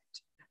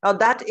 Now,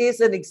 that is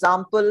an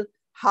example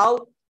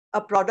how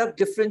a product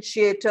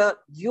differentiator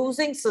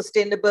using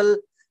sustainable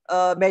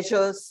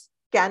measures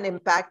can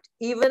impact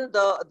even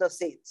the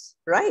sales,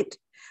 right?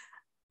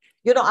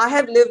 You know, I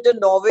have lived in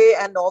Norway,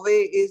 and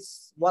Norway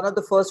is one of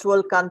the first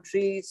world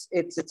countries.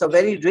 It's a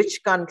very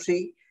rich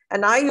country.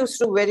 And I used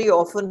to very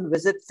often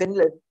visit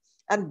Finland.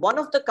 And one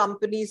of the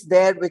companies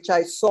there, which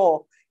I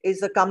saw,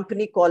 is a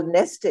company called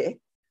Neste,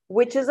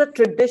 which is a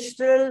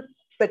traditional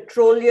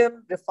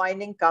petroleum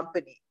refining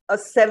company, a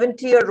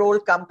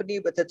 70-year-old company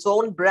with its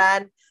own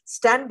brand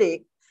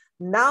standing.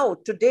 Now,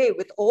 today,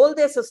 with all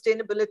their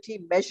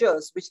sustainability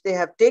measures, which they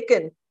have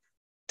taken,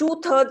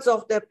 2/3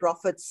 of their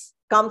profits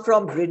come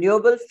from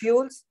renewable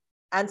fuels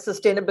and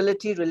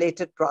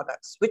sustainability-related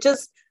products, which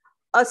is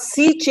a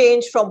sea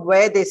change from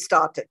where they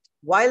started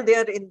while they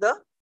are in the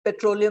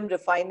petroleum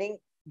refining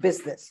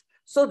business.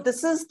 So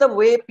this is the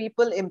way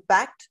people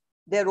impact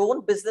their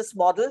own business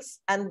models,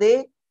 and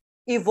they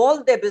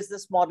evolve their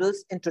business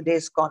models in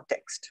today's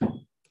context.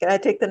 Can I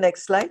take the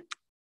next slide?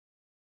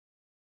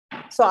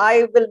 So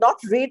I will not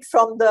read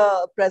from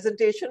the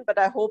presentation, but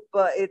I hope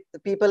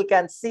people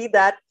can see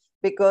that,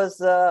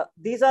 because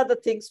these are the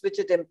things which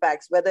it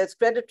impacts, whether it's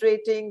credit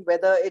rating,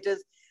 whether it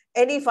is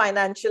any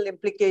financial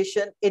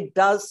implication, it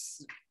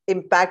does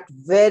impact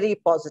very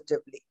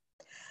positively.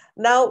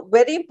 Now,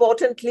 very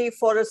importantly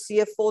for a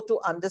CFO to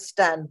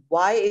understand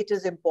why it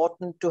is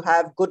important to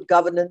have good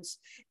governance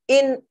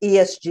in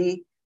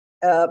ESG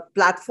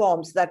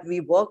platforms that we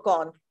work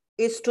on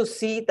is to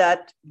see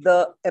that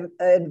the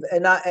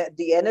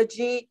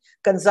energy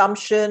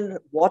consumption,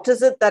 what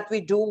is it that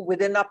we do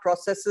within our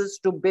processes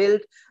to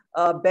build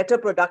better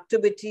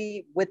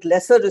productivity with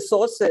lesser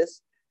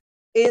resources,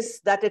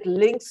 is that it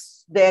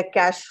links their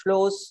cash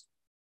flows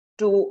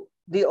to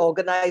the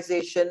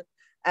organization,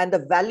 and the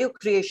value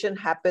creation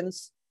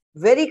happens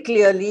very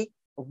clearly,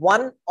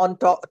 one on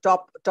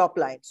top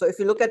line. So if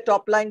you look at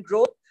top line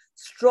growth,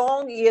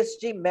 strong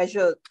ESG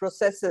measure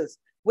processes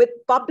with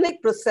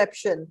public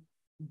perception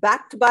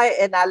backed by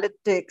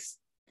analytics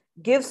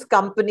gives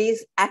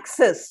companies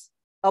access,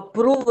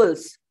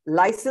 approvals,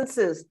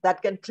 licenses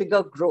that can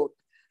trigger growth.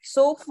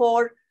 So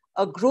for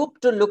a group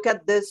to look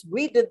at this,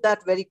 we did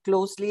that very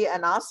closely,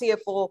 and our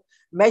CFO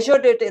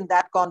measured it in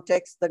that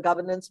context, the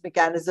governance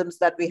mechanisms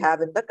that we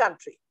have in the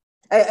country,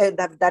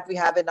 that we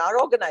have in our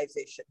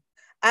organization.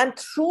 And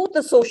through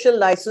the social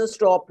license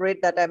to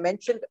operate that I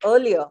mentioned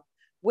earlier,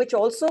 which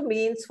also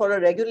means for a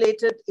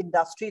regulated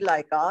industry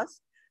like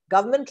ours,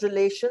 government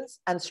relations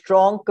and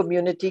strong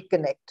community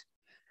connect.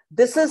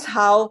 This is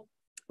how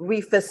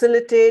we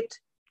facilitate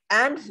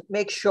and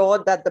make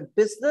sure that the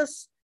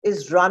business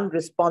is run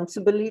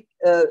responsibly.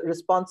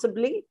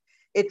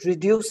 It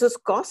reduces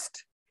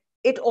cost.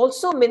 It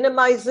also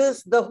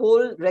minimizes the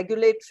whole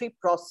regulatory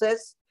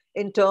process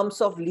in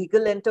terms of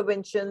legal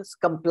interventions,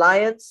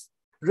 compliance,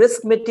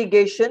 risk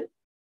mitigation,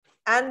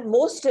 and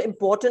most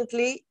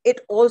importantly,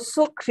 it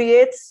also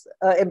creates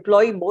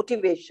employee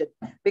motivation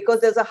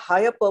because there's a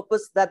higher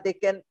purpose that they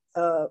can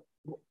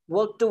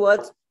work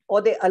towards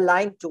or they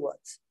align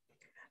towards.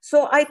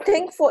 So I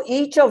think for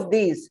each of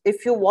these,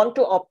 if you want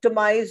to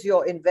optimize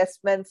your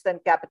investments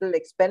and capital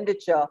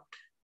expenditure,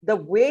 the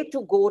way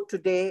to go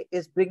today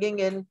is bringing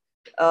in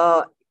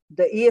the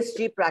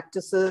ESG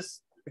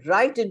practices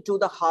right into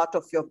the heart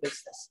of your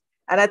business.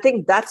 And I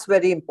think that's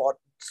very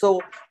important.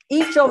 So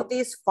each of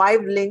these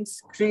 5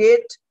 links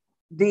create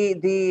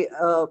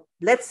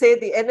let's say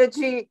the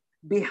energy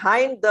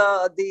behind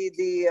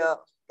the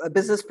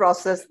business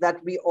process that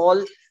we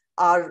all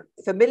are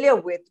familiar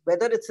with,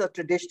 whether it's a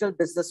traditional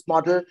business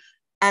model,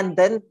 and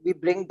then we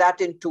bring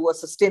that into a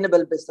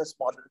sustainable business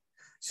model.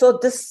 So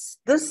this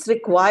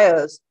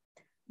requires,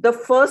 the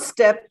first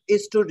step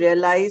is to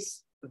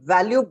realize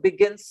value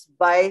begins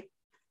by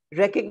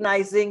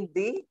recognizing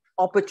the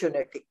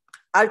opportunity.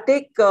 I'll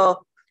take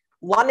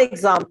one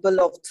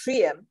example of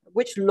 3M,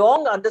 which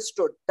long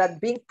understood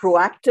that being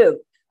proactive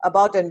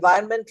about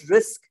environment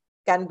risk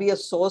can be a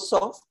source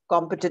of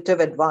competitive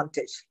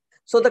advantage.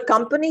 So the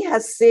company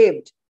has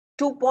saved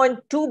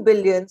 2.2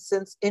 billion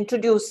since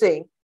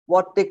introducing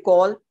what they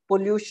call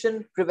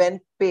Pollution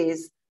Prevent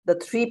Pays, the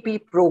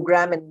 3P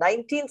program in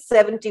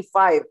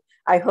 1975.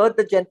 I heard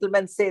the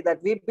gentleman say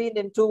that we've been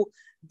into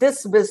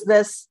this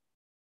business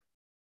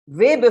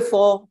way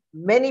before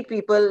many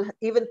people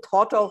even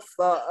thought of,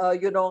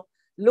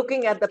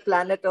 looking at the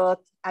planet Earth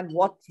and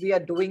what we are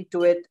doing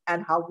to it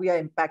and how we are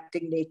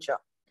impacting nature.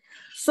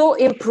 So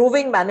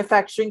improving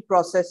manufacturing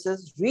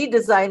processes,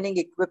 redesigning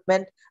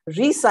equipment,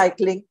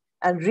 recycling,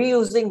 and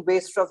reusing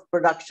waste of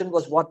production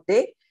was what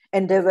they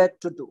endeavored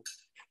to do.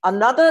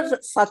 Another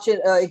such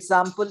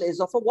example is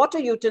of a water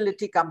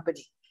utility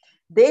company.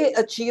 They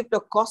achieved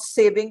a cost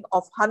saving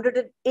of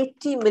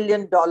 $180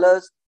 million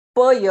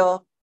per year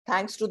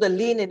thanks to the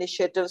lean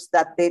initiatives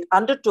that they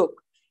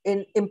undertook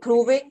in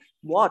improving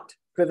what?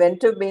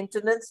 Preventive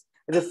maintenance,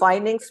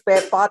 refining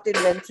spare part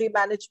inventory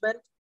management,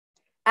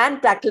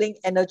 and tackling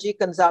energy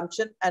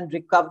consumption and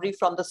recovery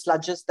from the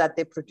sludges that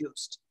they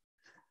produced.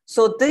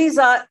 So these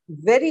are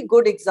very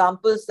good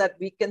examples that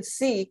we can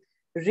see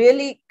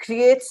really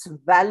creates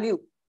value.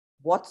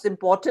 What's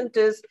important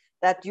is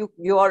that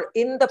you are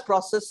in the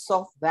process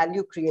of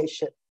value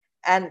creation,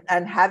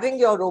 and having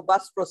your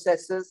robust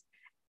processes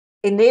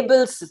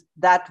enables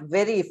that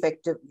very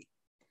effectively.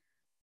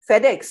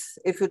 FedEx,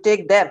 if you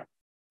take them,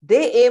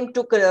 they aim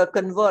to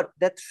convert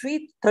the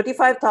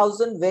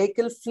 35,000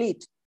 vehicle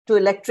fleet to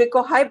electric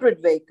or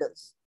hybrid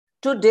vehicles.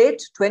 To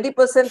date,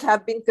 20%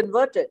 have been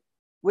converted,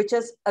 which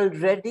has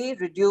already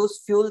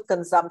reduced fuel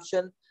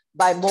consumption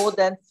by more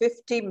than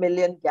 50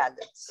 million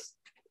gallons.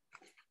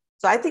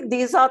 So I think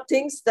these are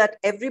things that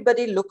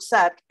everybody looks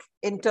at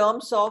in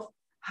terms of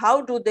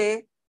how do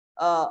they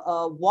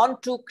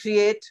want to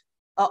create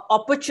an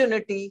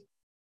opportunity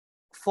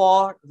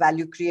for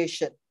value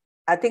creation.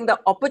 I think the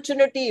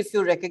opportunity, if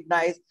you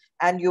recognize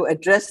and you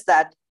address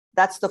that,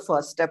 that's the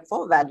first step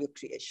for value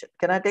creation.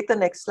 Can I take the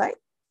next slide?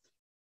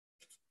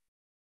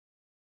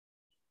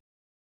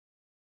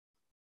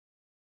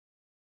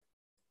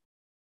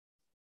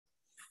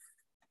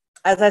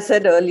 As I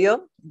said earlier,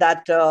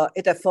 that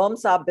it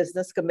affirms our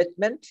business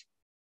commitment.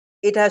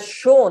 It has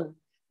shown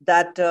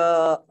that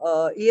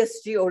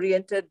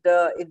ESG-oriented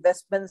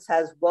investments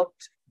has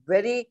worked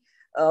very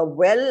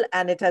well,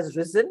 and it has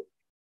risen.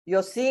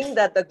 You're seeing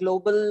that the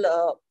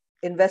global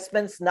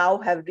investments now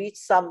have reached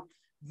some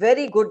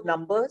very good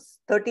numbers,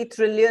 30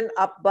 trillion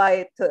up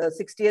by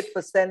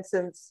 68%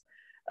 since,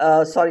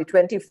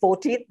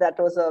 2014, that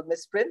was a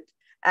misprint,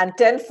 and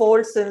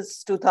tenfold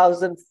since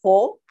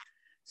 2004.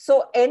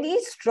 So any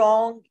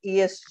strong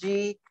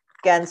ESG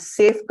can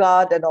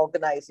safeguard an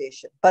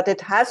organization, but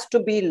it has to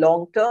be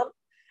long-term,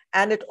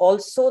 and it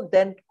also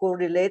then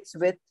correlates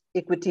with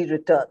equity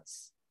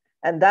returns.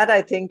 And that,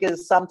 I think,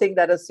 is something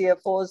that a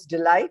CFO's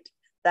delight,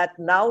 that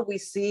now we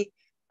see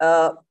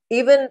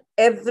even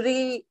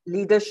every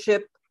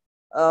leadership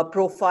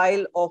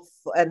profile of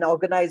an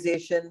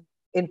organization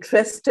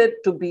interested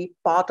to be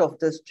part of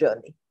this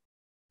journey.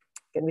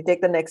 Can we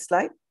take the next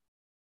slide?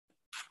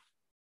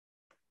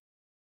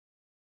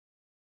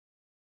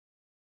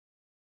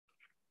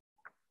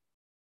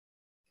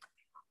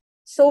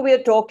 So we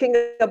are talking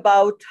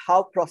about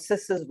how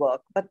processes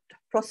work, but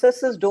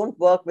processes don't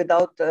work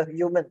without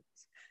humans,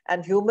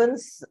 and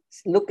humans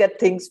look at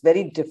things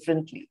very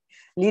differently.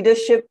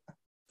 Leadership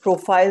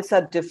profiles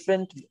are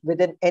different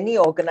within any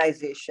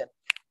organization.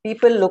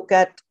 People look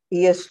at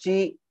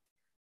ESG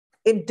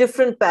in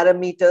different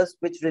parameters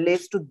which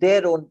relates to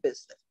their own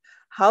business.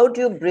 How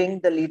do you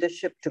bring the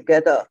leadership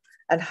together,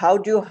 and how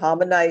do you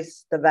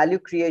harmonize the value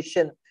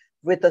creation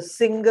with a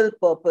single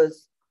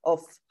purpose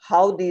of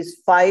how these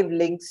 5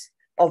 links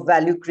of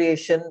value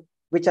creation,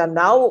 which are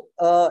now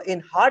in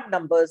hard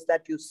numbers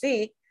that you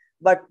see,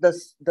 but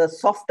the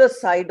softer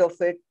side of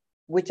it,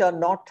 which are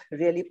not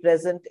really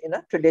present in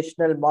a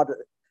traditional model.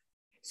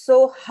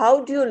 So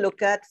how do you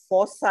look at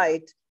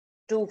foresight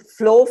to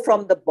flow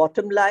from the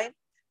bottom line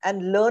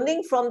and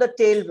learning from the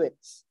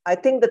tailwinds? I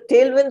think the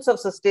tailwinds of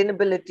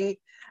sustainability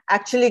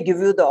actually give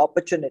you the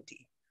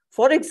opportunity.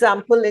 For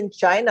example, in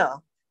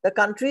China, the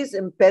country's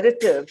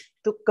imperative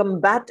to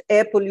combat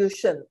air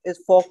pollution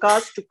is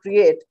forecast to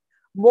create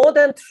more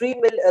than 3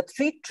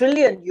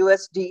 trillion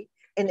USD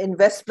in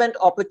investment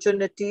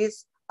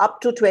opportunities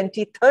up to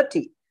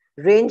 2030,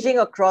 ranging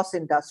across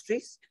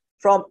industries,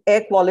 from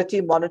air quality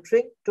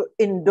monitoring to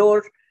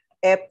indoor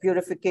air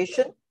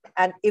purification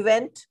and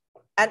even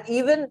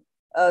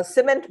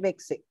cement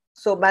mixing.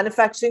 So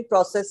manufacturing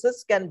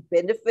processes can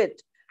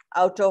benefit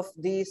out of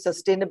the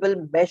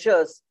sustainable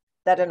measures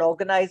that an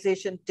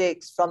organization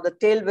takes from the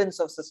tailwinds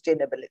of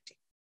sustainability.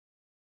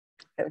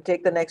 Can we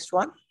take the next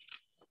one?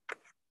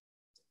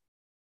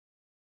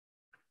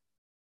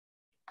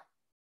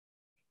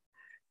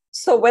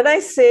 So when I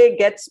say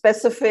get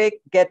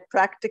specific, get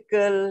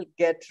practical,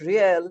 get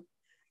real,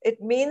 it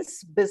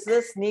means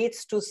business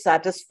needs to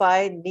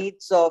satisfy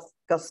needs of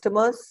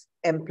customers,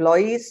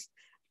 employees,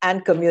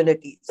 and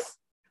communities,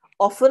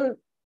 often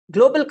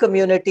global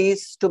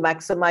communities, to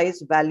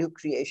maximize value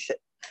creation.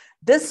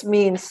 This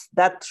means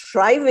that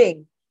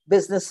thriving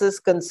businesses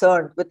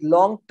concerned with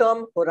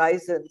long-term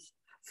horizons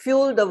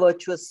fuel the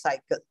virtuous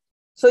cycle.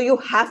 So you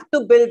have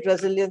to build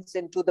resilience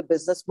into the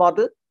business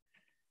model.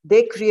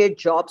 They create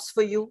jobs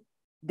for you,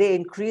 they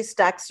increase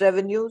tax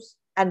revenues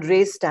and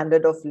raise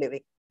standard of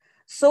living.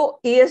 So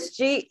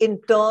ESG in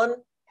turn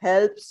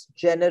helps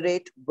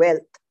generate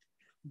wealth.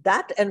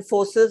 That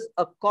enforces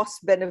a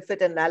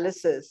cost-benefit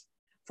analysis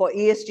for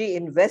ESG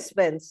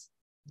investments,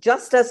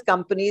 just as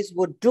companies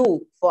would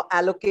do for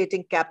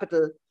allocating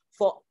capital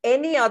for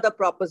any other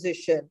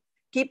proposition,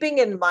 keeping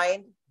in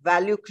mind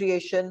value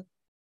creation,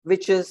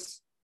 which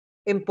is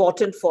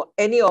important for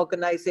any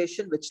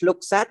organization which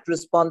looks at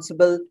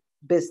responsible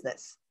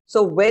business.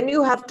 So when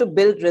you have to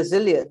build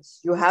resilience,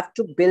 you have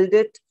to build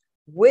it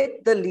with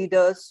the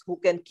leaders who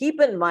can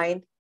keep in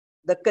mind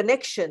the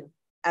connection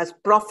as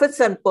profits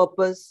and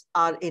purpose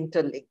are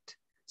interlinked.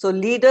 So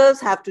leaders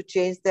have to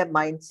change their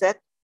mindset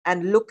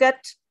and look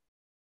at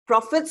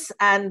profits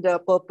and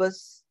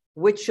purpose,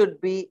 which should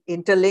be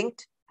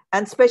interlinked.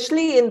 And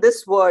especially in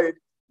this world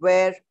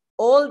where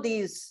all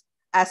these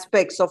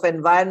aspects of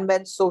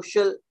environment,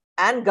 social,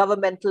 and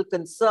governmental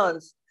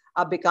concerns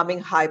are becoming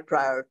high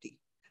priority.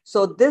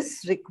 So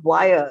this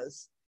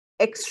requires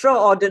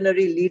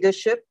extraordinary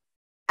leadership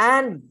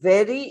and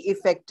very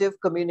effective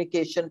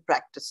communication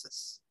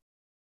practices.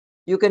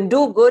 You can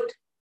do good,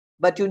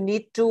 but you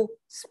need to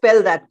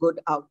spell that good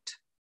out.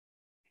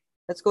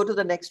 Let's go to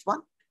the next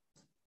one.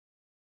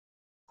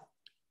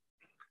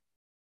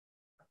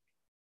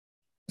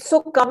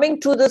 So coming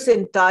to this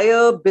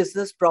entire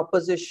business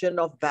proposition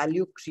of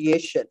value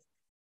creation,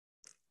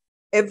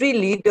 every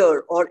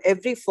leader or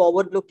every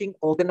forward-looking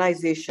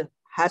organization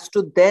has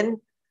to then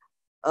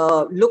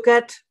look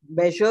at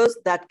measures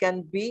that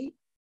can be,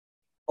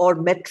 or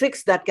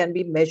metrics that can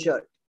be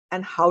measured.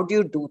 And how do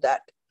you do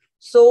that?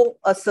 So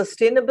a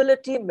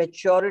sustainability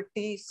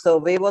maturity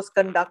survey was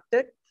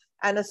conducted,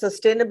 and a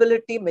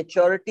sustainability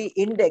maturity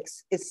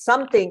index is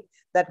something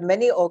that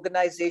many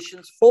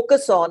organizations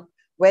focus on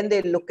when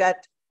they look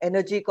at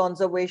energy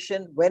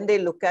conservation, when they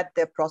look at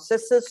their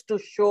processes to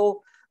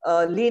show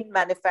lean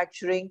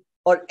manufacturing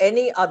or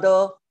any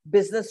other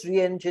business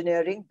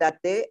re-engineering that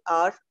they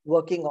are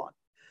working on.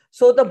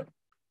 So the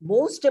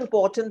most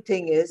important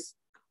thing is,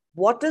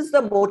 what is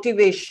the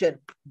motivation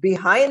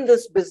behind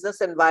this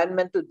business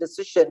environmental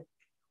decision,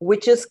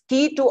 which is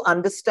key to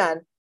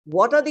understand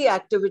what are the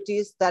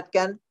activities that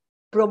can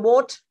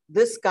promote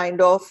this kind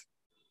of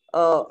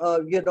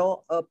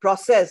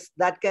process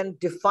that can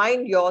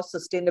define your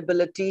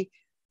sustainability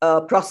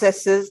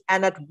processes,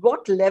 and at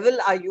what level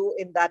are you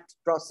in that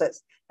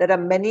process. There are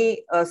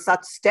many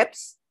such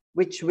steps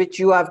which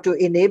you have to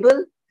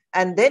enable,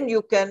 and then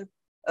you can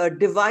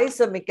devise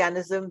a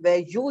mechanism where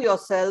you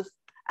yourself,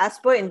 as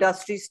per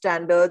industry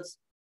standards,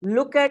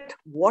 look at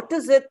what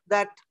is it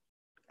that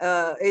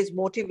is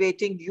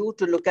motivating you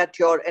to look at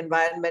your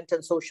environment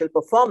and social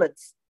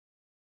performance.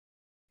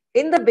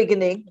 In the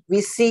beginning,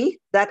 we see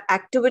that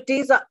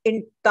activities are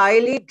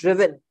entirely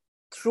driven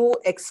through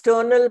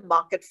external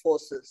market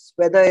forces,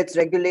 whether it's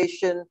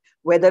regulation,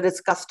 whether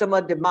it's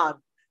customer demand.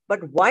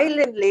 But while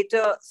in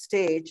later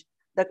stage,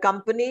 the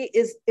company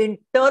is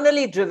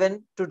internally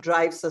driven to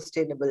drive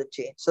sustainable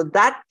change. So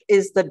that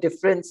is the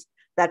difference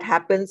that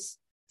happens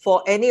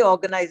for any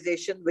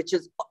organization which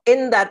is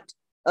in that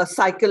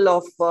cycle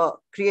of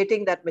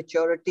creating that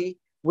maturity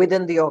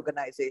within the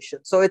organization.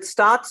 So it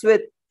starts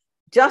with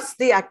just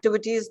the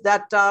activities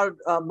that are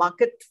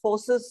market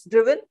forces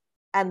driven,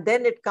 and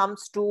then it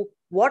comes to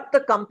what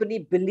the company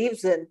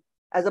believes in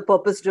as a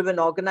purpose-driven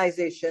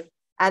organization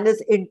and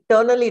is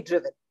internally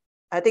driven.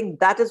 I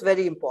think that is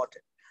very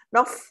important.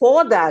 Now,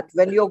 for that,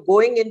 when you're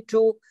going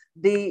into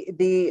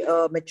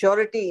the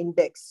maturity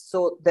index,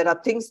 so there are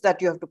things that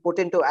you have to put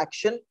into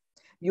action.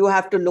 You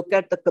have to look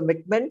at the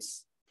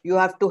commitments. You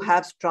have to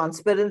have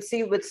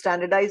transparency with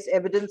standardized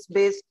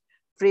evidence-based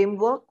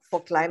framework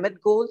for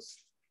climate goals.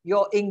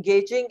 You're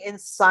engaging in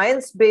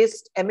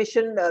science-based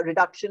emission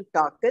reduction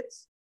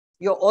targets.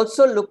 You're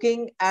also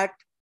looking at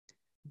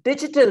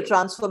digital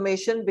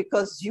transformation,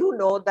 because you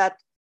know that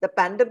the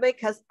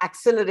pandemic has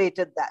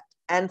accelerated that.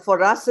 And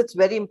for us, it's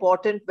very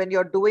important when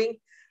you're doing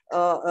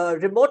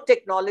remote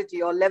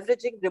technology or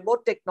leveraging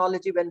remote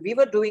technology. When we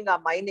were doing our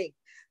mining,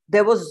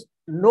 there was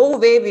no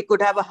way we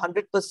could have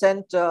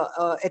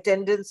 100%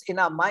 attendance in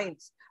our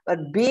mines.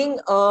 But being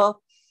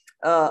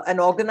an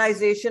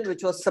organization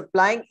which was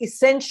supplying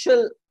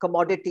essential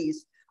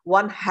commodities,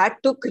 one had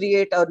to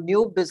create a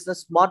new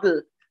business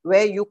model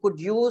where you could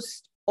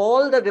use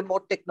all the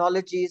remote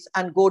technologies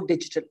and go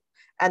digital.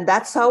 And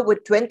that's how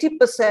with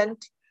 20%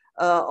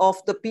 of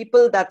the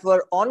people that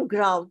were on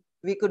ground,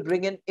 we could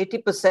bring in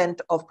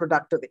 80% of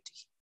productivity.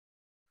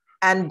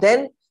 And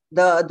then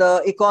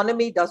the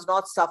economy does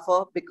not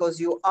suffer, because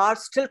you are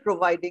still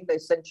providing the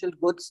essential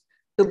goods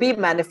to be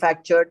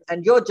manufactured,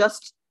 and you're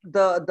just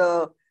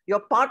you're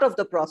part of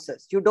the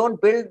process. You don't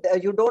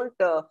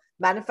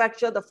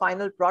manufacture the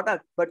final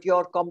product, but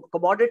your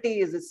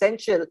commodity is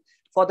essential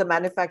for the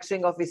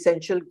manufacturing of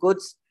essential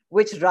goods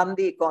which run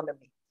the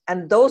economy.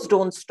 And those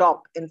don't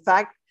stop. In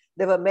fact,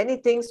 there were many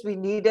things we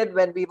needed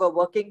when we were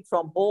working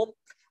from home,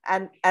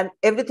 and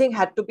everything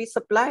had to be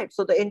supplied.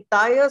 So the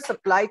entire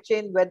supply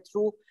chain went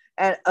through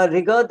a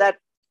rigor that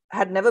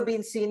had never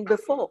been seen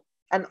before.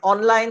 And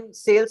online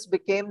sales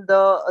became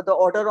the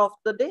order of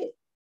the day.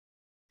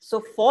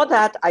 So for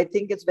that, I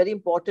think it's very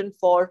important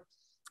for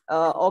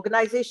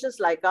organizations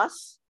like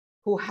us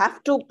who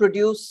have to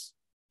produce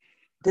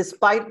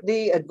despite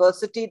the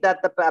adversity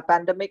that the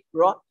pandemic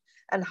brought,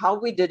 and how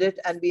we did it,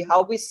 and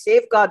how we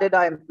safeguarded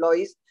our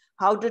employees.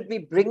 How did we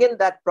bring in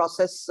that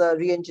process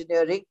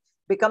re-engineering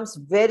becomes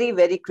very,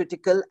 very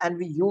critical, and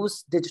we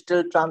use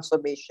digital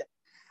transformation.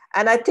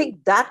 And I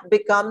think that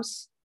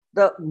becomes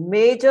the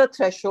major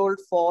threshold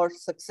for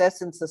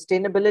success in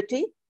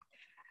sustainability.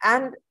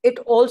 And it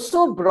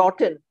also brought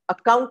in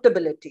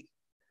accountability.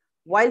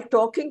 While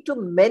talking to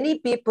many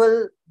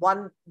people,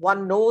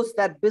 one knows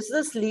that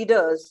business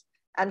leaders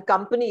and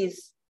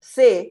companies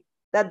say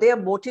that they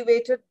are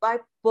motivated by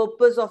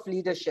purpose of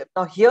leadership.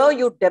 Now, here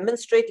you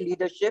demonstrate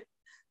leadership.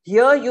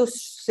 Here you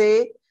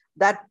say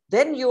that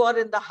then you are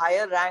in the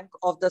higher rank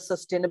of the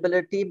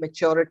sustainability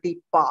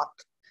maturity path.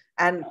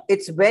 And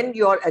it's when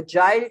you're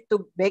agile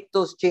to make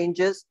those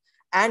changes,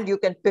 and you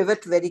can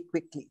pivot very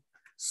quickly.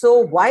 So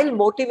while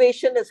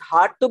motivation is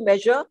hard to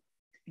measure,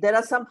 there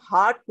are some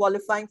hard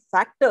qualifying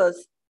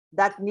factors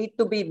that need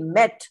to be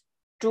met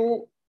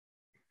to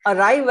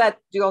arrive at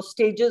your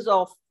stages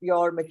of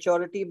your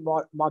maturity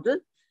model.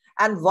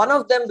 And one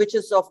of them, which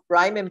is of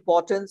prime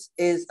importance,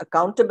 is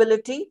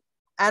accountability.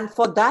 And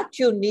for that,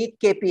 you need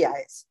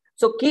KPIs.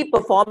 So key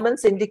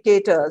performance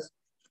indicators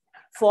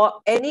for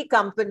any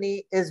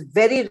company is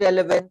very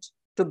relevant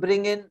to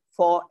bring in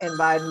for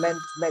environment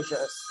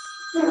measures.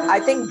 I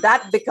think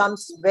that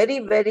becomes very,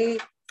 very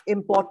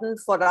important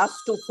for us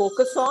to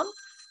focus on.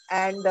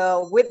 And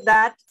with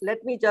that,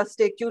 let me just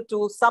take you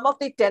to some of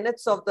the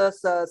tenets of the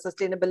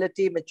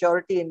Sustainability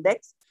Maturity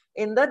Index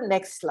in the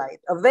next slide.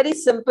 A very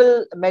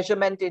simple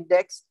measurement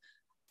index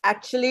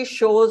actually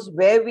shows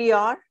where we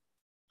are.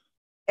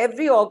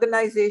 Every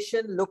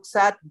organization looks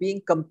at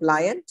being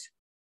compliant.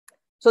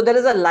 So there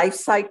is a life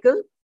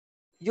cycle.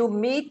 You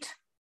meet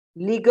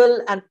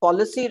legal and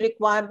policy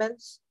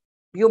requirements.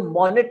 You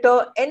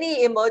monitor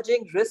any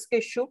emerging risk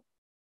issue.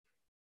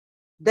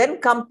 Then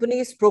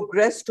companies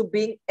progress to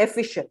being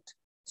efficient.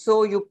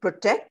 So you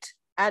protect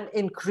and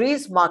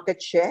increase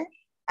market share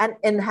and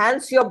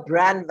enhance your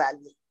brand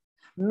value.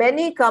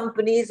 Many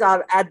companies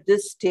are at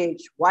this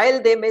stage.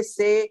 While they may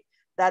say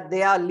that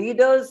they are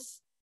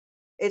leaders,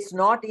 it's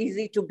not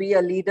easy to be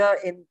a leader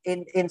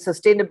in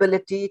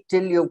sustainability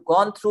till you've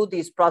gone through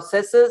these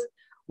processes,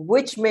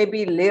 which may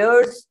be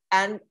layers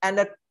and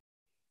a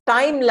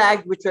time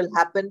lag which will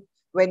happen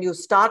when you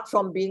start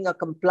from being a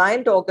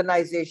compliant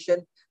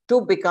organization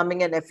to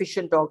becoming an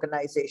efficient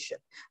organization.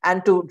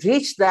 And to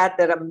reach that,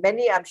 there are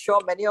many, I'm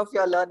sure many of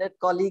your learned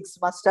colleagues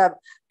must have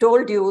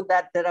told you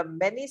that there are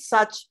many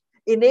such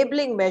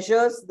enabling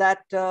measures that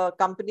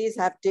companies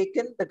have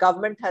taken, the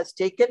government has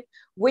taken,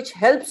 which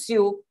helps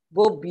you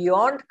go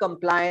beyond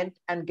compliant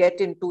and get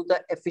into the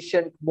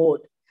efficient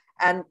mode.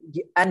 And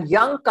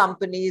young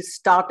companies,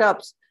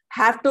 startups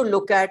have to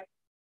look at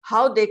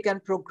how they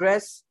can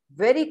progress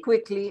very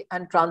quickly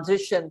and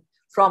transition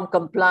from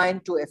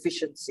compliant to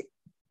efficiency.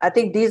 I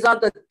think these are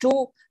the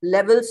two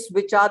levels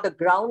which are the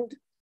groundwork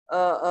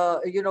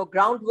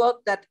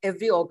that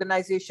every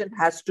organization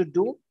has to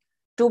do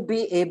to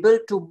be able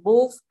to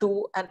move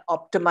to an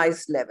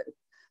optimized level.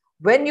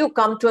 When you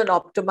come to an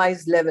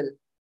optimized level,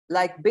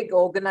 like big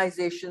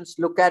organizations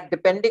look at,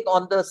 depending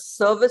on the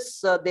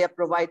service they are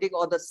providing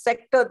or the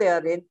sector they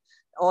are in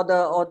or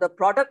the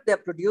product they're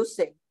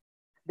producing,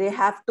 they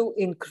have to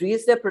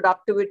increase their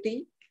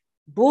productivity,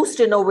 boost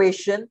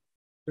innovation,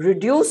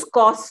 reduce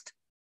cost,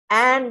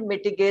 and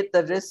mitigate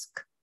the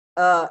risk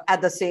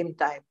at the same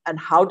time. And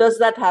how does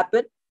that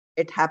happen?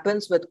 It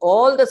happens with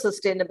all the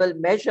sustainable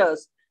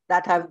measures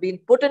that have been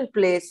put in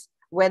place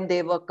when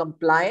they were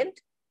compliant.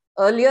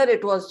 Earlier,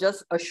 it was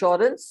just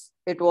assurance.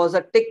 It was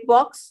a tick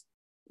box.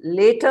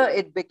 Later,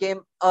 it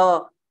became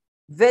a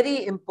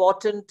very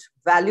important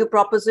value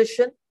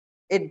proposition.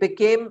 It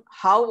became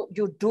how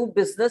you do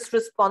business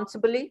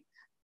responsibly.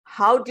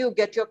 How do you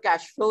get your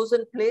cash flows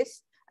in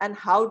place? And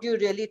how do you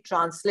really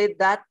translate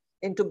that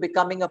into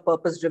becoming a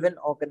purpose-driven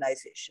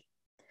organization?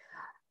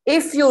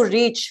 If you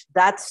reach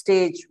that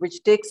stage,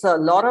 which takes a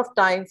lot of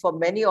time for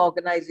many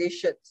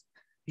organizations,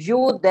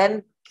 you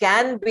then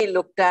can be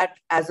looked at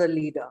as a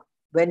leader.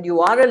 When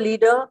you are a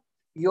leader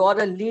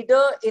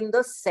in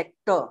the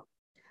sector.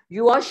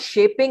 You are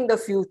shaping the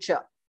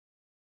future.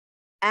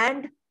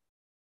 And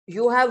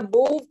you have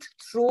moved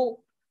through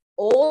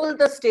all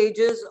the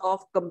stages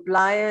of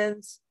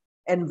compliance,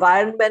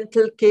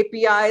 environmental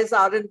KPIs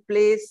are in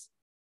place,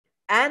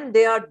 and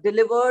they are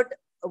delivered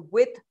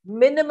with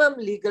minimum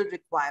legal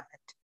requirement.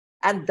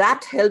 And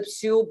that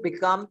helps you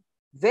become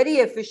very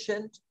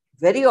efficient,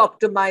 very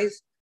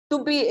optimized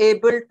to be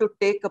able to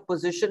take a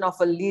position of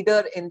a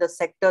leader in the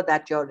sector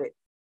that you're in.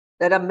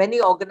 There are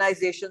many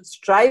organizations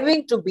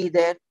striving to be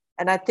there.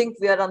 And I think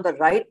we are on the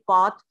right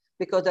path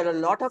because there are a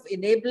lot of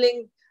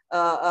enabling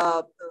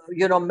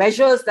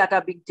measures that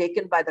are being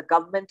taken by the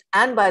government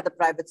and by the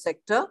private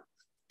sector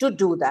to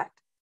do that.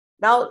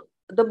 Now,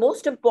 the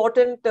most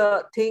important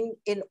thing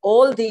in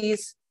all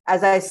these,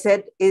 as I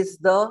said, is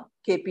the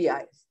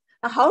KPIs.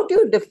 Now, how do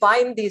you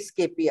define these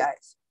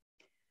KPIs?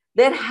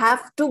 There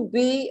have to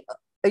be,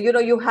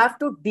 you have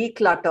to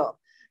declutter.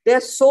 There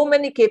are so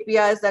many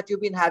KPIs that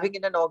you've been having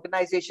in an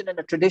organization in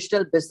a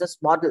traditional business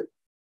model.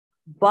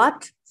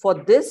 But for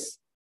this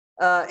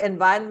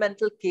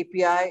environmental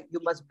KPI, you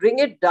must bring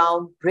it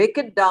down, break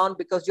it down,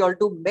 because you'll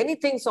do many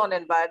things on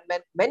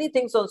environment, many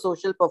things on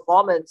social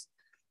performance.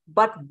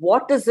 But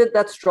what is it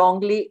that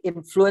strongly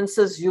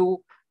influences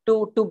you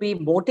to be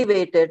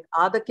motivated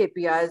are the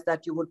KPIs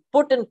that you would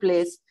put in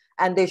place,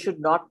 and they should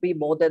not be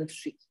more than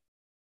 3.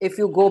 If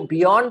you go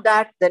beyond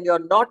that, then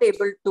you're not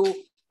able to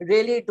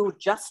really do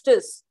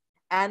justice.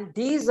 And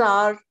these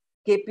are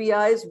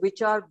KPIs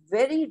which are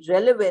very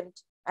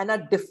relevant and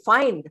are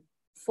defined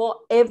for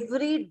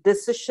every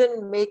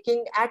decision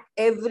making at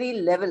every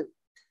level.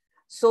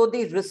 So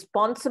the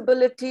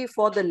responsibility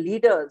for the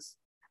leaders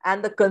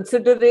and the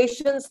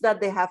considerations that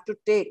they have to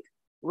take,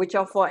 which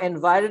are for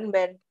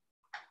environment,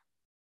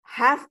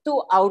 have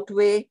to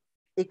outweigh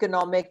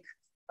economic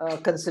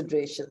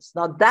considerations.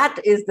 Now, that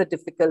is the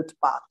difficult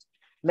part.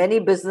 Many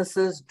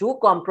businesses do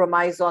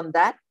compromise on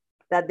that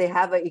they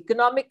have an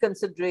economic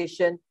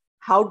consideration.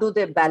 How do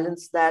they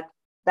balance that?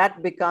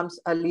 That becomes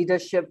a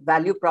leadership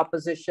value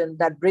proposition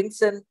that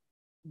brings in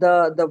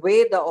the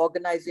way the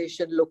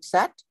organization looks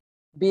at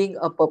being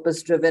a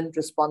purpose-driven,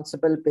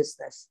 responsible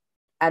business.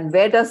 And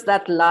where does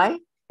that lie?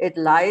 It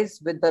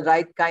lies with the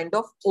right kind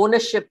of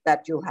ownership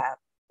that you have.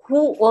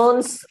 Who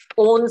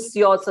owns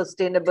your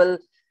sustainable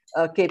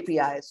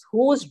KPIs?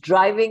 Who's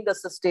driving the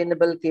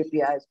sustainable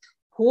KPIs?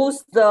 Who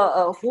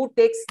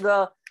takes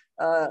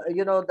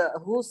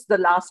who's the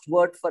last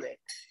word for it?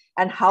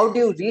 And how do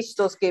you reach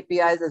those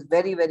KPIs is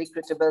very, very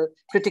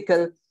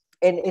critical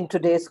in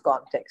today's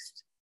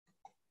context.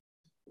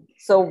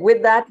 So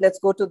with that, let's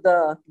go to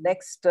the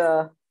next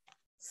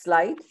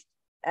slide.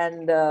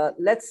 And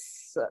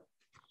let's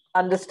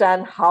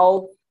understand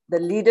how the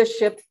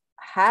leadership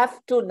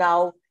have to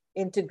now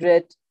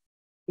integrate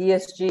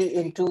ESG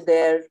into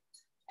their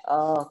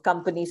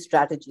company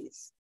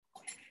strategies.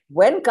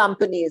 When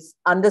companies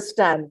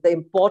understand the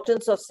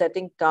importance of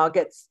setting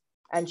targets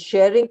and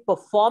sharing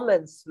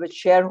performance with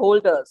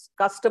shareholders,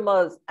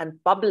 customers,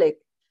 and public,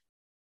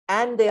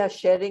 and they are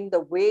sharing the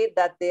way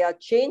that they are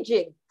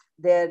changing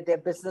their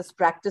business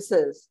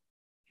practices,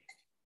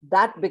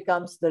 that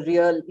becomes the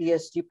real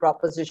ESG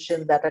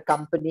proposition that a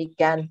company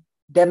can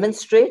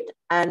demonstrate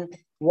and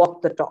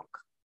walk the talk.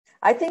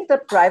 I think the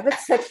private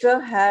sector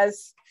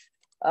has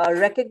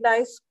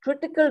recognized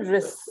critical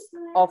risks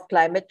of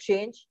climate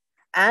change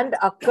and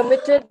are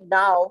committed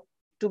now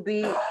to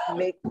be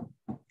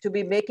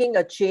making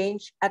a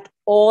change at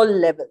all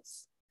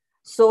levels.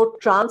 So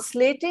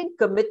translating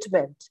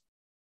commitment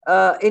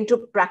into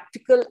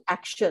practical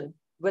action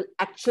will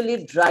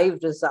actually drive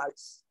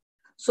results.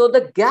 So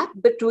the gap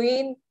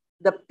between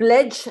the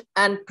pledge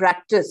and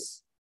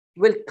practice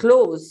will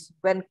close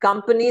when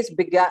companies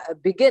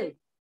begin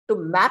to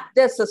map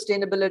their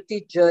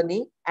sustainability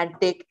journey and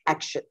take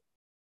action.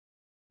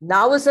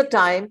 Now is a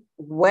time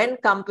when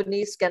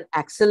companies can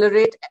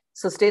accelerate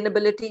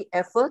sustainability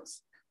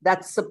efforts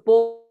that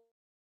supports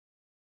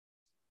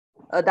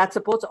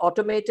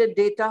automated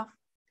data,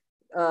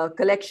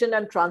 collection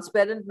and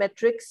transparent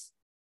metrics,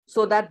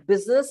 so that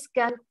business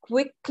can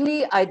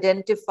quickly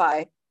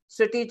identify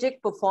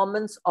strategic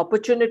performance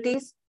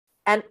opportunities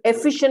and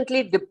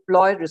efficiently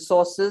deploy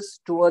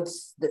resources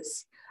towards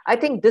this. I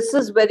think this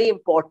is very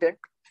important,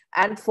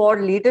 and for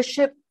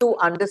leadership to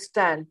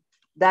understand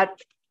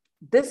that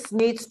this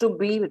needs to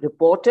be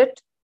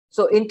reported,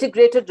 So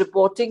integrated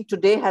reporting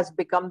today has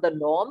become the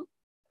norm.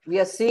 We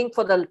are seeing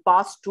for the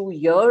past 2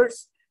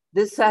 years,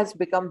 this has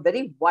become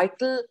very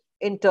vital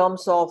in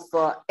terms of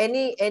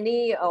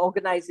any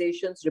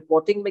organization's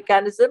reporting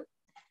mechanism.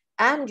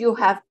 And you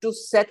have to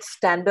set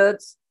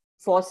standards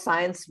for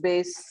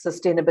science-based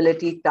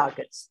sustainability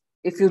targets.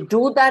 If you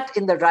do that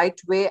in the right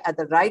way at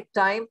the right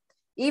time,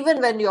 even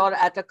when you're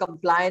at a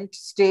compliant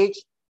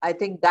stage, I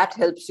think that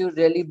helps you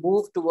really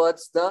move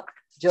towards the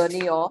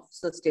journey of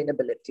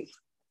sustainability.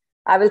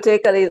 I will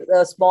take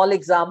a small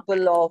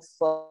example of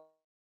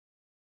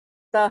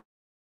the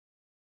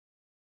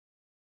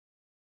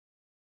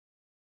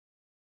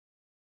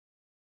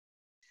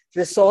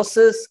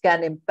resources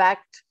can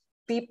impact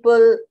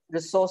people,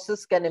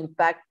 resources can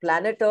impact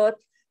planet Earth,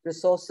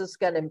 resources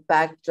can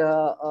impact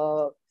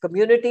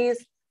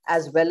communities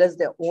as well as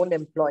their own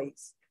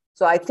employees.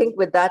 So I think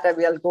with that, I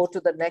will go to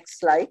the next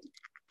slide.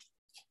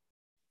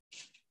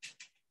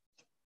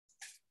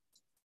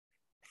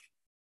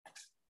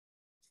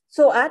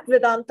 So at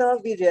Vedanta,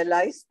 we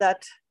realized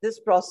that this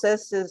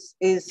process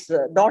is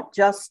not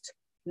just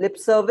lip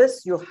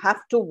service. You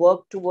have to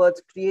work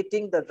towards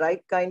creating the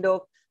right kind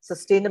of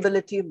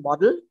sustainability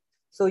model.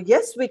 So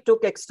yes, we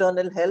took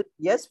external help.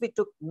 Yes, we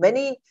took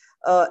many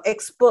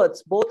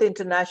experts, both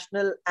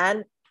international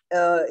and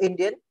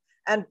Indian,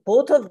 and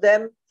both of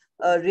them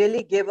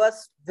really gave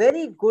us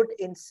very good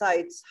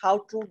insights how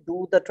to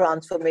do the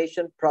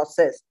transformation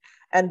process.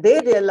 And they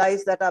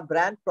realized that our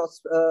brand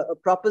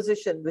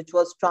proposition, which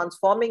was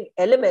transforming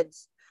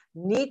elements,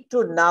 need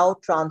to now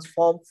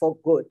transform for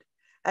good.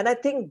 And I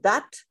think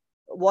that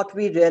what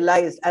we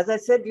realized, as I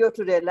said, you have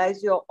to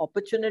realize your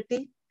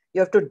opportunity.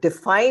 You have to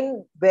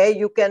define where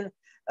you can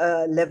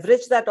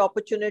leverage that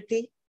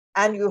opportunity,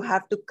 and you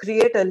have to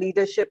create a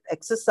leadership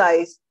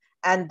exercise.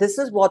 And this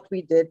is what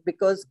we did,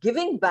 because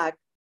giving back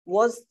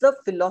was the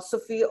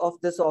philosophy of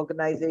this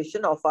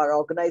organization, of our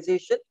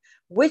organization,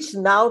 which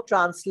now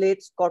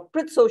translates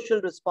corporate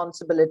social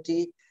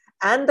responsibility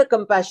and the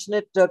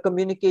compassionate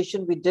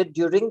communication we did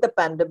during the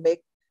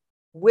pandemic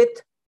with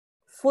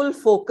full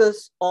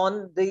focus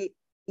on the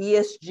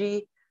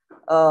ESG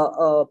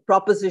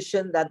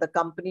proposition that the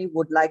company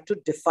would like to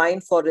define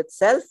for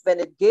itself when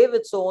it gave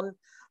its own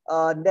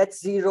net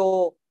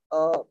zero,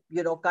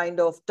 kind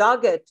of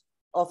target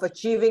of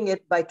achieving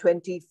it by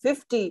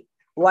 2050.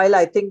 While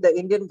I think the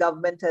Indian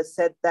government has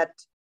said that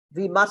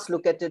we must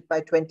look at it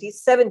by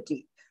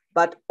 2070.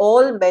 But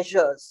all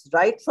measures,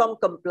 right from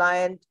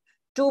compliant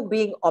to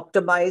being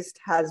optimized,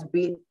 has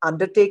been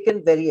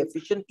undertaken very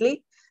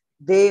efficiently.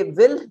 They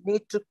will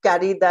need to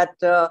carry that,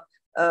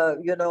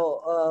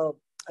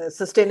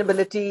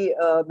 sustainability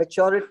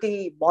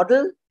maturity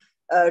model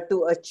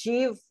to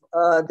achieve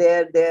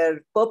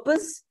their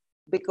purpose.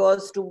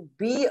 Because to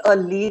be a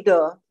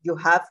leader, you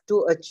have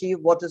to achieve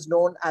what is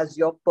known as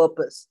your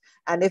purpose.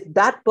 And if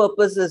that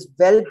purpose is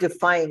well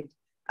defined,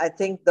 I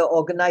think the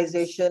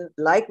organization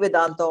like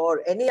Vedanta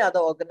or any other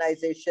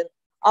organization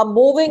are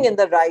moving in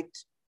the right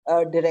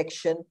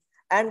direction.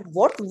 And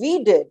what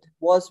we did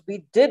was,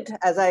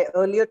 as I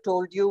earlier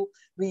told you,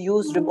 we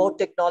used remote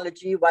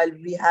technology while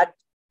we had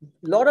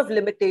a lot of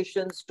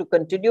limitations to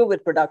continue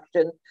with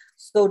production.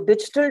 So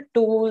digital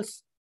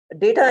tools,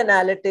 data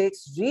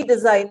analytics,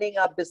 redesigning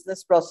our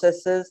business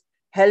processes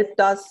helped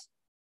us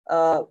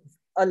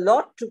a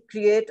lot to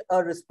create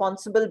a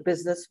responsible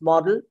business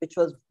model, which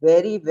was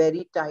very,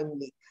 very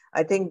timely.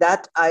 I think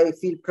that I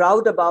feel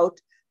proud about,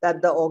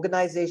 that the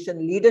organization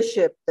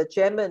leadership, the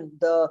chairman,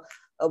 the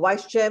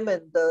vice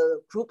chairman,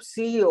 the group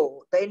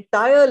CEO, the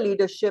entire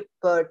leadership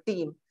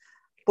team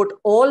put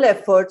all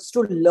efforts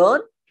to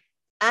learn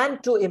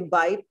and to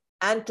imbibe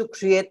and to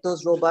create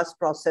those robust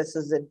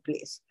processes in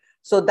place.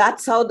 So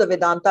that's how the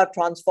Vedanta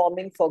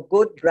Transforming for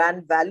Good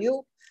brand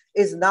value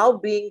is now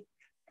being,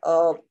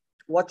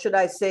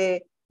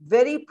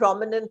 very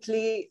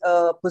prominently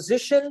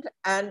positioned,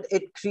 and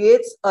it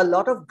creates a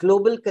lot of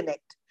global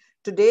connect.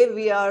 Today,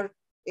 we are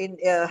in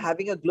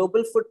having a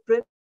global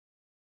footprint,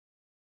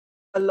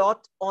 a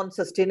lot on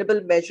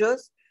sustainable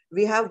measures.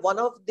 We have one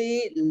of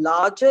the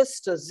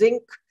largest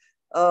zinc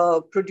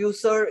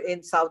producer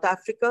in South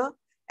Africa,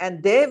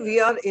 and there we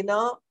are in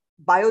a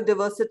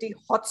biodiversity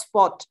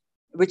hotspot,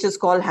 which is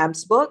called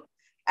Hamsburg.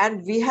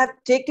 And we have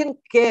taken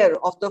care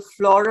of the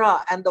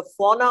flora and the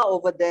fauna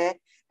over there.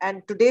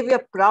 And today we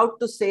are proud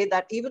to say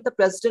that even the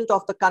president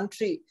of the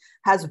country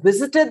has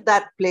visited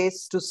that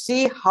place to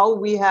see how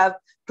we have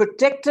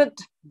protected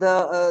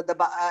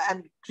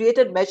and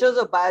created measures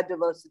of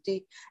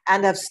biodiversity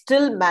and have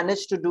still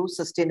managed to do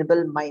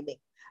sustainable mining.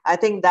 I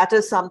think that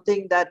is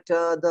something that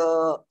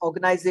the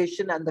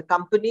organization and the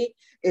company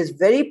is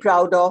very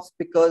proud of,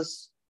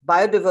 because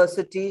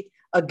biodiversity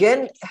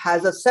again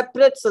has a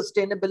separate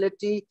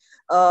sustainability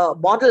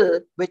model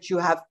which you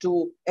have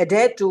to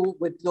adhere to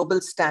with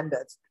global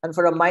standards. And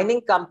for a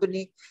mining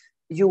company,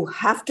 you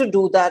have to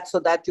do that so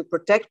that you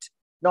protect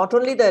not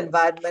only the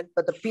environment,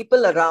 but the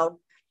people around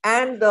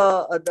and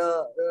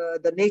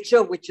the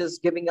nature which is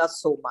giving us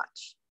so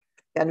much.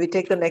 Can we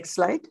take the next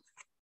slide?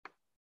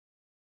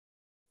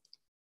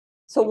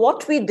 So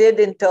what we did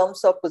in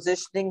terms of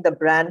positioning the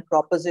brand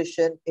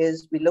proposition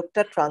is we looked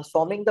at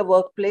transforming the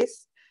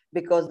workplace,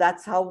 because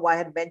that's how I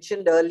had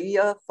mentioned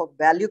earlier, for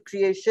value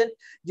creation,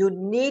 you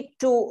need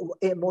to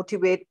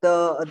motivate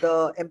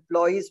the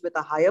employees with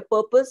a higher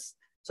purpose.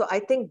 So I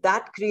think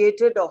that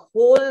created a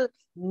whole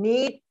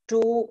need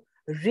to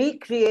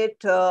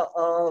recreate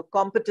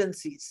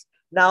competencies.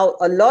 Now,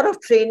 a lot of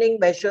training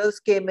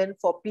measures came in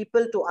for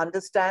people to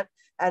understand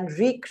and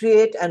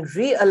recreate and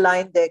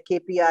realign their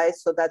KPIs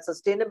so that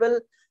sustainable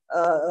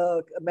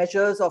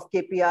measures of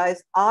KPIs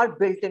are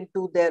built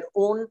into their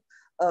own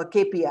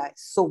KPIs.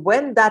 So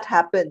when that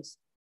happens,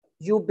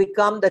 you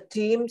become the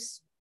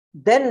teams,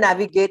 then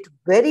navigate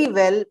very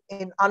well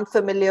in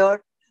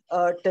unfamiliar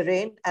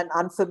terrain and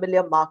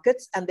unfamiliar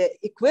markets, and they're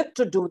equipped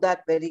to do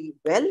that very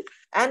well.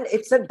 And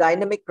it's a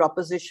dynamic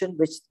proposition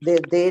which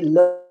they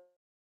learn.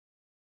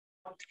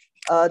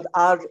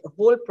 Our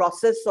whole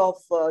process of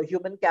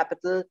human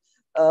capital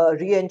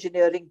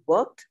re-engineering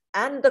worked,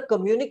 and the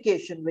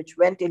communication which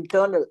went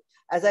internal.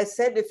 As I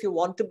said, if you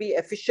want to be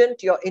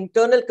efficient, your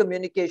internal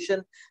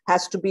communication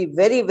has to be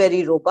very,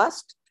 very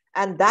robust.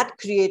 And that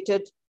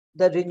created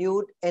the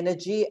renewed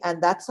energy.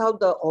 And that's how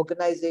the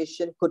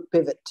organization could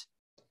pivot.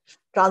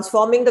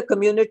 Transforming the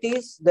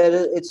communities,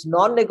 it's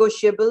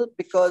non-negotiable,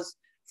 because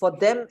for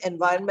them,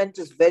 environment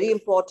is very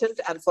important.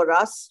 And for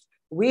us,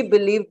 we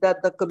believe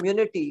that the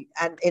community,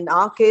 and in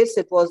our case,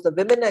 it was the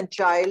women and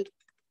child,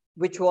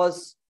 which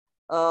was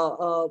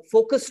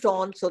focused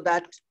on, so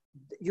that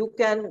you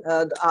can,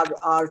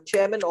 our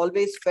chairman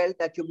always felt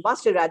that you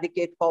must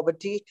eradicate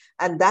poverty,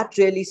 and that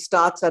really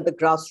starts at the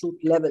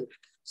grassroots level.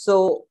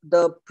 So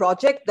the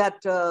project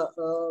that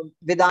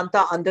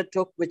Vedanta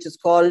undertook, which is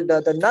called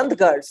the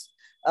Nandgars,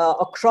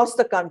 across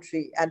the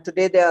country, and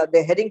today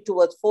they're heading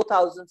towards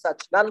 4,000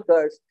 such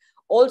Nandgars,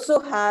 also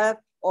have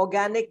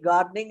organic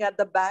gardening at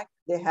the back.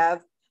 They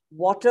have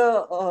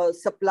water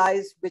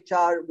supplies, which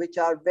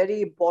are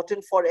very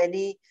important for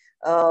any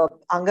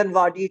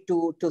Anganwadi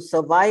to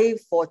survive,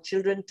 for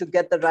children to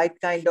get the right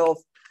kind of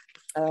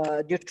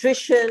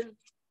nutrition.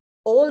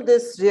 All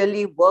this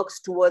really works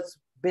towards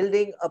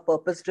building a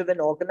purpose-driven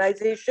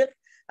organization.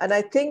 And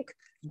I think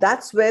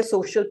that's where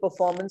social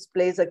performance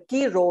plays a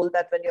key role,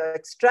 that when you're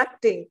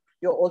extracting,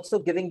 you're also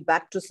giving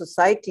back to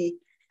society,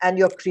 and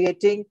you're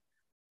creating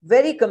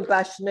very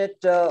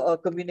compassionate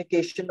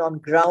communication on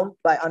ground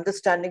by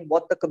understanding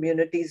what the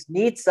community's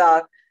needs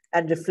are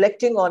and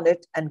reflecting on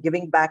it and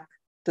giving back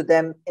to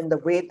them in the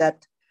way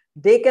that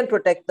they can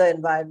protect the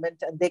environment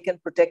and they can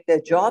protect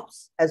their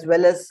jobs, as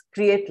well as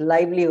create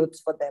livelihoods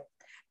for them.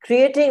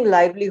 Creating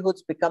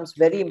livelihoods becomes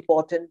very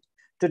important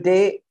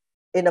today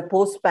in a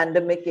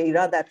post-pandemic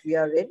era that we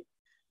are in,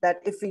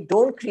 that if we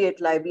don't create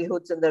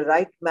livelihoods in the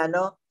right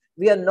manner,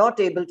 we are not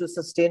able to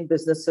sustain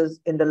businesses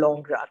in the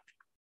long run.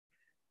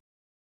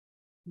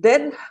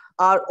 Then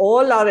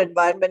all our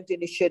environment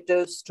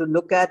initiatives to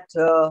look at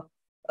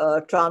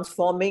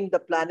transforming the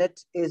planet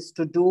is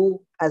to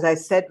do, as I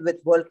said, with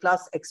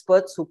world-class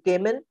experts who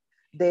came in.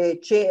 They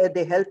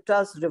helped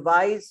us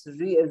revise,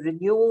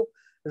 renew,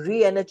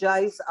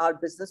 re-energize our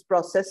business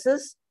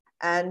processes.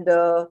 And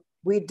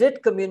we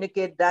did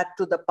communicate that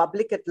to the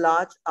public at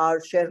large.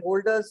 Our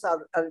shareholders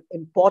are an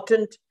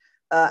important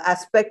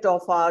aspect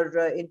of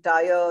our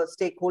entire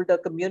stakeholder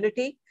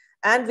community.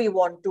 And we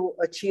want to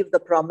achieve the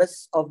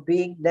promise of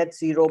being net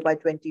zero by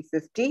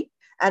 2050,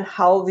 and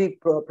how we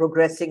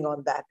progressing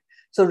on that.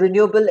 So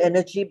renewable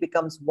energy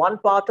becomes one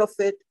part of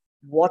it.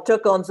 Water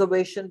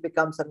conservation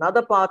becomes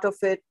another part of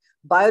it.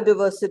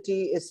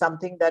 Biodiversity is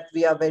something that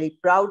we are very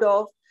proud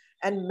of,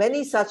 and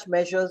many such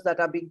measures that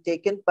are being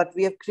taken. But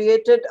we have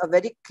created a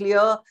very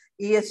clear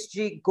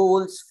ESG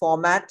goals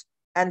format,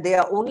 and they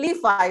are only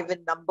 5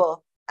 in number.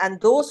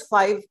 And those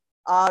 5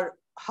 are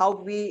how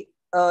we,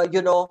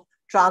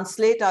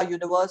 translate our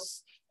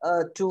universe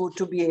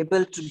to be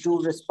able to do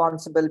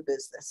responsible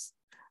business.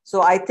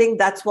 So I think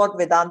that's what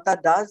Vedanta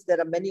does. There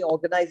are many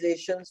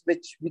organizations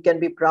which we can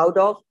be proud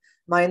of.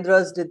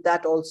 Mahindra's did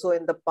that also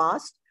in the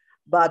past.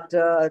 But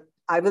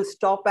I will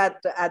stop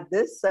at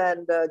this,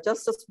 and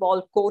just a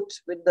small quote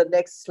with the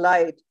next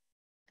slide,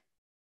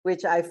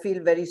 which I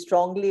feel very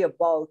strongly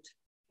about.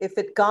 If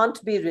it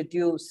can't be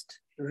reduced,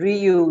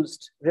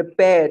 reused,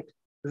 repaired,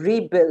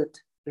 rebuilt,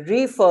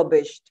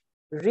 refurbished,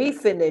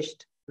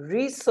 refinished,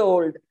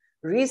 resold,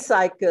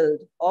 recycled,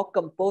 or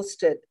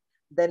composted,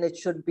 then it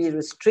should be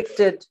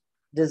restricted,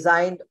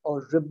 designed,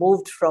 or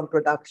removed from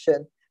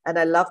production. And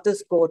I love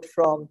this quote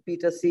from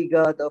Peter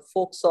Seeger, the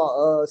folk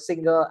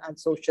singer and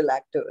social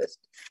activist.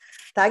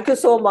 Thank you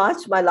so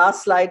much. My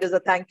last slide is a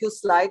thank you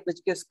slide, which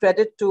gives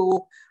credit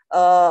to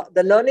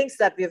the learnings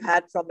that we've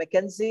had from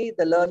McKinsey,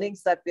 the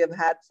learnings that we have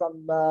had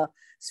from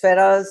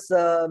Sfera's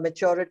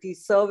maturity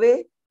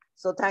survey.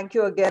 So thank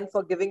you again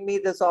for giving me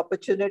this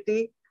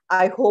opportunity.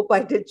 I hope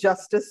I did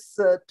justice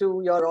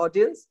to your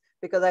audience,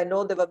 because I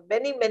know there were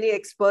many, many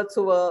experts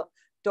who were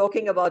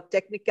talking about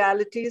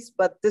technicalities,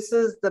 but this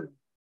is the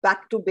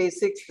back to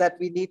basics that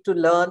we need to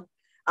learn,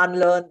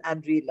 unlearn,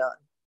 and relearn.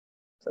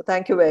 So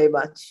thank you very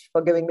much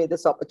for giving me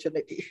this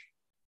opportunity.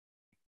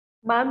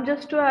 Ma'am,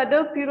 just to add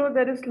up,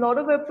 there is a lot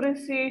of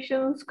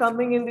appreciations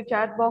coming in the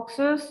chat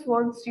boxes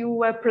once you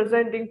were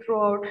presenting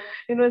throughout.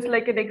 It's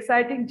like an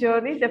exciting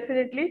journey,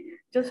 definitely,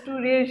 just to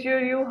reassure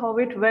you how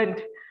it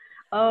went.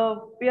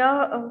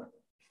 Yeah,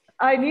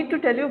 I need to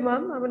tell you,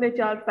 ma'am, I'm an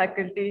HR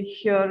faculty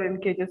here in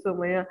KJ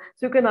Somaiya.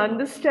 So you can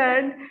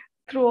understand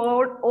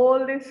throughout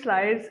all these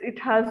slides, it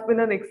has been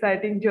an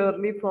exciting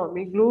journey for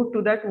me. Glued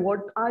to that, what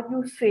are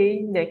you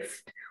saying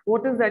next?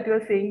 What is that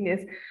you're saying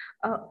next?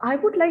 I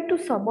would like to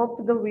sum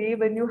up the way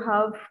when you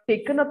have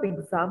taken up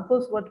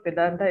examples what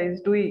Vedanta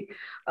is doing.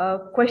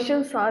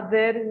 Questions are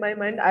there in my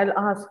mind, I'll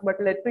ask, but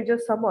let me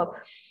just sum up.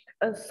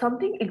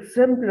 Something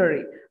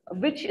exemplary,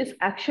 which is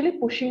actually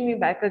pushing me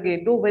back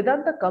again. Though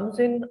Vedanta comes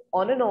in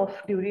on and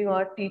off during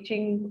our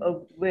teaching,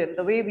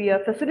 the way we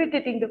are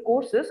facilitating the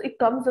courses, it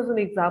comes as an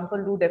example,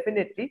 do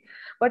definitely.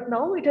 But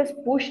now it has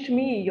pushed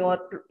me. Your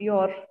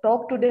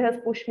talk today has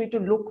pushed me to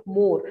look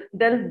more,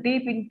 delve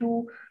deep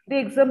into the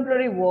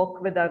exemplary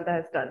work Vedanta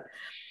has done.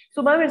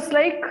 So, ma'am, it's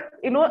like,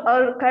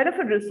 a kind of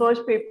a research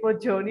paper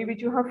journey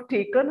which you have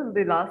taken in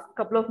the last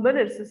couple of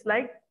minutes. It's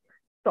like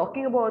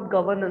talking about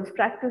governance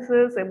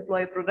practices,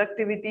 employee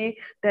productivity.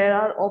 There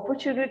are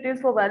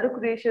opportunities for value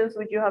creations,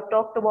 which you have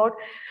talked about.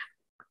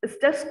 It's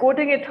just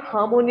quoting it,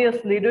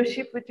 harmonious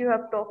leadership, which you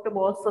have talked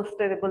about,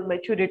 sustainable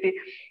maturity.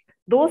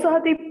 Those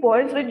are the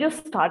points which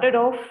just started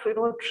off,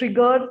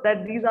 triggers,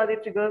 that these are the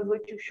triggers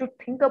which you should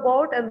think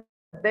about. And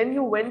then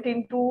you went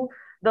into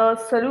the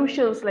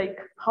solutions, like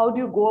how do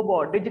you go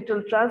about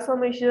digital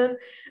transformation,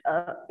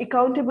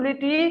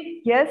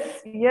 accountability.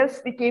 Yes,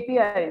 the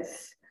KPIs.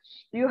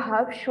 You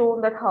have shown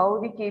that how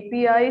the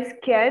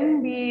KPIs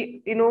can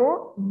be,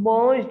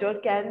 merged or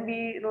can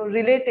be,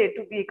 related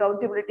to the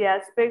accountability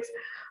aspects.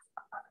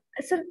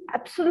 It's an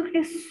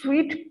absolutely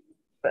sweet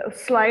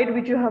slide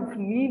which you have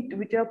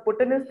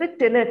put in is the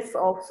tenets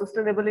of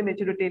sustainability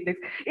maturity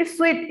index. It's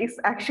sweet. It's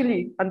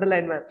actually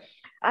underlined, man.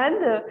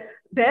 And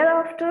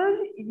thereafter,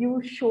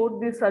 you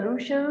showed the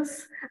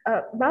solutions.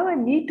 Now I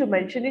need to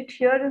mention it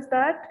here is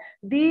that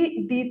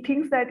the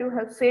things that you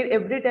have said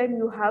every time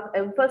you have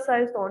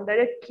emphasized on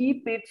that,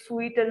 keep it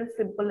sweet and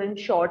simple and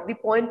short. The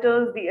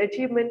pointers, the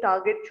achievement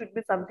target should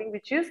be something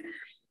which is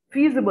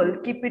feasible,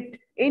 keep it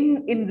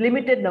in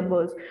limited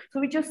numbers. So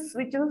we just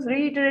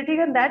reiterating,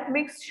 and that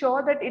makes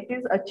sure that it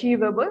is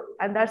achievable,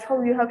 and that's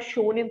how you have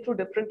shown in through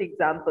different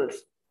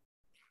examples.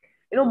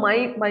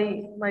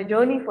 My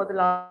journey for the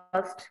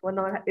last 1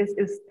 hour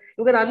is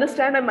you can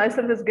understand, and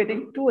myself is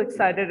getting too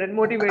excited and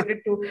motivated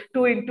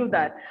to into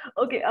that.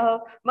 Okay,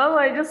 ma'am,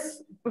 I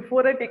just,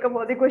 before I take up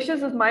all the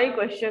questions, is my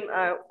question.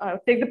 I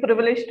take the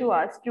privilege to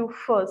ask you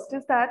first.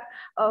 Is that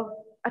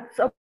at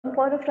some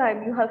point of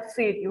time you have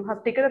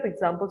taken up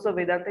examples of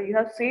Vedanta. You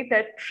have said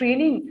that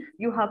training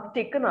you have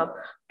taken up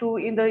to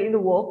in the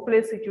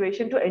workplace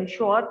situation to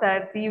ensure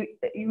that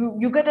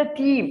you get a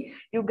team,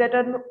 you get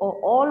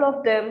all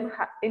of them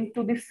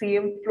into the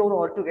same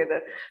floor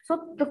altogether.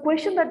 So the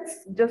question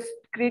that's just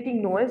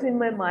creating noise in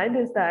my mind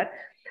is that,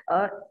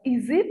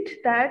 is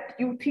it that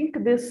you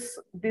think this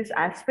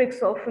aspects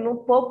of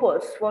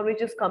purpose for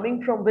which is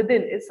coming from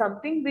within is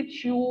something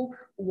which you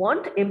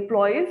want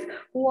employees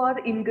who are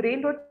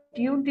ingrained or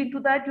tuned into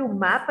that, you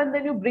map and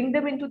then you bring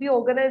them into the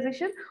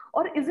organization?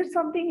 Or is it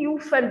something you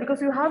felt,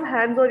 because you have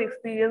hands-on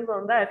experience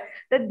on that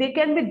they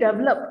can be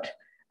developed,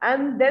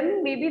 and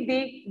then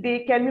maybe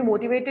they can be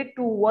motivated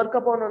to work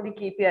upon on the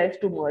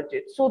KPIs to merge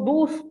it? So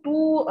those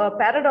two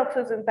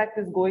paradoxes in fact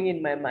is going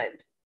in my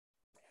mind.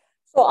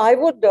 So I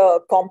would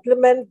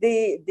compliment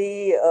the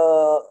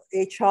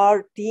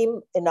HR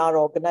team in our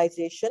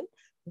organization,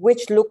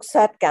 which looks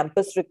at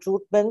campus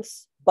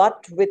recruitments,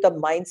 but with a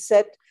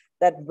mindset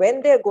that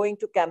when they're going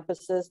to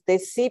campuses, they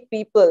see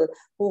people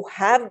who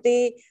have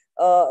the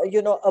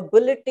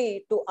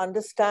ability to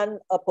understand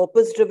a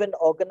purpose-driven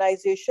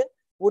organization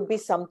would be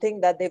something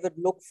that they would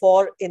look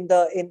for in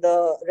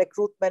the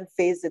recruitment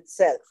phase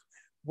itself.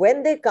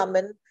 When they come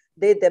in,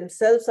 they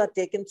themselves are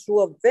taken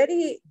through a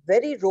very,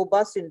 very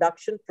robust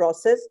induction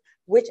process,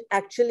 which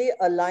actually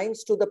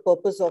aligns to the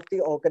purpose of the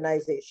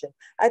organization.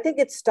 I think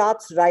it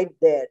starts right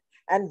there.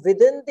 And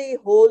within the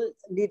whole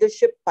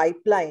leadership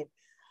pipeline,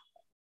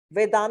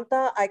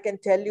 Vedanta, I can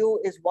tell you,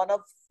 is one of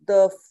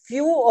the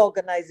few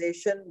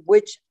organizations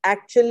which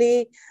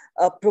actually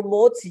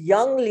promotes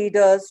young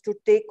leaders to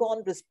take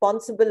on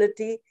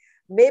responsibility,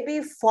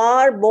 maybe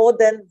far more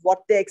than what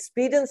their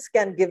experience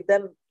can give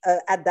them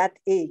at that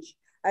age.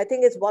 I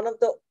think it's one of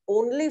the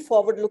only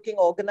forward-looking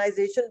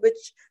organization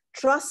which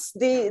trusts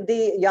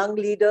the young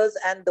leaders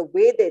and the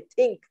way they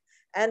think.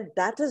 And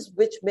that is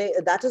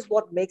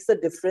what makes a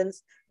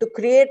difference to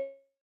create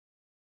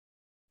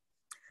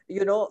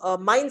a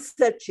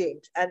mindset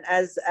change. And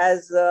as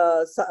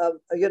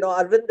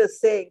Arvind is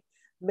saying,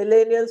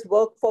 millennials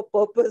work for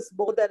purpose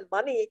more than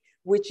money,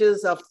 which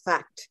is a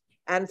fact.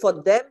 And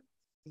for them,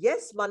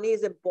 yes, money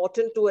is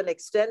important to an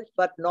extent,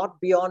 but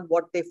not beyond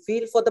what they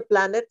feel for the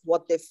planet,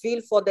 what they feel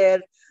for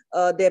their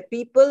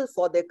people,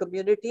 for their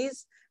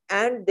communities.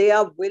 And they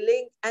are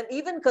willing, and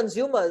even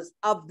consumers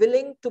are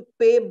willing to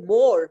pay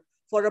more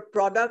for a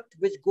product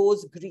which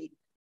goes green.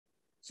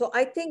 So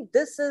I think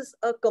this is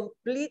a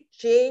complete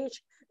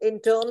change in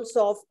terms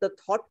of the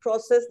thought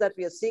process that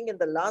we are seeing in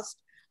the last,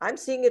 I'm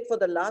seeing it for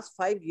the last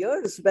 5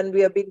 years when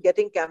we have been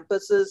getting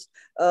campuses,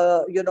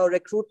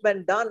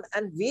 recruitment done.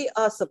 And we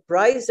are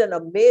surprised and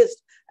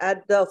amazed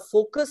at the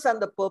focus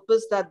and the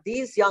purpose that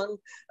these young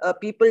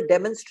people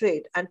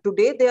demonstrate. And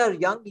today they are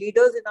young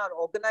leaders in our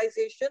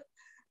organization,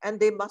 and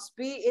they must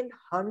be in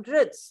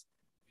hundreds,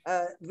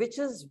 which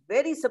is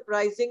very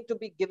surprising to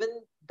be given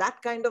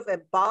that kind of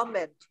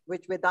empowerment,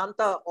 which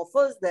Vedanta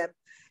offers them,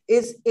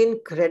 is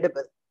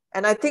incredible.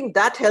 And I think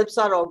that helps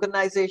our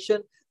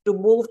organization to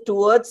move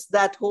towards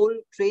that whole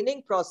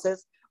training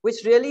process,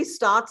 which really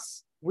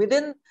starts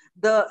within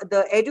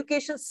the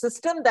education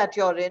system that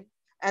you're in,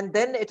 and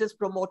then it is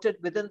promoted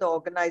within the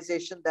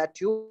organization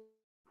that you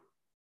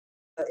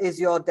is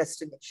your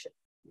destination.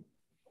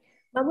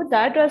 Now, with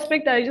that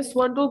aspect, I just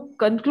want to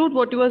conclude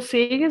what you were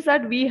saying is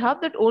that we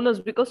have that onus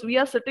because we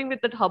are sitting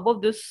with that hub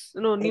of this,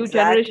 new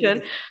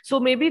generation. So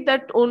maybe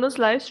that onus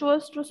lies to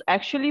us to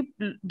actually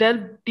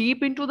delve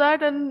deep into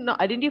that and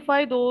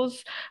identify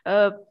those,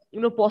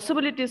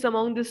 possibilities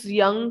among these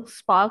young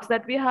sparks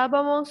that we have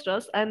amongst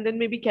us, and then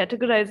maybe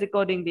categorize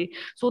accordingly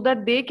so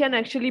that they can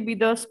actually be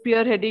the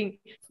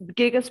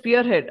they can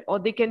spearhead, or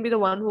they can be the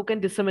one who can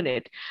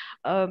disseminate.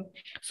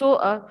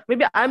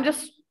 Maybe I'm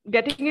just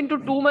getting into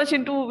too much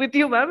into with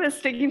you, ma'am. It's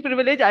taking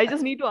privilege. I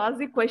just need to ask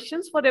the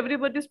questions for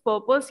everybody's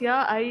purpose.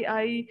 Yeah,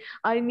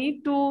 I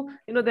need to,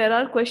 there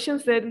are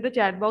questions there in the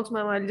chat box,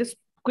 ma'am. I'll just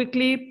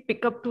quickly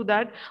pick up to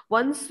that.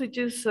 Once which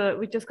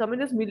has come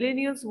in as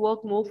millennials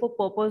work more for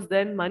purpose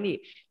than money.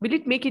 Will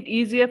it make it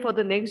easier for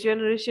the next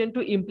generation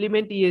to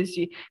implement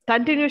ESG?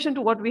 Continuation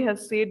to what we have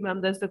said, ma'am,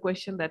 that's the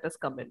question that has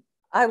come in.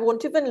 I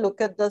won't even look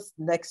at this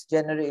next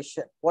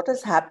generation. What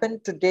has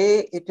happened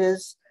today, it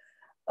is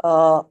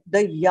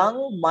the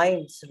young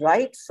minds,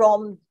 right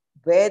from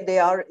where they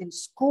are in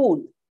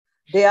school,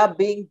 they are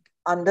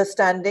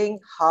understanding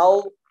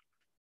how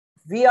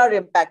we are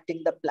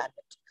impacting the planet.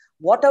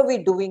 What are we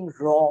doing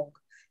wrong?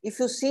 If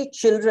you see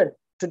children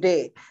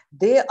today,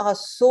 they are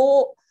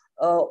so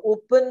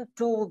open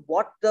to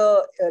what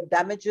the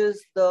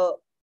damages the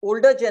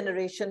older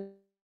generation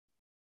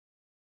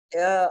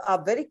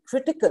are very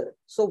critical.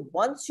 So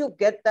once you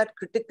get that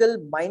critical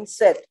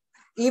mindset,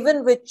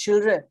 even with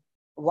children,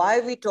 why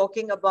are we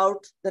talking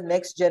about the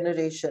next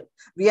generation?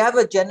 We have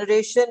a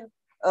generation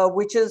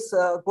which is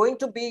going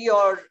to be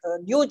your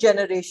new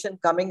generation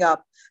coming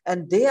up,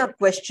 and they are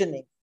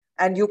questioning,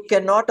 and you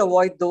cannot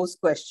avoid those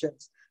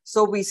questions.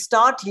 So we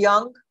start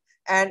young,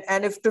 and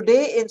if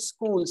today in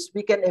schools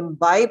we can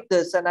imbibe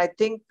this, and I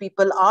think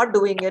people are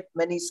doing it,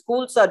 many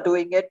schools are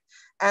doing it,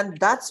 and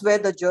that's where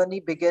the journey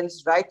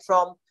begins, right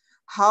from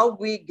how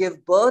we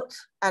give birth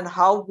and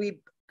how we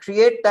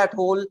create that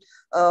whole,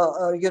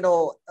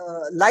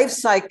 life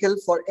cycle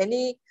for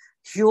any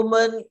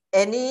human,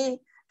 any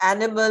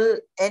animal,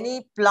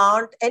 any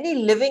plant, any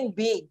living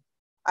being.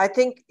 I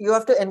think you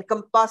have to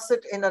encompass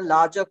it in a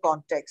larger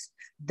context.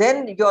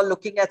 Then you're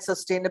looking at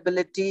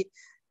sustainability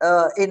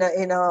in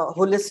a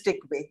holistic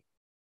way.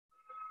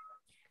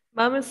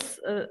 Ma'am,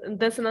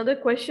 there's another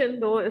question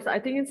though. Is I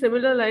think in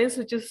similar lines,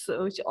 which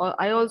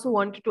I also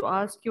wanted to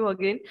ask you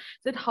again.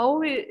 That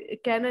how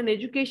can an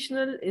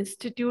educational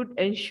institute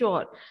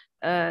ensure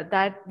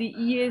that the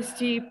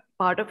ESG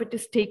part of it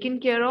is taken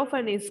care of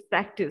and is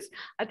practiced?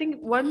 I think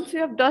once you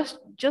have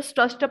just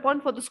touched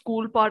upon for the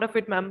school part of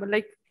it, ma'am,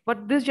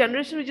 but this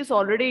generation which is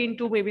already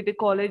into maybe the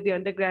college, the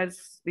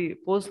undergrads, the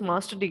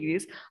postmaster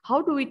degrees,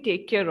 how do we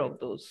take care of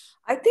those?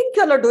 I think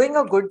y'all are doing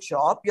a good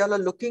job. Y'all are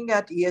looking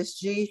at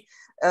ESG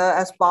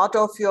as part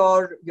of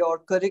your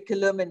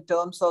curriculum in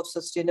terms of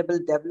sustainable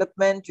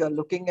development. You're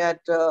looking at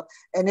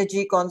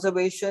energy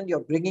conservation.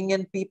 You're bringing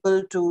in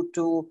people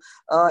to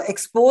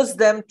expose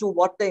them to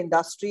what the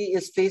industry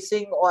is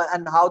facing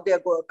and how they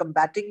are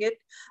combating it.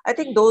 I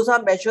think those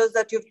are measures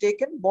that you've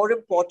taken. More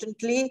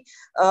importantly,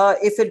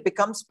 if it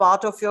becomes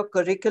part of your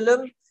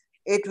curriculum,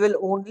 it will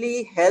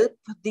only help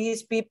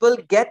these people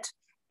get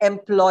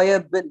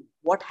employable.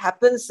 What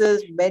happens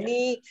is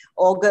many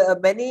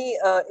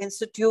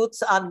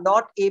institutes are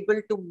not able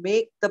to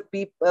make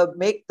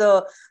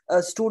the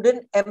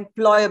student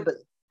employable.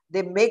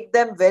 They make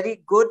them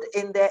very good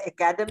in their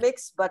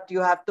academics, but you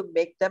have to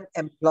make them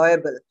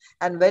employable.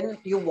 And when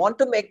you want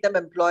to make them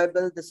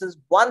employable, this is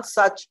one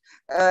such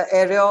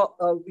area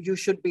you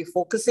should be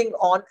focusing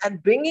on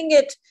and bringing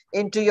it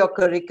into your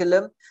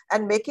curriculum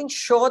and making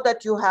sure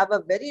that you have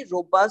a very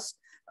robust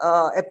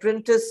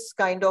apprentice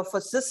kind of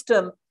a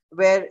system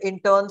where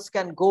interns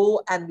can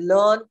go and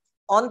learn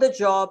on the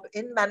job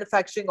in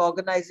manufacturing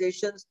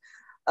organizations,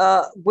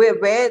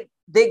 where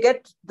they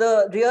get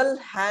the real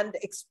hand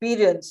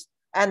experience.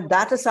 And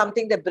that is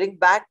something they bring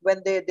back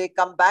when they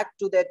come back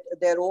to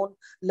their own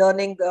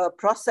learning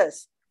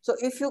process. So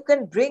if you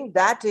can bring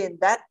that in,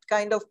 that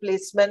kind of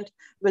placement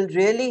will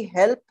really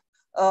help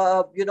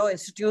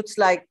institutes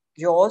like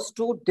yours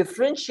to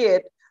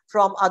differentiate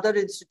from other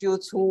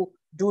institutes who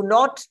do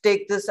not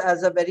take this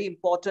as a very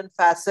important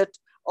facet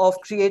of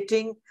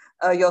creating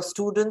your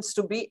students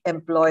to be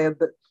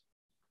employable.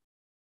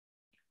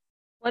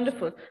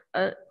 Wonderful.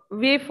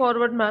 Way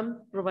forward,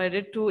 ma'am,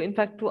 provided to, in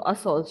fact, to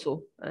us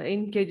also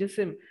in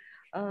KGSIM.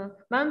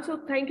 Ma'am, so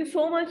thank you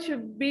so much for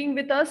being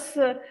with us.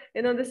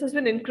 This has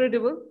been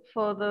incredible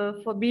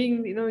for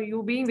being,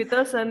 you being with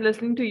us and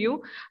listening to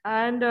you.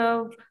 And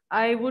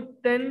I would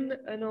then,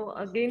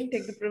 again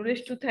take the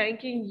privilege to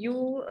thanking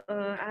you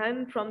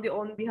and from the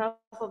on behalf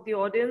of the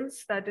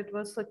audience that it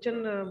was such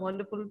a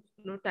wonderful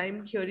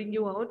time hearing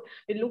you out.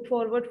 We look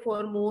forward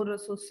for more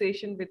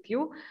association with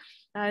you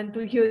and to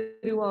hear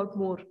you out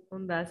more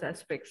on those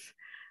aspects.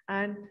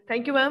 And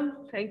thank you,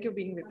 ma'am. Thank you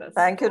being with us.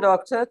 Thank you,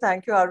 Doctor.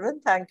 Thank you, Arvind.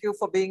 Thank you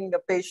for being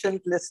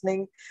patient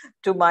listening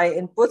to my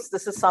inputs.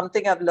 This is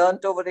something I've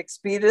learned over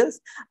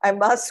experience. I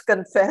must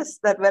confess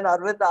that when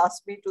Arvind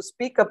asked me to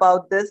speak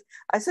about this,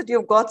 I said,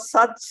 you've got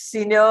such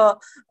senior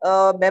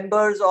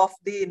members of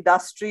the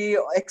industry,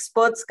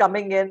 experts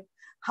coming in.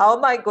 How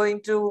am I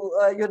going to,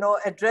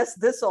 address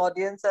this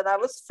audience? And I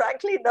was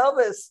frankly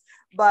nervous.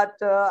 But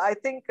I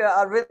think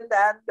Arvind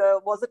and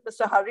was it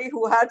Mr. Hari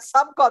who had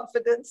some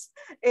confidence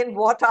in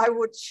what I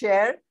would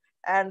share.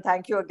 And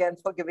thank you again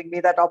for giving me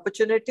that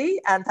opportunity.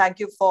 And thank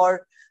you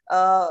for,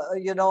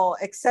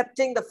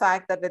 accepting the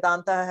fact that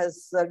Vedanta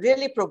has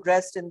really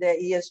progressed in their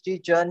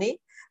ESG journey.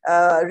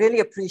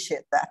 Really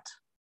appreciate that.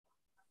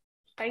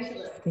 Thank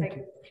you. Thank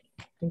you.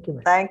 Thank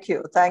you. Thank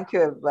you. Thank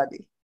you,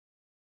 everybody.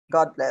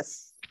 God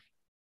bless.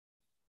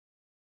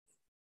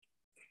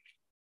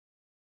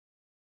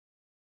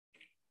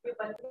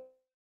 Thank you.